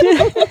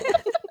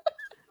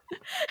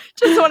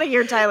 Just want to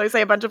hear Tyler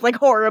say a bunch of like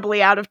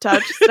horribly out of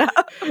touch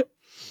stuff. Beans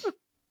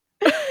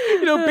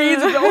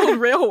at the old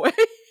railway.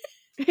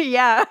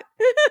 Yeah.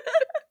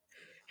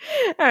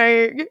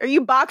 Are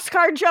you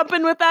boxcar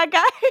jumping with that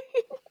guy?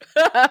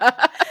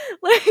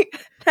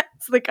 Like,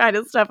 that's the kind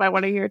of stuff I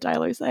want to hear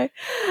Tyler say.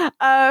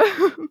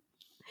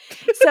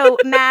 So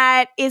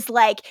Matt is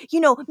like,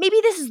 maybe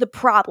this is the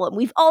problem.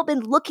 We've all been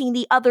looking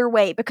the other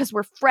way because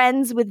we're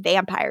friends with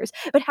vampires.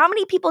 But how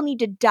many people need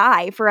to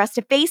die for us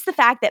to face the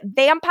fact that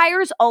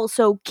vampires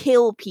also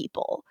kill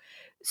people?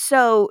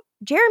 So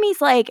Jeremy's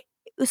like,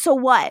 so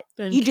what?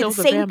 Then you do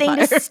the same thing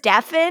to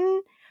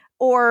Stefan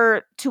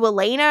or to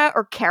Elena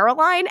or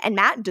Caroline? And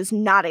Matt does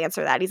not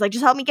answer that. He's like,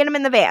 just help me get him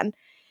in the van.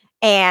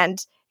 And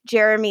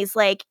Jeremy's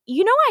like,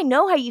 I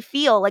know how you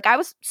feel. Like, I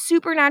was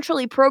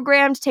supernaturally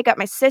programmed to take out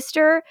my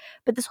sister,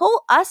 but this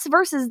whole us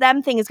versus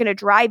them thing is going to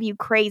drive you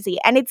crazy,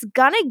 and it's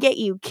going to get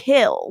you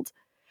killed.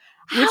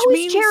 How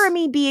is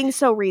Jeremy being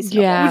so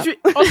reasonable? Yeah.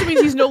 Which also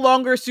means he's no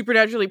longer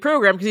supernaturally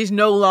programmed because he's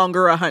no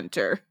longer a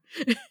hunter.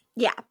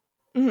 Yeah.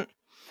 Mm-hmm.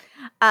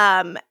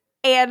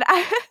 And I'm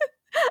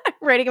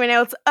writing in my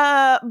notes,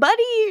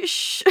 buddy,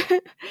 shh.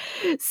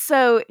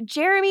 So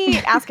Jeremy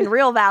asking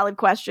real valid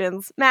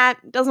questions.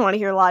 Matt doesn't want to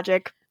hear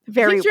logic.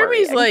 Very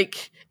Jeremy's worrying.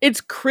 like,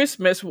 it's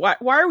Christmas. Why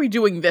are we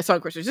doing this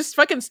on Christmas? Just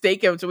fucking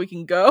stake him so we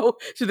can go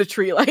to the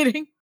tree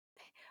lighting.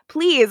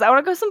 Please, I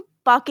want to go some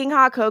fucking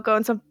hot cocoa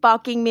and some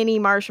fucking mini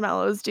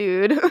marshmallows,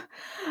 dude.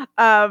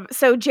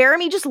 So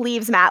Jeremy just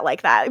leaves Matt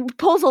like that. He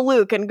pulls a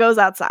Luke and goes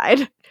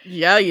outside.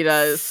 Yeah, he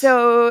does.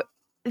 So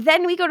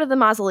then we go to the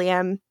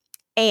mausoleum.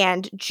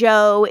 And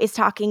Joe is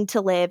talking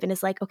to Liv and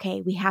is like,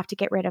 okay, we have to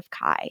get rid of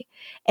Kai.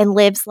 And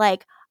Liv's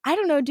like, I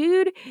don't know,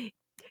 dude.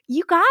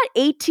 You got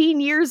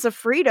 18 years of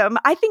freedom.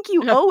 I think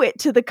you owe it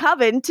to the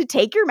Coven to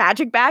take your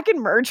magic back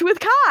and merge with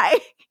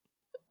Kai.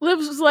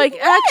 Liv's like,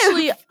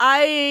 actually,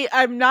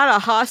 I'm not a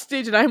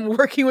hostage and I'm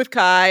working with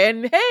Kai.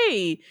 And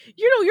hey,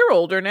 you're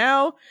older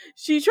now.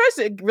 She tries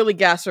to really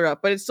gas her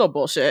up, but it's still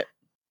bullshit.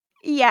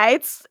 Yeah,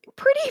 it's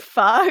pretty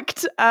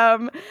fucked.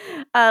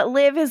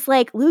 Liv is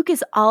like, Luke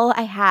is all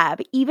I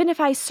have. Even if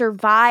I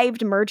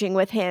survived merging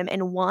with him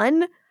and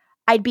won,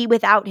 I'd be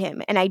without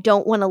him. And I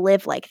don't want to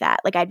live like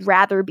that. Like, I'd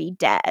rather be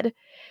dead.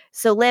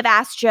 So Liv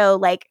asked Joe,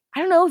 like,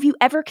 I don't know if you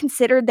ever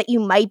considered that you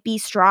might be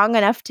strong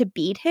enough to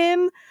beat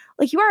him.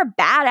 Like, you are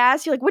a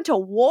badass. You, like, went to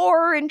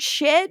war and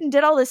shit and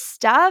did all this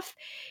stuff.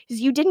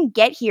 Because you didn't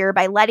get here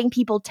by letting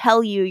people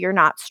tell you you're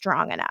not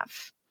strong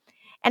enough.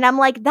 And I'm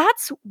like,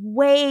 that's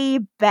way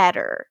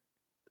better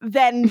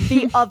than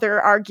the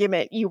other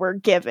argument you were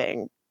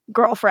giving,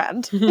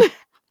 girlfriend.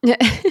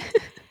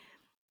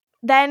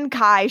 Then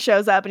Kai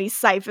shows up and he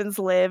siphons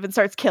Liv and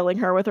starts killing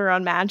her with her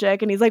own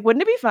magic. And he's like,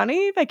 wouldn't it be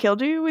funny if I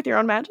killed you with your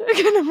own magic?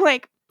 And I'm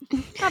like,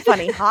 not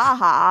funny,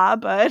 haha,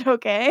 but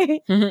okay.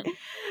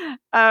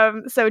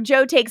 So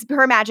Joe takes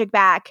her magic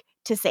back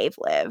to save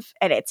Liv.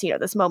 And it's,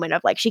 this moment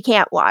of like, she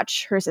can't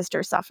watch her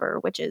sister suffer,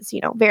 which is,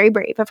 very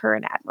brave of her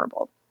and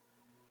admirable.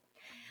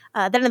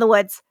 Then in the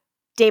woods,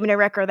 Damon and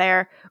Rick are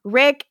there.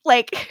 Rick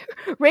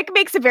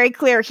makes it very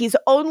clear he's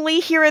only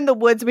here in the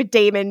woods with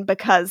Damon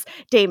because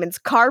Damon's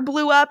car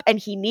blew up and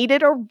he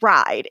needed a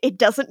ride. It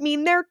doesn't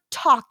mean they're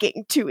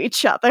talking to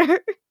each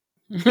other.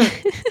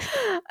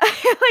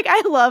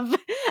 I love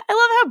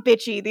how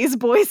bitchy these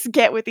boys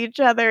get with each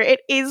other.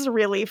 It is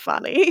really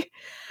funny.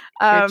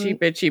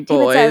 Bitchy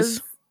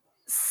boys.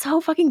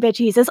 So fucking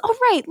bitchy. He says, all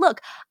right,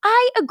 look,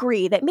 I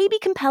agree that maybe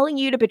compelling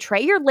you to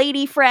betray your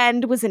lady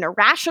friend was an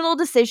irrational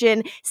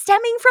decision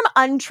stemming from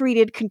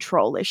untreated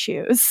control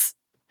issues.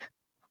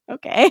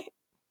 Okay.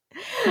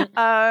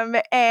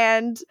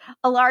 And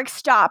Alaric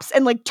stops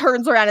and like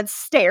turns around and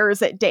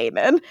stares at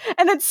Damon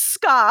and then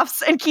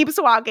scoffs and keeps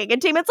walking. And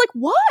Damon's like,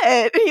 what?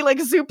 And he like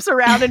zoops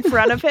around in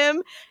front of him.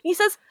 And he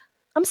says,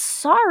 I'm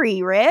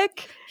sorry,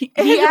 Rick. He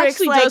And Rick's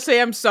actually does say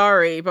I'm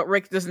sorry, but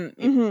Rick doesn't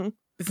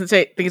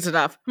say think it's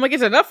enough. I'm like,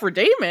 it's enough for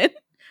Damon.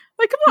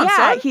 Like, come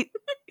on, son.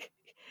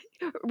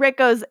 Rick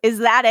goes, is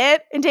that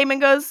it? And Damon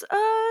goes,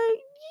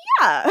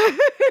 yeah.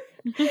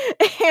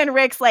 And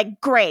Rick's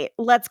like, great,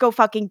 let's go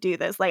fucking do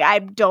this. Like, I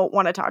don't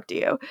want to talk to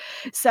you.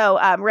 So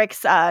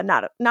Rick's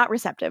not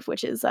receptive,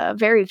 which is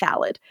very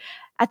valid.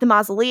 At the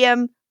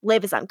mausoleum,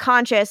 Liv is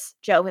unconscious.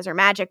 Jo has her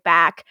magic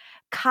back.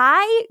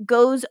 Kai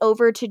goes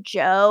over to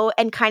Jo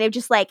and kind of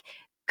just like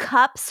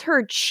cups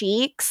her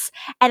cheeks.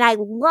 And I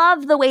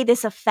love the way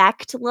this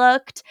effect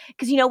looked.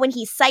 Because, you know, when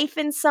he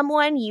siphons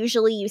someone,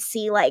 usually you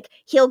see like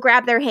he'll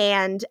grab their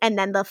hand and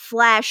then the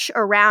flesh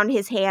around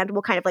his hand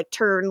will kind of like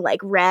turn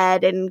like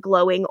red and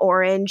glowing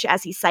orange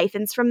as he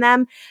siphons from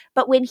them.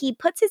 But when he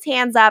puts his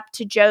hands up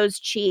to Jo's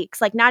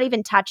cheeks, like not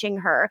even touching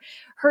her,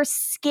 her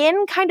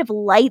skin kind of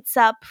lights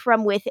up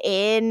from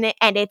within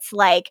and it's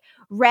like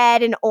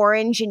red and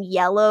orange and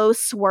yellow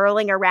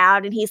swirling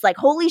around. And he's like,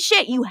 holy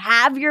shit, you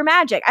have your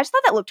magic. I just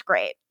thought that looked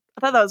great.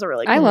 I thought that was a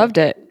really cool I loved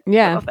it.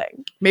 Yeah.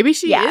 thing. Maybe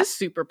she is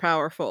super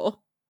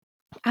powerful.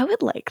 I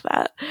would like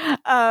that.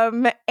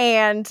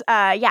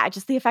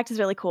 Just the effect is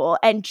really cool.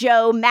 And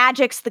Jo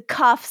magics the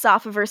cuffs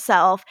off of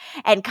herself.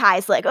 And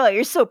Kai's like, oh,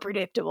 you're so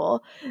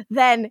predictable.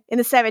 Then in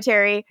the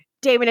cemetery,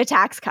 Damon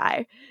attacks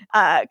Kai.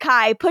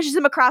 Kai pushes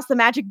him across the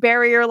magic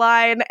barrier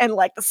line and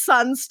like the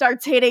sun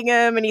starts hitting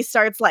him and he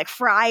starts like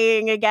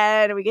frying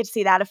again. And we get to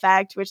see that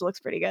effect, which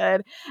looks pretty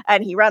good.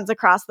 And he runs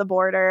across the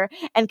border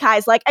and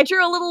Kai's like, I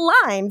drew a little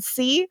line.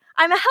 See,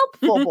 I'm a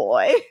helpful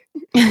boy.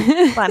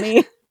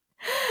 Funny.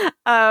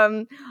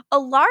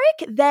 Alaric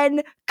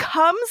then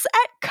comes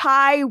at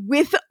Kai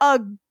with a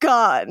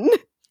gun.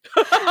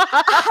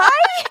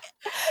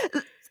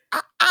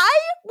 I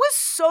was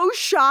so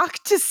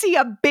shocked to see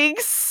a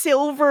big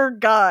silver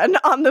gun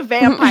on the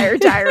Vampire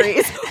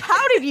Diaries.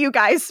 How did you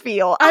guys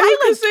feel?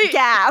 I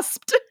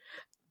gasped.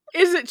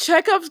 Is it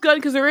Chekhov's gun?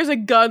 Because there is a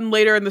gun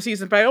later in the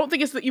season, but I don't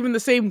think it's even the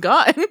same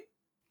gun.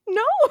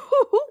 No.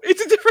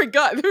 It's a different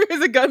gun. There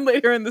is a gun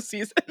later in the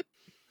season.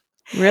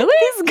 Really?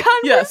 This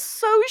gun was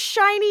so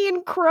shiny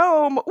and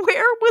chrome.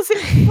 Where was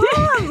it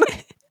from?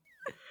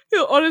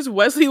 On his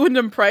Wesley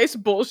Wyndham Price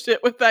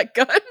bullshit with that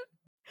gun.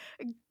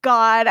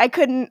 God,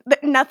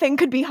 nothing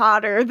could be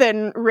hotter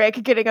than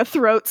Rick getting a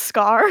throat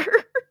scar.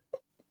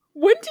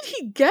 When did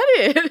he get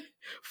it?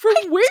 From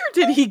where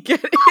did he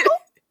get it?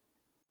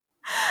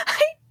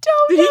 I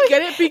don't know. Did he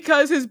get it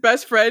because his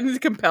best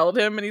friend compelled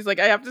him and he's like,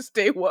 I have to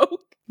stay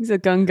woke? He's a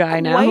gun guy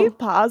now. Quite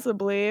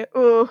possibly.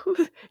 Ooh,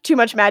 too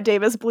much Matt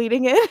Davis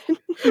bleeding in.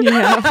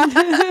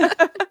 Yeah.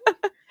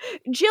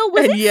 Jill,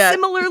 was it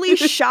similarly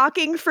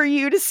shocking for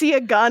you to see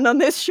a gun on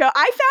this show?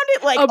 I found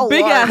it like a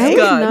big ass I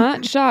gun. was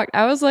not shocked.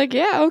 I was like,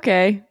 yeah,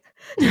 okay.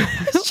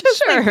 It's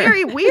just like,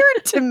 very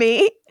weird to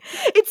me.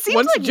 It seems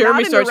once like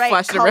Jeremy not starts in the right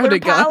flashing around a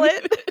gun.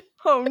 palette.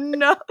 Oh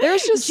no.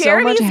 There's just so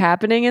much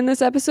happening in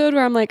this episode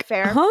where I'm like,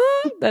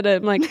 huh? That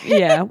I'm like,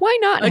 yeah, why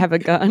not have a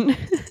gun?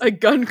 A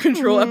gun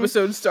control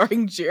episode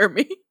starring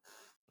Jeremy.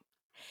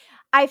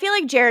 I feel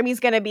like Jeremy's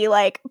gonna be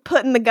like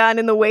putting the gun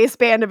in the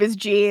waistband of his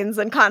jeans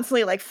and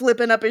constantly like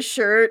flipping up his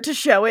shirt to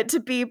show it to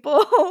people.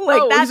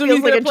 That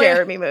feels like a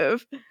Jeremy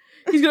move.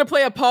 He's gonna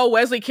play a Paul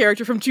Wesley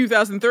character from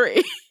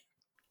 2003.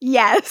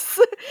 Yes,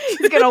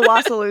 he's gonna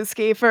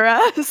Wasilewski for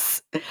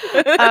us.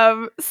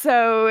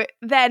 So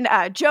then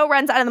Jo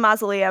runs out of the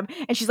mausoleum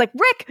and she's like,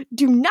 Rick,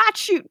 do not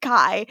shoot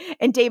Kai.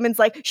 And Damon's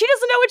like, she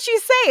doesn't know what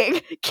she's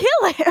saying.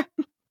 Kill him.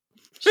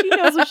 She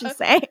knows what she's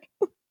saying.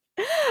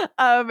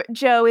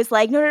 Jo is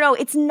like, no,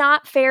 it's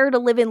not fair to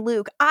live in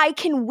Luke. I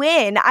can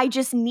win. I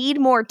just need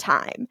more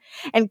time.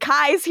 And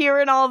Kai's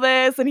hearing all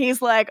this and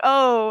he's like,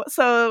 oh,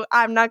 so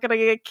I'm not gonna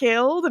get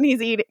killed? And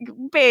he's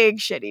eating big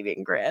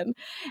shit-eating grin.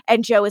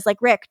 And Jo is like,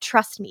 Rick,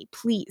 trust me,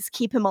 please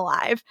keep him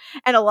alive.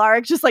 And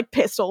Alaric just like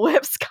pistol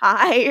whips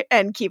Kai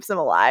and keeps him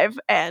alive.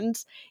 And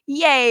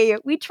yay,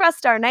 we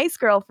trust our nice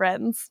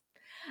girlfriends.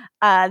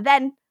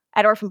 Then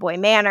at Orphan Boy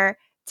Manor,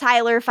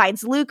 Tyler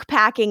finds Luke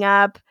packing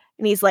up.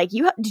 And he's like,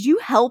 did you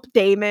help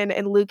Damon?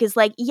 And Luke is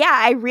like, yeah,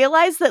 I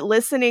realized that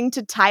listening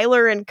to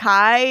Tyler and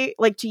Kai,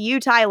 like to you,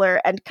 Tyler,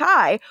 and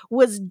Kai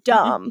was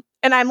dumb.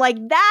 And I'm like,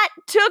 that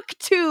took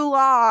too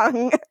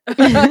long.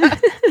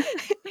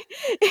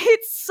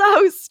 It's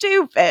so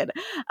stupid.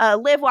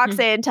 Liv walks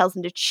in, tells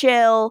him to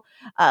chill.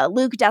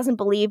 Luke doesn't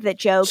believe that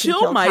Jo can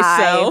kill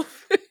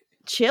myself. Kai.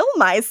 Chill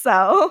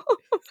myself.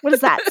 What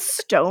is that?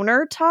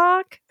 Stoner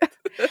talk?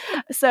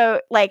 So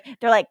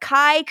they're like,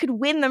 Kai could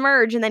win the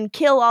merge and then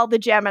kill all the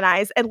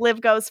Geminis. And Liv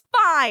goes,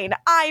 fine,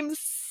 I'm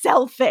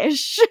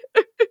selfish.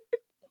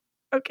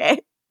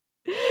 Okay.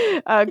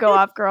 Go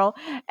off, girl.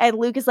 And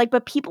Luke is like,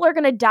 but people are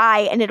gonna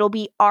die and it'll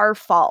be our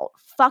fault.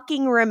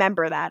 Fucking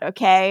remember that,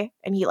 okay?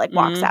 And he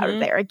walks out of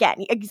there again.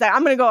 He's like,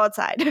 I'm gonna go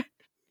outside.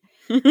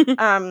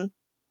 Then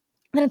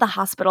at the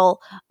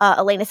hospital,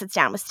 Elena sits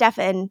down with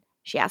Stefan.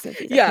 She asks him if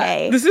he's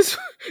okay. This is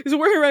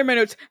where I write my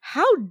notes.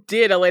 How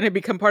did Elena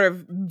become part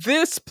of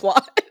this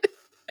plot?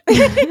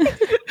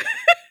 It's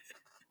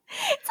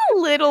a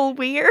little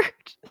weird.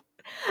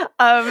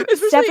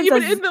 Especially Stefan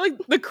even says, in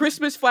the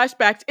Christmas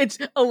flashbacks, it's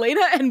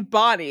Elena and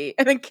Bonnie,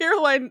 and then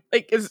Caroline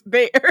is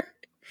there,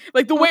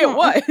 the way it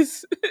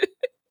was.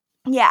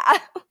 yeah.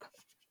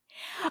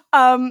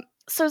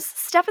 So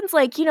Stefan's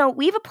like,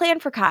 we have a plan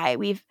for Kai.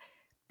 We've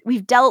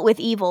dealt with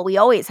evil. We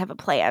always have a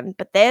plan.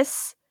 But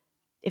this,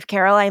 if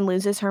Caroline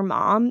loses her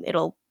mom,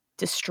 it'll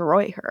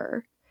destroy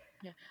her.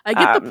 Yeah. I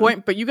get the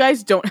point, but you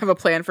guys don't have a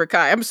plan for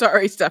Kai. I'm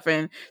sorry,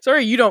 Stefan.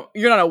 Sorry, you're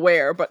not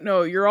aware, but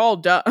no, you're all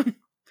dumb.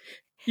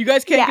 You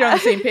guys can't get on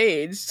the same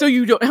page, so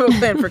you don't have a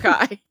plan for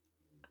Kai.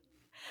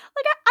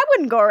 I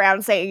wouldn't go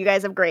around saying you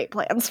guys have great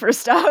plans for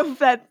stuff.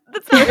 That's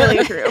not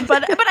really true.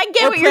 But I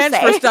get what you're saying.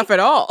 Plans for stuff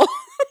at all.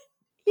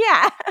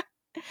 Yeah.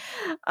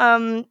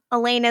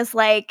 Elena's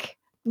like,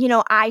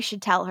 I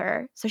should tell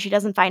her so she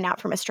doesn't find out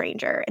from a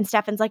stranger. And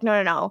Stefan's like,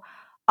 no,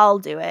 I'll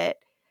do it.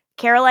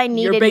 Caroline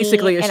needed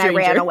basically me a and I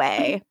ran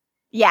away.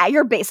 Yeah,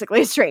 you're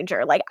basically a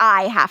stranger.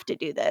 I have to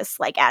do this,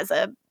 as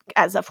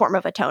a form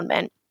of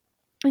atonement.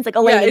 He's like,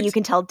 Elena, you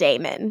can tell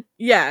Damon.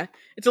 Yeah,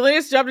 it's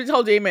Elena's job to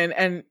tell Damon,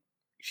 and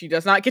she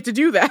does not get to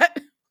do that.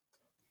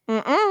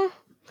 Mm-mm.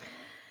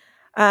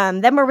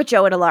 Then we're with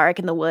Joe and Alaric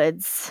in the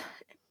woods.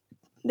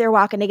 They're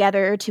walking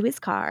together to his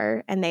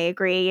car, and they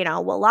agree,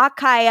 we'll lock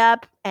Kai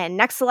up, and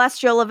next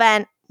celestial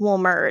event, we'll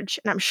merge.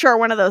 And I'm sure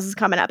one of those is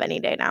coming up any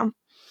day now.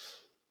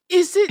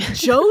 Is it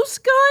Joe's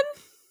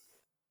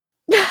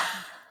gun?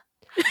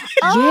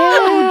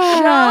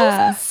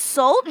 Joe's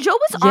soul. Joe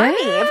was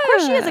Army. Of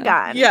course she has a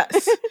gun.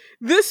 Yes.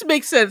 This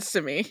makes sense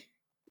to me.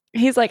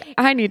 He's like,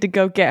 I need to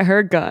go get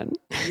her gun.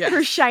 Yes.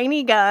 Her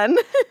shiny gun.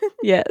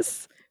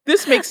 Yes.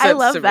 This makes sense I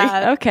love to me.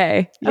 that.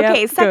 Okay.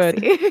 Okay, yep,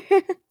 sexy.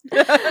 good.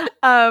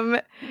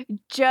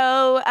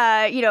 Joe,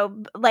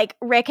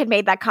 Rick had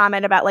made that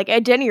comment about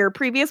didn't your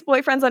previous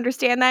boyfriends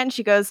understand that? And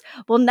she goes,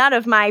 well, none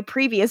of my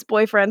previous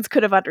boyfriends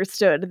could have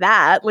understood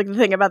that, the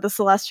thing about the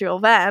celestial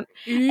event.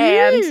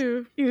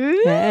 And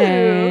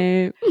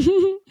Hey.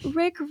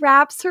 Rick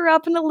wraps her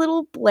up in a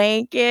little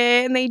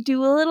blanket and they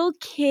do a little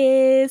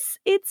kiss.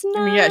 It's nice.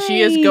 I mean, yeah,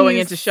 she is going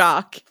into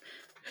shock.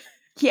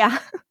 Yeah.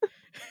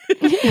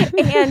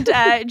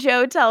 And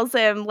Joe tells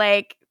him,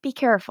 be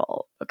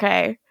careful,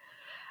 okay?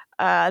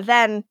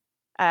 Then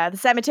the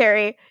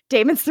cemetery,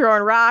 Damon's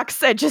throwing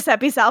rocks at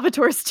Giuseppe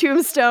Salvatore's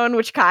tombstone,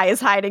 which Kai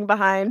is hiding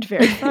behind.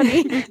 Very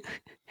funny.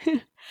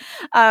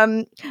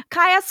 Kai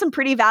asks some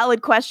pretty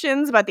valid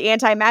questions about the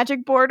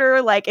anti-magic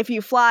border, if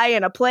you fly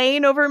in a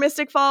plane over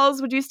Mystic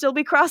Falls, would you still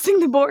be crossing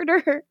the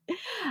border?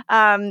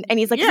 And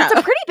he's like, it's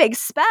a pretty big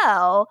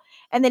spell.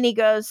 And then he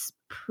goes,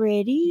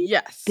 pretty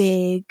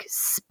big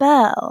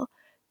spell.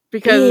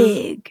 Because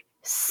big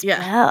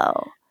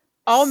spell.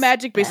 All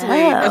magic,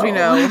 basically, as we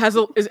know,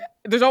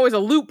 there's always a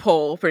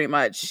loophole, pretty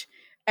much.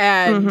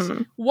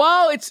 And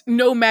while it's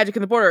no magic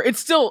in the border, it's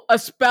still a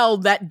spell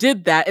that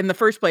did that in the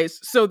first place.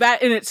 So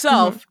that in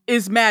itself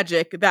is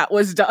magic that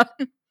was done.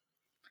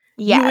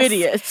 Yes. You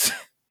idiots.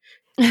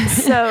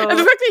 So and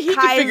the fact that he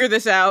can figure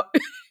this out.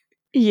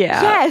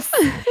 Yeah. Yes.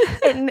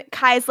 And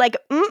Kai's like,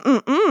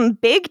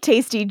 big,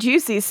 tasty,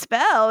 juicy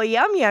spell.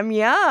 Yum, yum,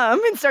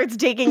 yum. And starts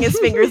digging his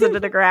fingers into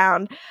the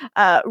ground.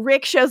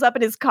 Rick shows up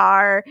in his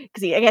car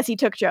because I guess he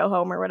took Joe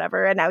home or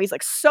whatever. And now he's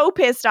so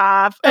pissed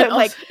off.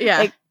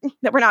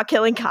 That we're not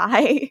killing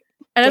Kai.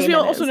 And as we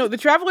also know, the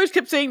Travelers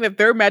kept saying that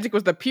their magic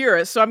was the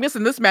purest. So I'm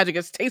guessing this magic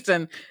is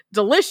tasting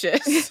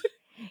delicious.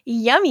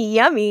 Yummy,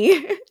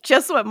 yummy.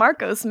 Just what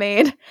Marcos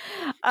made.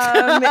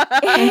 I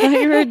thought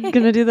you were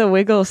going to do the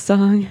Wiggle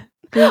song.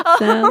 Good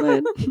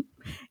salad.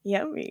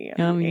 Yummy,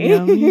 yummy,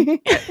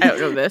 yummy. I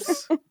don't know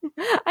this.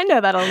 I know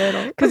that a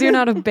little. Because you're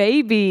not a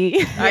baby.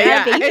 Baby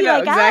I know,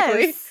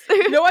 exactly. Us.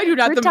 No, I do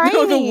not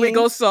know the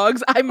Wiggle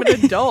songs. I'm an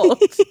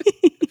adult.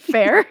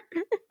 Fair.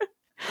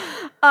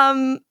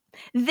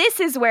 This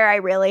is where I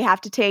really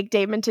have to take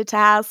Damon to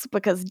task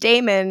because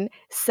Damon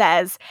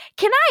says,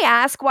 can I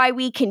ask why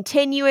we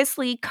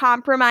continuously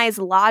compromise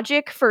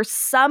logic for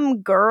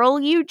some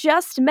girl you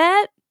just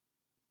met?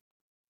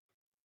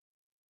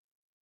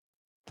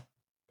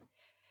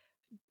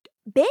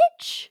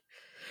 Bitch,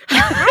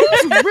 I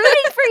was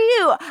rooting for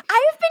you.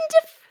 I have been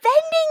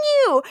defending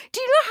you.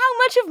 Do you know how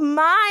much of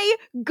my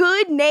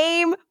good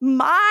name,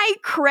 my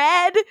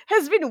cred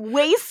has been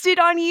wasted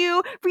on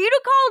you for you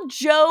to call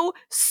Joe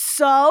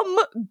some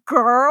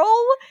girl?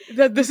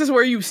 This is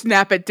where you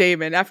snap at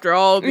Damon after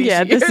all these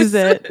years. This is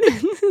it.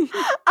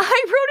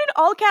 I wrote in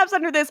all caps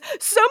under this,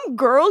 some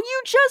girl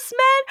you just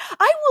met?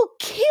 I will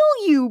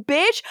kill you,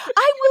 bitch.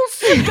 I will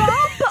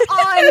stomp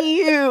on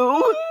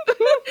you.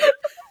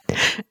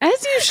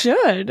 As you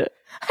should.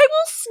 I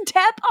will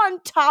step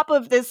on top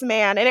of this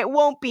man and it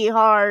won't be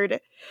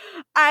hard.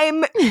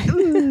 I'm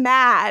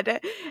mad.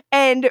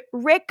 And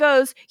Rick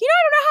goes, I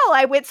don't know how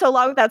I went so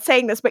long without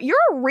saying this, but you're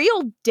a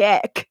real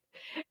dick.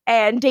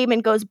 And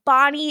Damon goes,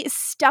 Bonnie is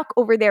stuck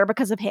over there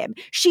because of him.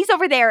 She's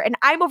over there and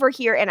I'm over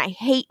here and I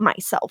hate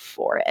myself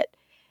for it.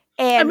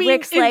 And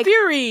Rick's in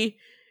theory,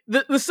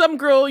 the some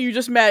girl you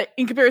just met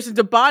in comparison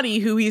to Bonnie,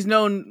 who he's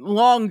known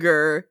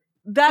longer,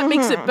 that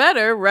makes it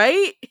better,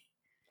 right?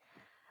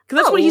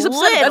 Because that's what he's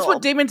upset. That's little.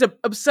 what Damon's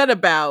upset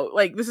about.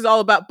 Like, this is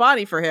all about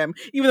Bonnie for him,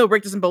 even though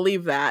Rick doesn't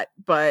believe that.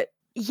 But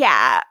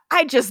yeah,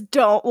 I just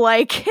don't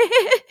like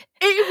it.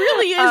 it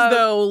really is,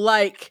 though.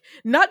 Like,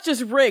 not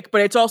just Rick, but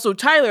it's also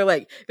Tyler.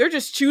 Like, they're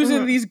just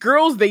choosing these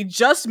girls they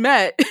just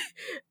met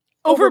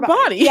over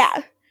Bonnie.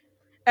 Yeah.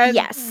 And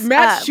yes,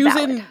 Matt's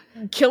choosing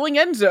killing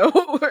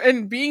Enzo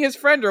and being his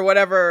friend or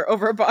whatever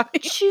over Bonnie.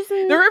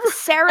 Choosing Everyone's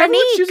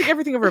choosing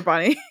everything over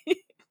Bonnie.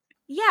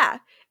 Yeah,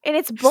 and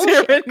it's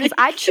bullshit because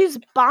I choose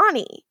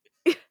Bonnie.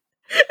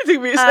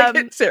 Give me a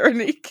second,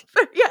 Saranique.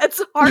 Yeah,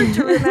 it's hard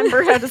to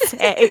remember how to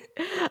say.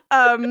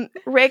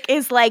 Rick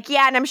is like,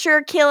 yeah, and I'm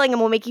sure killing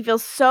him will make you feel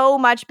so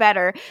much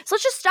better. So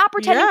let's just stop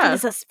pretending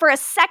for a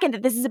second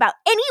that this is about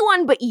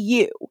anyone but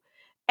you.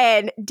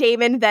 And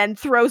Damon then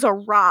throws a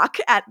rock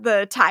at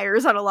the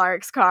tires on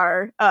Alaric's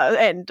car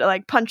and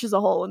like punches a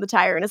hole in the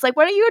tire and it's like,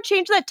 why don't you go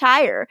change that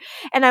tire?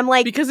 And I'm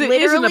like, because it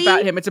isn't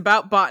about him; it's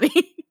about Bonnie.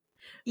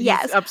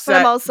 Yes, upset, but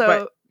I'm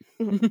also.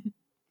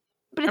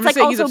 But it's like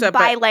also upset,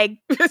 by like.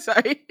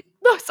 Sorry.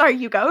 No, sorry,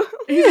 you go.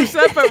 He's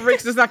upset, but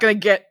Rick's just not going to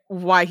get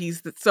why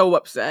he's so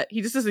upset.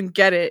 He just doesn't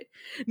get it.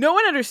 No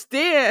one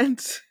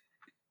understands.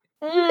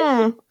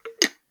 Must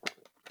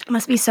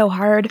be so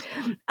hard.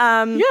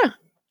 Yeah.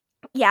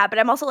 Yeah, but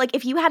I'm also like,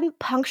 if you hadn't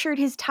punctured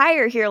his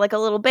tire here like a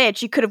little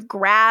bitch, you could have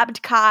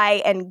grabbed Kai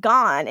and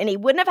gone, and he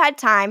wouldn't have had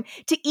time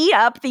to eat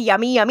up the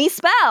yummy, yummy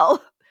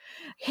spell.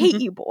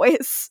 Hate you,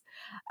 boys.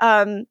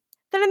 Then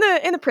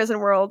in the prison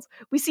world,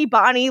 we see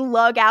Bonnie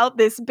lug out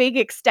this big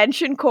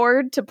extension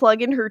cord to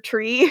plug in her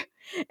tree.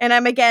 And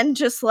I'm again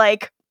just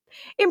like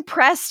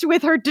impressed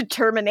with her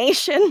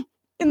determination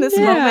in this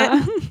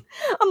moment.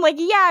 I'm like,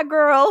 yeah,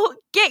 girl,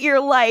 get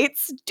your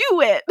lights,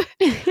 do it.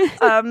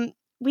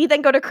 We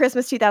then go to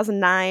Christmas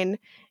 2009.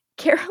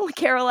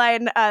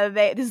 Caroline,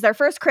 this is their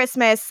first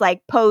Christmas,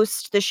 like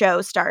post the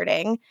show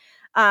starting.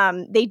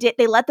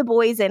 They let the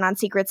boys in on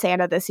Secret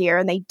Santa this year,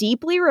 and they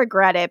deeply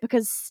regret it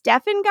because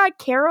Stefan got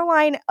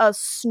Caroline a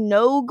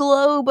snow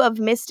globe of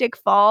Mystic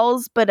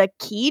Falls, but a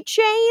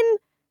keychain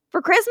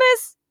for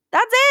Christmas.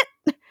 That's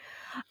it.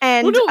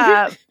 And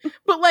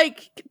but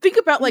like, think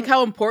about like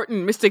how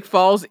important Mystic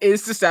Falls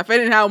is to Stefan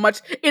and how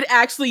much it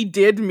actually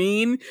did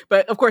mean.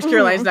 But of course,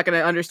 Caroline's not going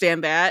to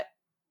understand that.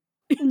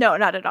 No,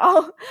 not at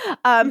all.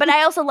 But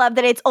I also love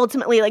that it's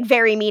ultimately like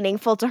very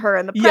meaningful to her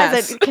in the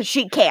present because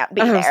she can't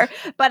be there.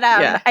 But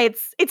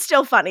it's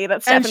still funny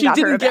that Stefan and she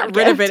didn't get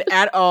rid of it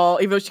at all,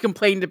 even though she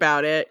complained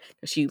about it.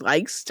 She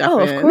likes Stefan. Oh,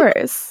 of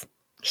course.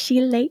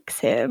 She likes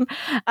him.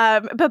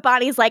 But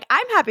Bonnie's like,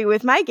 I'm happy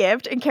with my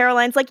gift. And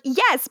Caroline's like,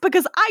 yes,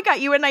 because I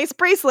got you a nice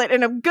bracelet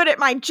and I'm good at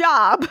my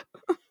job.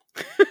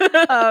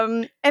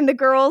 And the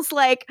girls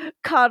like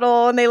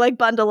cuddle and they like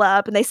bundle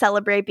up and they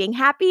celebrate being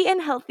happy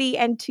and healthy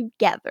and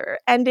together.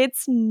 And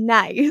it's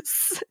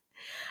nice.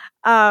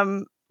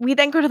 We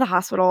then go to the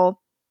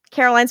hospital.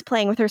 Caroline's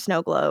playing with her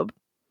snow globe.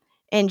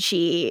 And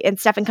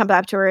Stefan comes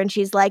up to her and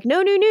she's like,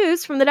 no new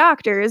news from the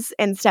doctors.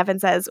 And Stefan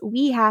says,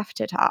 we have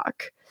to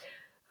talk.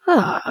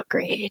 Oh,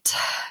 great.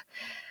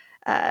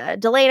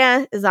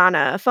 Delana is on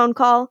a phone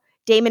call.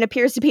 Damon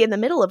appears to be in the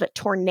middle of a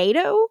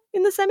tornado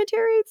in the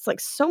cemetery. It's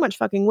like so much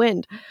fucking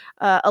wind.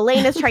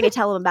 Elena's trying to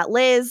tell him about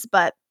Liz,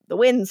 but the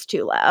wind's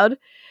too loud.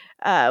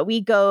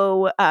 We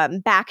go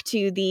back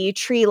to the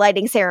tree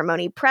lighting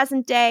ceremony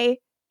present day.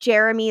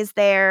 Jeremy's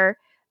there.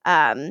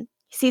 He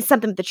sees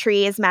something with the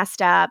tree is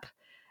messed up.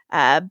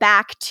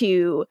 Back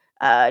to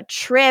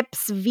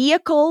Tripp's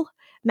vehicle.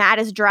 Matt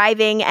is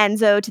driving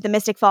Enzo to the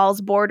Mystic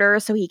Falls border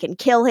so he can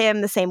kill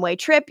him the same way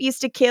Tripp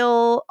used to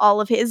kill all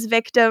of his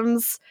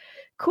victims.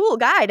 Cool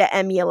guy to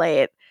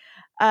emulate.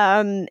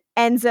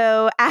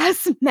 Enzo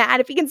asks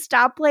Matt if he can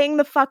stop playing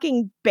the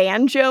fucking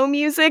banjo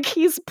music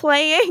he's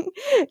playing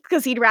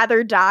because he'd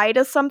rather die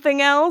to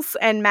something else,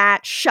 and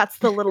Matt shuts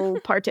the little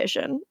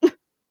partition.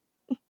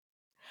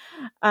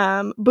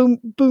 Boom,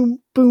 boom,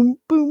 boom,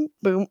 boom,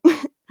 boom.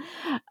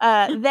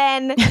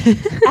 Then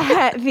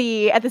at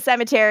the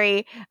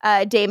cemetery,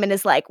 Damon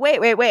is like,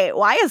 wait,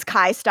 why has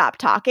Kai stopped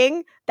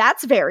talking?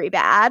 That's very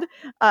bad.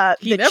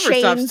 He never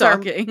stops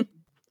talking.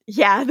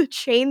 Yeah, the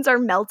chains are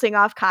melting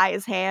off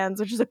Kai's hands,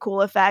 which is a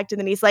cool effect. And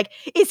then he's like,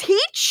 is he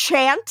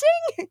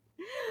chanting?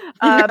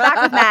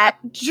 Back with Matt,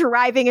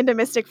 driving into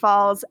Mystic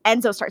Falls.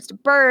 Enzo starts to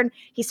burn.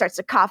 He starts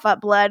to cough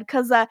up blood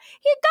because he got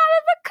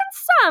the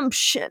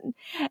consumption.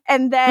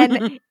 And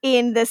then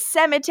in the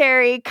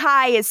cemetery,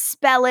 Kai is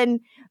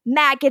spelling.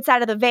 Matt gets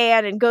out of the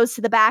van and goes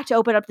to the back to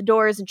open up the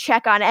doors and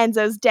check on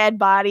Enzo's dead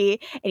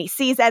body. And he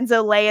sees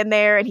Enzo laying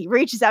there and he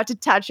reaches out to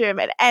touch him.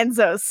 And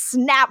Enzo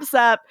snaps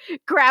up,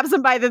 grabs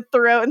him by the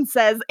throat and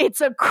says, it's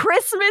a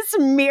Christmas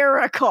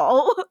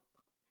miracle.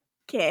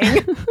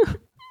 King.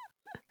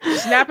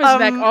 Snap his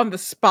neck on the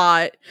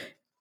spot.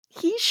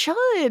 He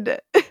should.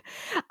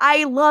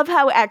 I love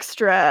how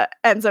extra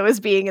Enzo is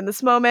being in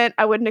this moment.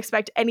 I wouldn't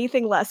expect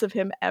anything less of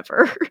him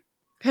ever.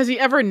 Has he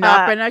ever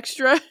not been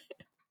extra?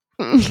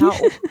 No.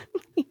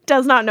 He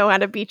does not know how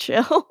to be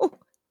chill.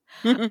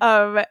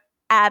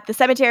 At the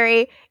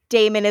cemetery,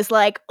 Damon is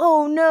like,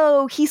 oh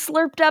no, he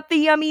slurped up the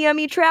yummy,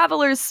 yummy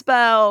traveler's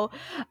spell.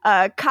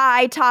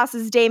 Kai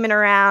tosses Damon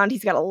around.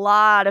 He's got a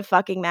lot of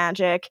fucking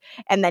magic.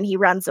 And then he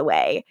runs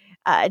away.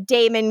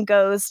 Damon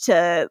goes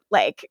to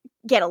like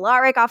get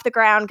Alaric off the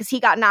ground because he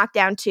got knocked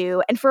down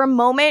too. And for a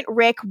moment,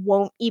 Rick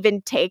won't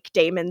even take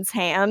Damon's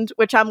hand,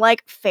 which I'm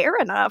like, fair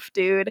enough,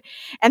 dude.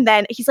 And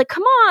then he's like,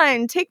 come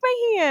on, take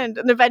my hand.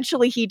 And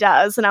eventually he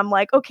does. And I'm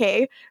like,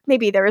 okay,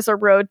 maybe there is a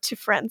road to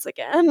friends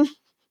again.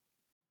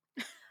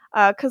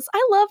 Because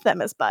I love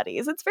them as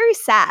buddies. It's very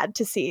sad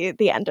to see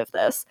the end of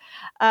this.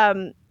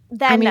 Then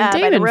I mean, by the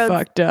Damon roads,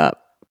 fucked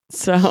up.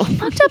 So he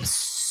fucked up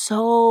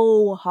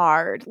so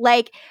hard.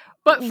 Like,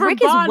 But for Rick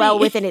Bonnie, is well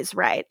within his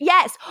right.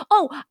 Yes.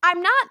 Oh,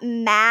 I'm not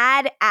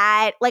mad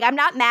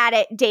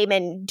at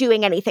Damon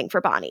doing anything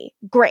for Bonnie.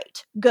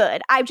 Great.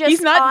 Good. I'm just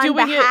He's not on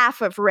doing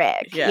behalf of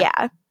Rick.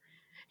 Yeah.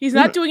 he's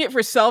not doing it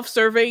for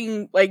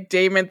self-serving like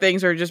Damon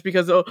things or just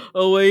because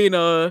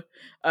Elena.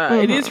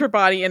 It is for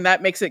Bonnie, and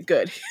that makes it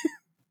good.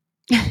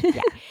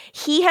 Yeah.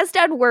 He has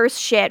done worse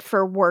shit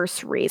for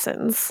worse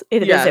reasons.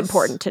 It is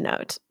important to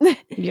note.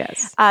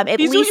 yes, At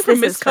He's doing least it for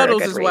this Miss is for a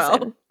Cuddles good as well.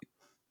 reason.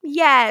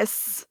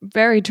 Yes.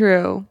 very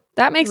true.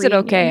 That makes it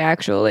okay, Reunion.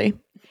 actually.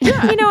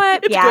 Yeah, You know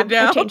what? it's Yeah, good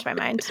now. I changed my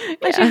mind.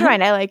 I changed my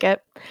mind. I like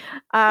it.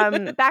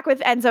 Back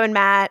with Enzo and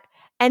Matt.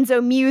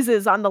 Enzo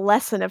muses on the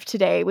lesson of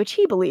today, which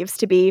he believes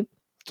to be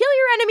kill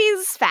your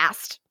enemies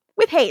fast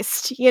with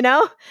haste. You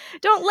know,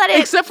 don't let it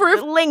Except for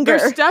if linger.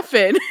 there's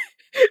Stefan.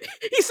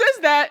 He says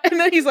that, and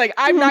then he's like,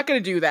 I'm not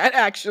going to do that,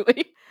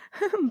 actually.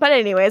 But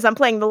anyways, I'm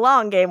playing the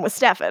long game with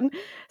Stefan.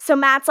 So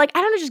Matt's like,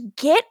 I don't know, just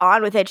get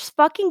on with it. Just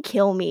fucking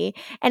kill me.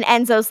 And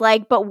Enzo's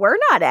like, but we're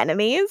not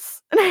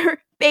enemies.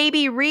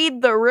 Baby,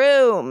 read the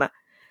room.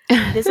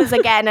 This is,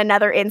 again,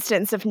 another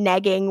instance of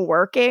negging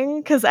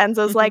working because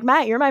Enzo's like,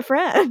 Matt, you're my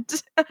friend.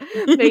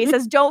 But he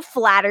says, don't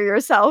flatter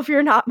yourself.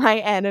 You're not my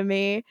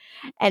enemy.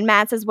 And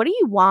Matt says, what do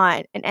you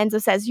want? And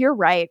Enzo says, you're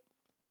right.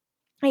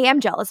 I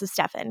am jealous of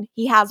Stefan.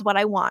 He has what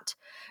I want.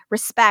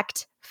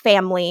 Respect,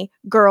 family,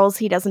 girls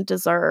he doesn't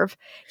deserve.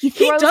 He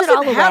throws it all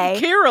doesn't have away.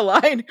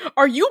 Caroline.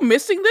 Are you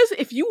missing this?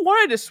 If you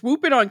wanted to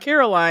swoop in on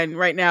Caroline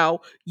right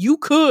now, you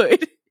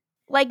could.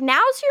 Like,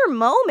 now's your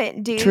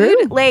moment, dude.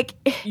 True. Like,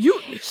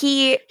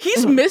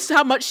 He's missed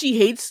how much she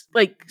hates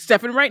like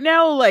Stefan right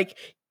now. Like,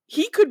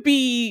 he could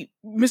be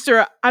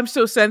Mr. I'm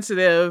so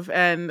sensitive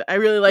and I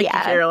really like you,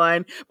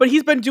 Caroline, but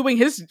he's been doing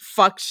his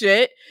fuck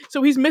shit,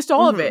 so he's missed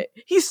all of it.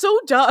 He's so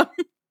dumb.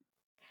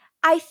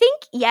 I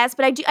think yes,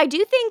 but I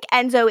do think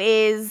Enzo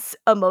is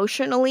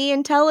emotionally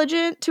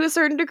intelligent to a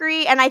certain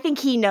degree, and I think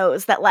he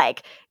knows that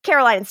like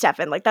Caroline and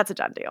Stefan, like that's a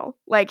done deal.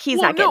 Like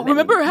he's not getting.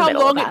 Remember how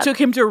long it took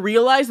him to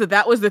realize that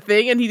that was the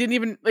thing, and he didn't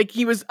even like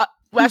he was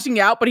lashing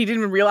out, but he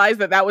didn't even realize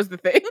that that was the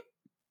thing.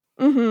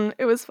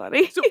 It was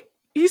funny. So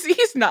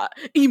he's not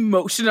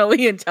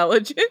emotionally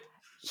intelligent.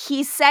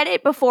 He said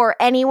it before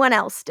anyone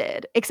else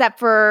did, except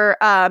for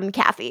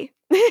Kathy.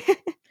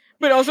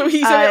 But also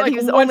he said it like he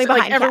was once only like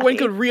behind everyone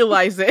Kathy. could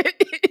realize it.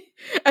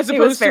 As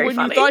opposed to when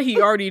funny. you thought he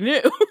already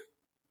knew.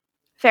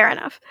 Fair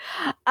enough.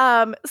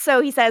 So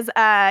he says,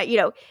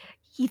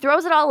 he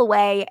throws it all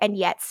away and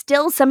yet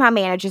still somehow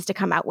manages to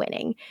come out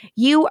winning.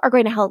 You are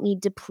going to help me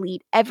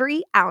deplete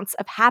every ounce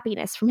of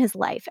happiness from his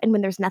life. And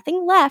when there's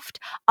nothing left,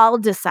 I'll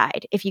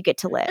decide if you get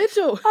to live.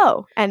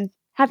 And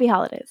happy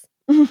holidays.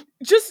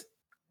 Just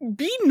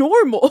be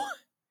normal.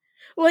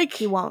 Like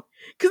he won't.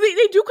 Because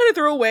they do kind of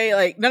throw away,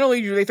 like, not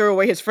only do they throw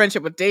away his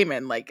friendship with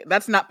Damon, like,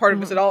 that's not part of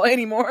this at all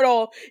anymore at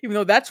all, even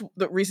though that's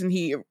the reason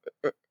he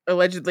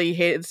allegedly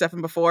hated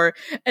Stefan before.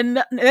 And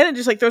then it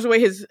just, like, throws away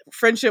his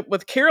friendship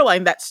with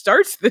Caroline that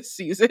starts this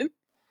season.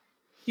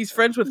 He's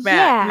friends with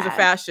Matt, who's a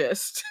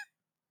fascist.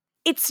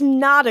 It's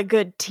not a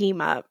good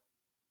team up.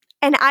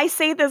 And I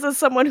say this as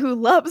someone who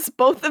loves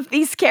both of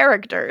these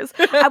characters.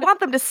 I want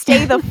them to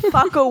stay the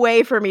fuck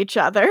away from each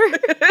other.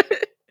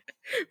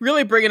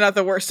 Really bringing out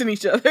the worst in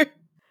each other.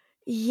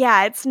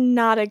 Yeah, it's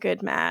not a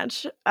good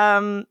match.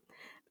 Then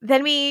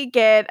we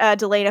get a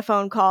Delena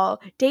phone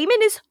call. Damon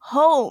is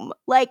home,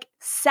 like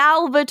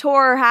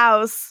Salvatore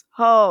House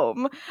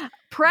home.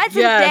 Present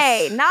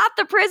day, not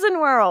the prison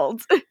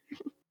world.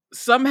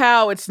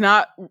 Somehow it's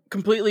not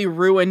completely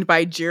ruined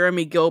by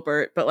Jeremy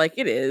Gilbert, but like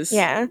it is.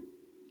 Yeah,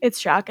 it's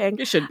shocking.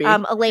 It should be.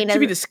 Elena, it should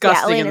be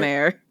disgusting in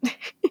there.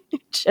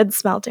 It should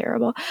smell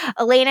terrible.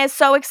 Elena is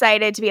so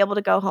excited to be able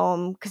to go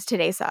home because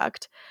today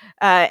sucked.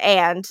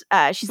 And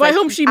she's by like,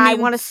 home she I means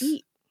want to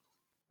see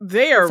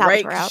there,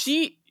 right?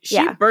 She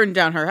burned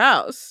down her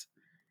house.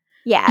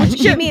 Yeah,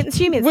 she means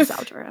the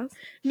Salvatore house.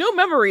 No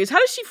memories. How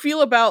does she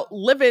feel about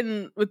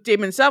living with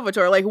Damon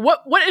Salvatore? Like,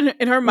 what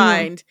in her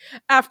mind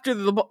after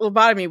the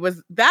lobotomy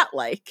was that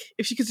like?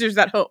 If she considers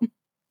that home,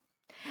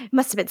 it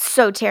must have been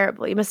so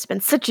terrible. You must have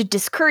been such a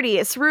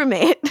discourteous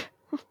roommate.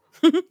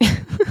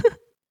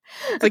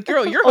 It's like,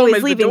 girl, your home always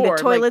is leaving the door.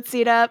 The toilet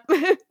seat up.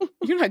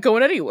 You're not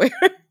going anywhere.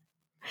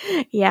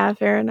 Yeah,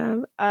 fair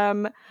enough.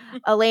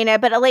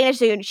 Elena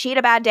soon, she had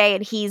a bad day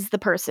and he's the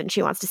person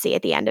she wants to see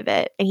at the end of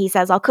it. And he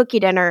says, I'll cook you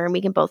dinner and we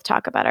can both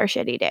talk about our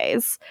shitty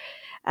days.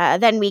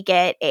 Then we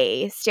get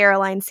a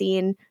Sterilized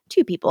scene,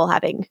 2 people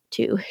having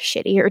 2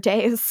 shittier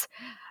days.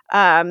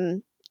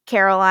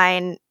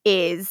 Caroline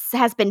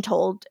has been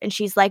told, and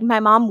she's like, my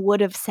mom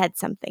would have said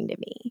something to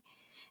me.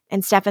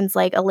 And Stefan's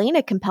like,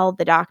 Elena compelled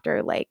the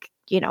doctor, like,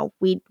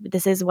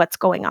 this is what's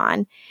going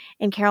on.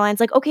 And Caroline's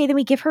like, okay, then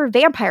we give her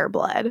vampire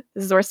blood.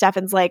 This is where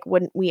Stefan's like,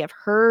 wouldn't we have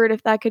heard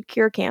if that could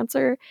cure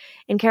cancer?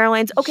 And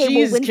Caroline's, okay,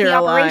 Jeez, well, when's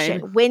Caroline. the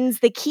operation? When's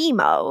the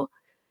chemo?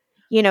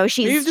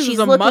 She's Maybe if this she's was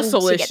a looking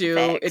muscle to get issue,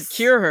 fixed. it'd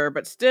cure her,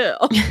 but still.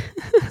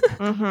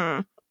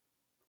 Mm-hmm.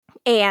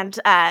 And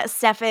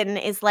Stefan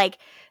is like,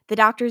 the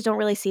doctors don't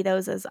really see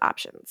those as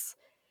options.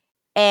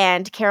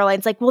 And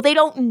Caroline's like, well, they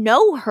don't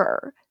know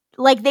her.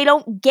 Like, they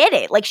don't get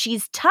it. Like,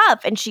 she's tough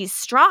and she's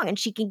strong and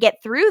she can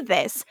get through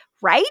this,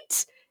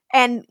 right?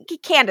 And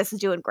Candace is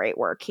doing great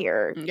work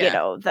here.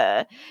 Yeah.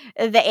 The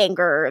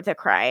anger, the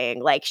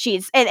crying, like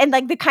she's and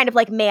like the kind of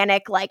like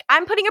manic, like,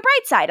 I'm putting a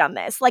bright side on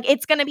this. Like,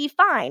 it's gonna be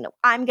fine.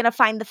 I'm gonna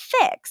find the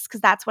fix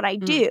because that's what I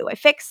do. I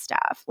fix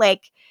stuff.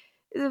 Like,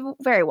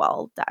 very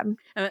well done.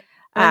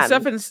 And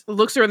Stefan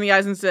looks her in the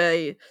eyes and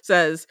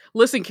says,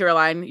 listen,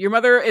 Caroline, your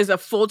mother is a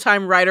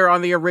full-time writer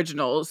on the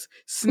originals.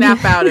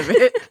 Snap out of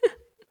it.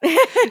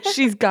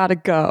 She's gotta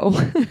go.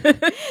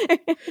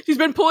 She's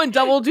been pulling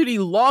double duty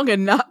long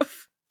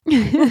enough.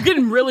 We're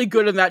getting really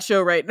good in that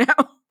show right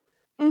now.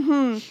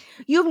 Mm-hmm.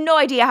 You have no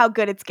idea how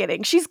good it's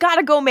getting. She's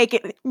gotta go make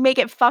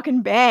it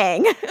fucking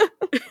bang.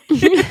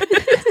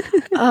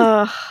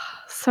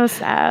 So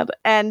sad.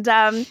 And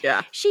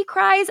she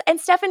cries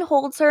and Stefan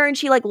holds her and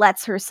she like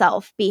lets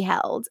herself be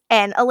held.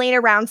 And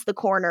Elena rounds the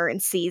corner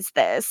and sees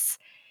this.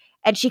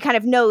 And she kind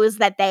of knows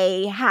that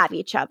they have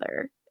each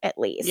other, at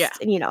least. Yeah.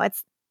 And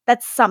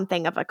that's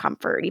something of a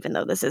comfort, even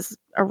though this is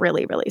a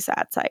really, really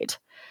sad sight.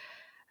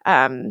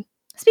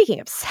 Speaking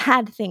of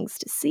sad things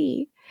to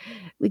see,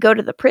 we go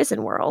to the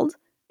prison world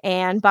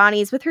and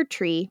Bonnie's with her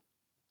tree.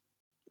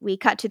 We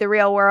cut to the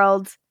real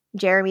world.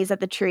 Jeremy's at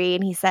the tree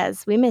and he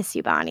says, we miss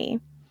you, Bonnie.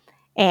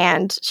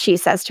 And she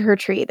says to her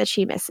tree that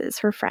she misses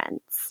her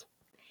friends.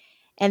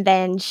 And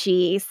then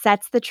she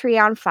sets the tree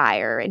on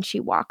fire and she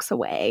walks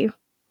away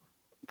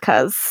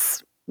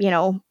because, she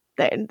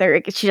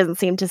doesn't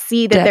seem to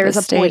see that there's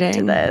a point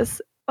to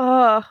this.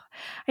 Oh,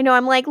 I know.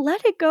 I'm like,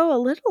 let it go a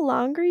little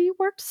longer. You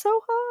worked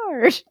so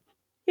hard.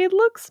 It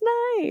looks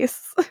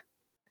nice.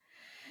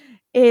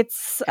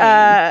 It's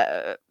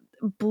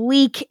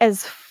bleak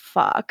as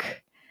fuck.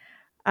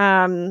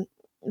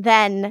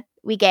 Then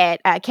we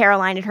get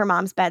Caroline at her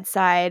mom's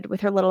bedside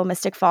with her little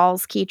Mystic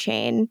Falls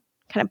keychain,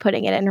 kind of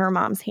putting it in her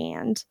mom's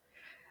hand.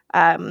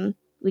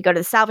 We go to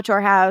the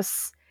Salvatore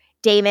house.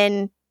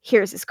 Damon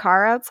hears his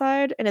car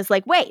outside and is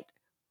like, wait,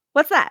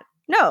 what's that?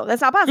 No,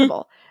 that's not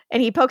possible.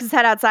 And he pokes his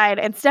head outside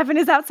and Stefan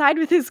is outside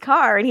with his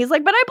car. And he's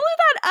like, but I blew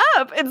that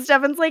up. And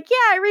Stefan's like,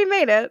 yeah, I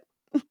remade it.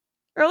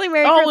 Early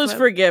Merry Christmas. All is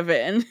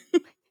forgiven.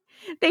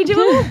 They do a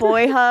little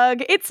boy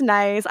hug. It's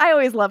nice. I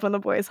always love when the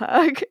boys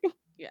hug.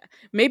 Yeah.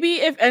 Maybe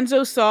if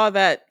Enzo saw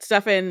that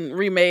Stefan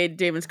remade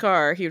Damon's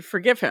car, he would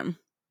forgive him.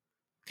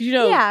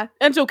 Yeah.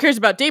 Enzo cares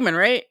about Damon,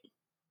 right?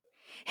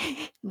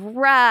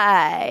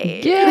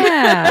 Right.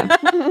 Yeah.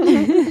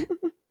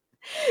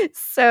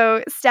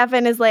 So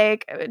Stefan is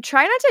like,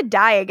 try not to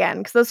die again,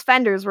 because those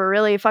fenders were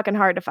really fucking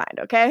hard to find,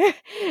 okay?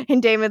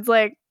 And Damon's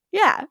like,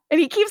 yeah. And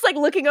he keeps like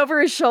looking over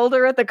his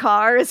shoulder at the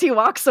car as he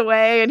walks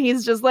away, and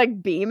he's just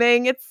like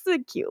beaming. It's a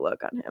cute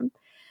look on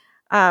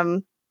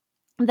him.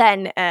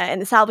 Then in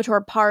the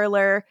Salvatore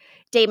parlor,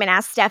 Damon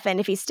asks Stefan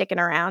if he's sticking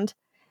around.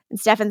 And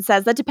Stefan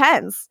says that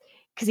depends,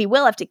 because he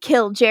will have to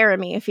kill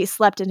Jeremy if he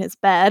slept in his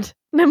bed.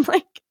 And I'm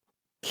like,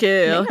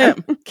 kill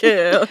him.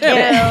 Kill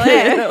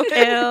him.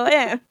 Kill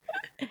him.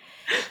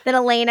 Then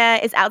Elena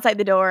is outside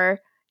the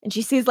door and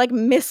she sees like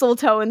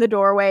mistletoe in the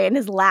doorway and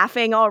is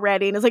laughing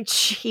already and is like,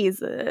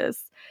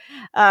 Jesus.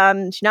 She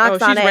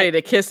knocks on it. She's ready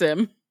to kiss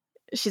him.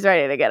 She's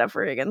ready to get a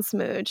friggin'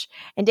 smooch.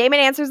 And Damon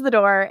answers the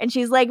door and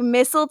she's like,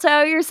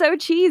 mistletoe, you're so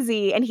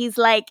cheesy. And he's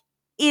like,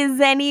 is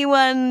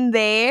anyone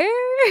there?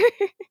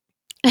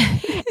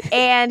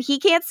 And he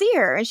can't see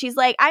her. And she's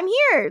like, I'm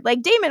here.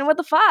 Like, Damon, what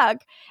the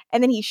fuck?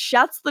 And then he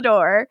shuts the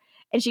door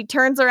and she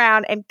turns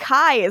around and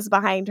Kai is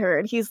behind her.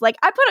 And he's like,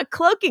 I put a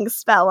cloaking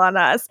spell on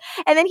us.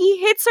 And then he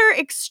hits her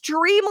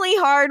extremely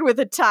hard with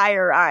a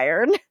tire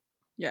iron.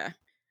 Yeah.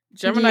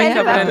 Gemini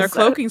coming in their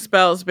cloaking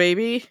spells,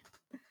 baby.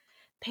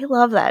 They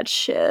love that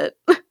shit.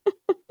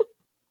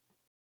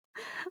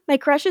 My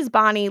crush is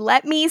Bonnie.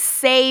 Let me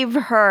save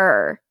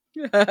her.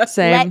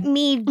 Same. Let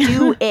me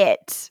do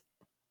it.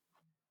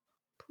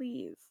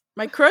 Please.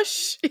 My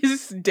crush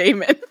is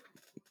Damon.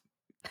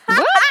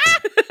 What?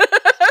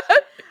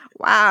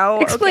 Wow.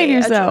 Explain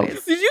yourself.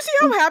 Did you see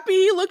how happy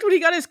he looked when he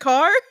got his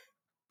car?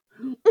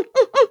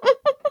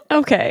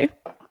 Okay.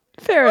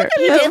 Fair.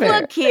 He did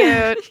look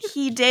cute.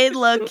 He did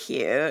look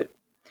cute.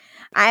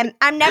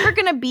 I'm never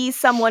gonna be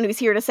someone who's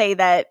here to say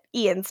that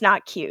Ian's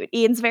not cute.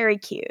 Ian's very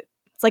cute.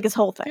 It's like his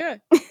whole thing. Yeah.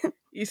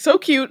 He's so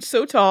cute,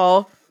 so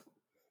tall.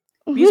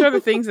 These are the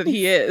things that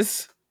he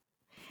is.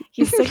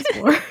 He's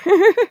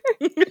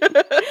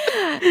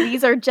 6'4".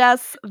 These are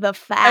just the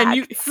facts. And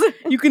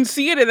you can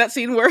see it in that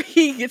scene where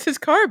he gets his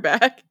car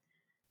back.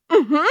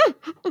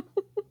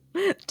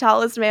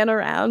 Tallest man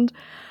around.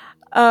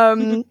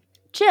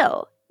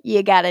 Jill,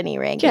 you got any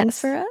rankings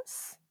Yes. for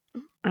us?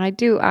 I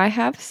do. I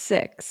have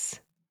 6.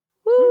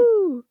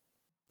 Woo!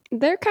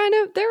 They're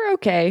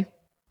okay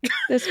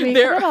this week.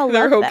 They're love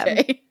them.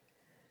 okay.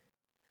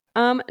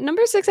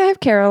 Number 6, I have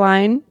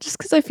Caroline, just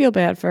because I feel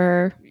bad for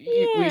her.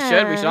 We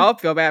should all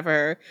feel bad for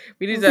her.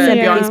 We need to be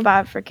Sympathy on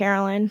spot for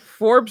Caroline.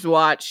 Forbes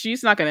watch.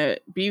 She's not going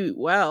to be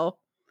well.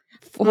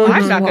 Forbes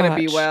I'm not going to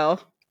be watch.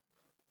 well.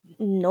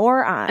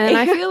 Nor I. And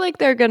I feel like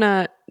they're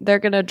gonna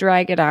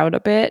drag it out a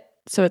bit,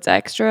 so it's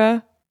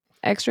extra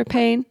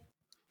pain.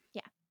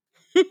 Yeah.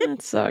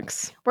 That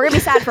sucks. We're gonna be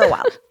sad for a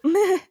while.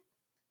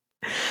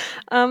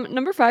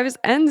 Number 5 is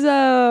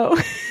Enzo.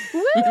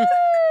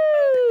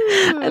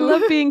 I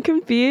love being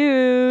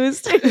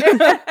confused.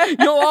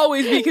 You'll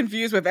always be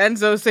confused with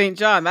Enzo St.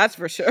 John, that's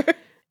for sure.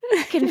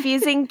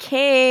 Confusing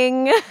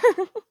king.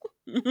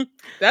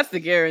 That's the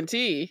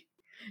guarantee.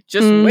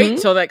 Just wait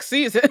till next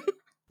season.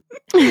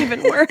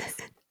 Even worse.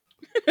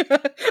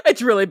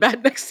 It's really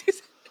bad next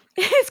season.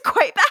 It's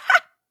quite bad.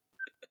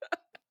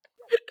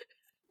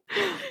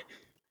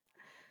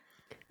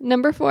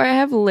 Number 4, I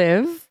have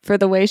Liv for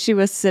the way she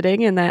was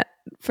sitting in that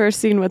first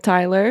scene with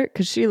Tyler,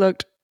 because she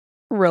looked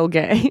real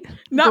gay.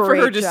 Not for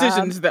her Great job.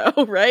 decisions,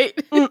 though, right?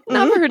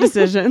 Not for her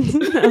decisions,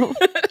 no.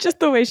 Just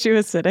the way she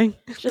was sitting.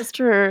 Just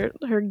her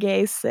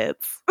gay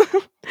sits.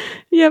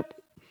 Yep.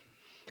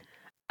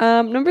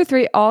 Number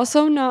 3,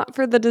 also not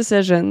for the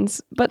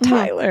decisions, but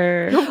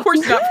Tyler. Of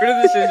course not for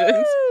the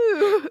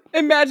decisions.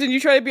 Imagine you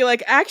try to be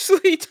like,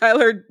 actually,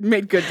 Tyler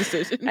made good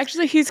decisions.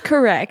 Actually, he's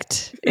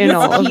correct in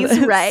all of He's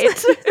this.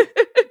 right.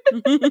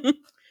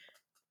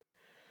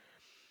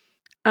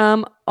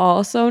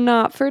 Also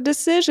not for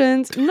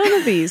decisions. None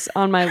of these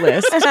on my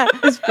list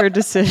is for I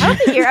decisions. don't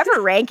think you're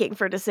ever ranking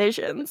for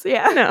decisions.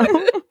 Yeah. No.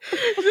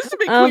 Just to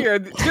be clear,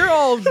 they're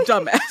all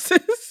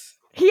dumbasses.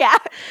 Yeah.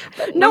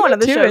 But No one number on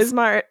the 2 show is is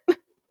smart.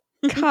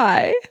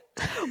 Kai.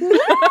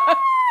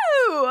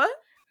 Woo!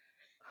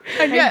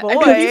 And Hey, yet, I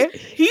boy. mean,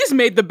 he's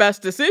made the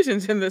best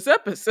decisions in this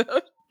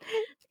episode.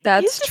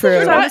 That's His true.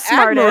 decisions are Not the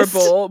smartest.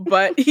 admirable,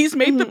 but he's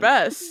made the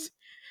best.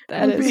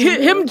 That is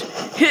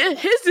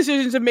His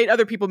decisions have made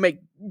other people make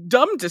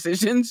dumb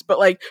decisions, but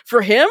like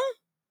for him,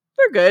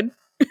 they're good.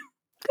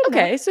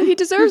 okay. So he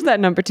deserves that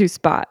number 2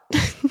 spot.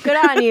 Good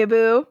on you,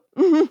 boo.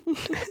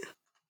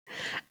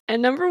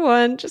 And number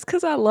 1, just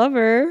because I love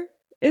her,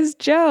 is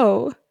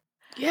Joe.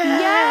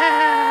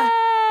 Yes.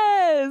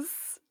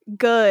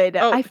 Good.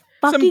 Oh, I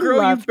fucking Some girl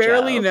you love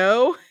barely Joe.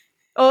 know.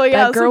 Oh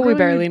yeah, That girl some we you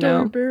barely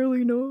know.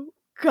 Barely know.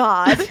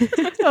 God,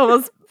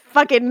 almost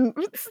fucking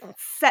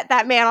set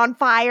that man on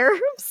fire. I'm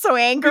so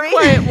Be angry.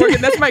 quiet,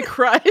 Morgan. That's my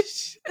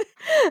crush.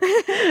 I'll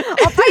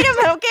fight him.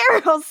 I don't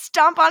care. I'll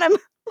stomp on him.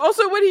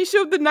 Also, when he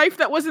showed the knife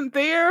that wasn't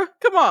there,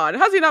 come on,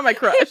 how's he not my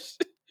crush?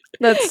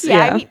 That's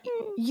Yeah, yeah. I mean,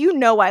 you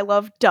know I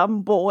love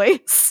dumb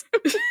boys.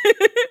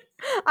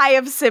 I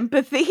have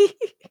sympathy.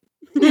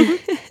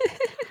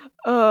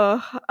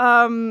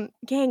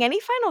 Gang, any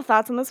final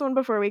thoughts on this one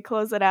before we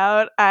close it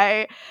out?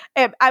 I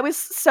was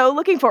so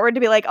looking forward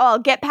to be like, oh, I'll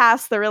get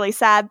past the really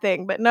sad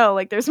thing, but no,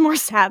 like there's more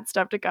sad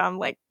stuff to come.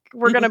 Like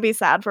we're gonna be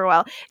sad for a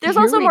while. There's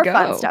Here also we more go.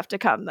 fun stuff to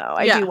come, though.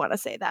 I Yeah. do want to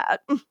say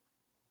that.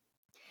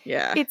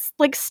 Yeah. It's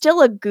like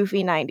still a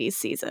goofy 90s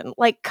season.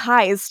 Like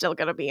Kai is still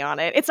gonna be on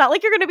it. It's not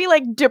like you're gonna be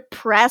like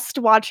depressed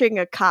watching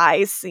a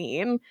Kai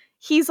scene.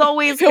 He's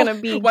always gonna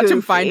be Watch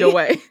him find a goofy.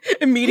 way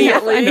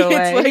immediately. find a It's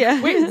way, like,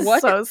 yeah. wait,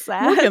 what? So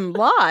sad. Morgan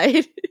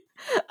lied.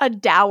 A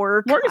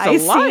dour Morgan's Kai a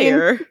scene.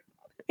 liar.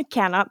 I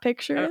cannot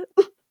picture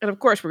it. And of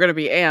course, we're going to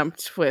be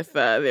amped with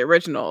the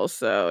originals.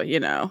 So, you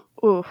know.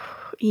 Ooh,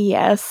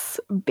 yes,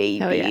 baby.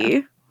 Hell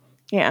yeah.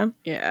 Yeah.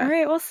 Yeah. All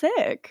right, well,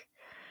 sick.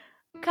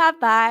 Cut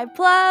by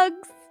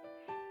plugs.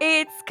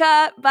 It's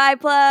cut by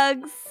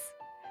plugs.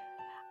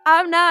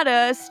 I'm not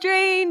a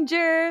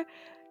stranger.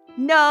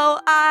 No,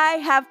 I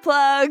have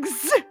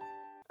plugs.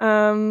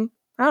 I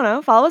don't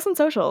know. Follow us on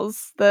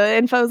socials. The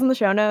info's in the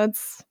show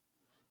notes.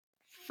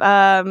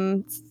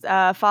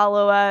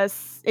 Follow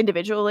us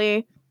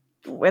individually.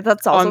 With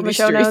us also On in the the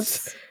show streets.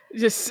 notes.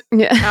 Just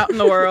Yeah. out in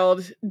the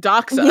world.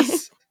 Dox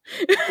us.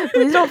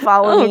 Please don't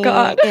follow Oh, me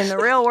God. in the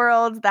real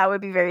world. That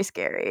would be very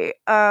scary.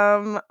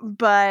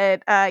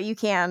 But you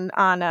can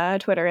on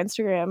Twitter,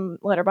 Instagram,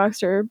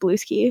 Letterboxd, or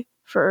Bluesky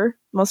for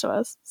most of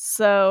us.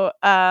 So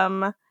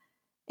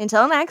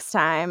until next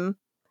time,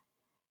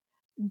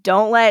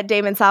 don't let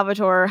Damon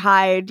Salvatore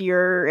hide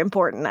your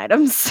important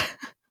items.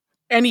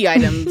 Any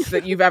items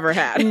that you've ever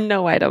had.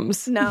 No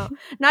items. No,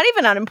 not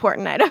even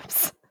unimportant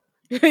items.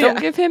 Don't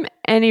give him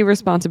any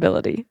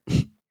responsibility.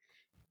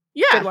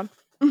 Yeah. Good one.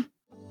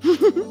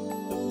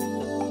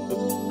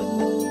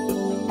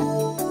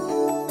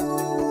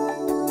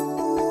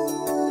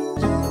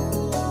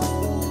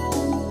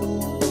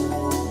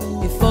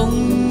 If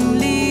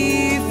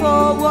only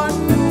for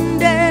one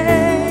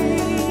day,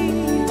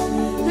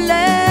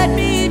 let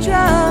me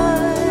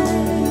try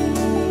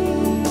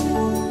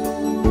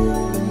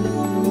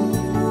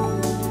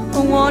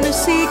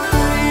see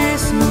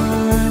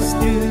Christmas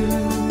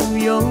through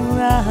your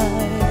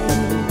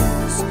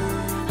eyes.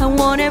 I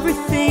want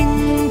everything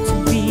to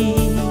be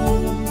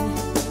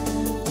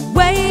the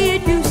way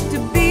it used to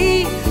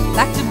be,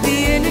 back to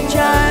being a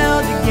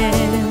child again.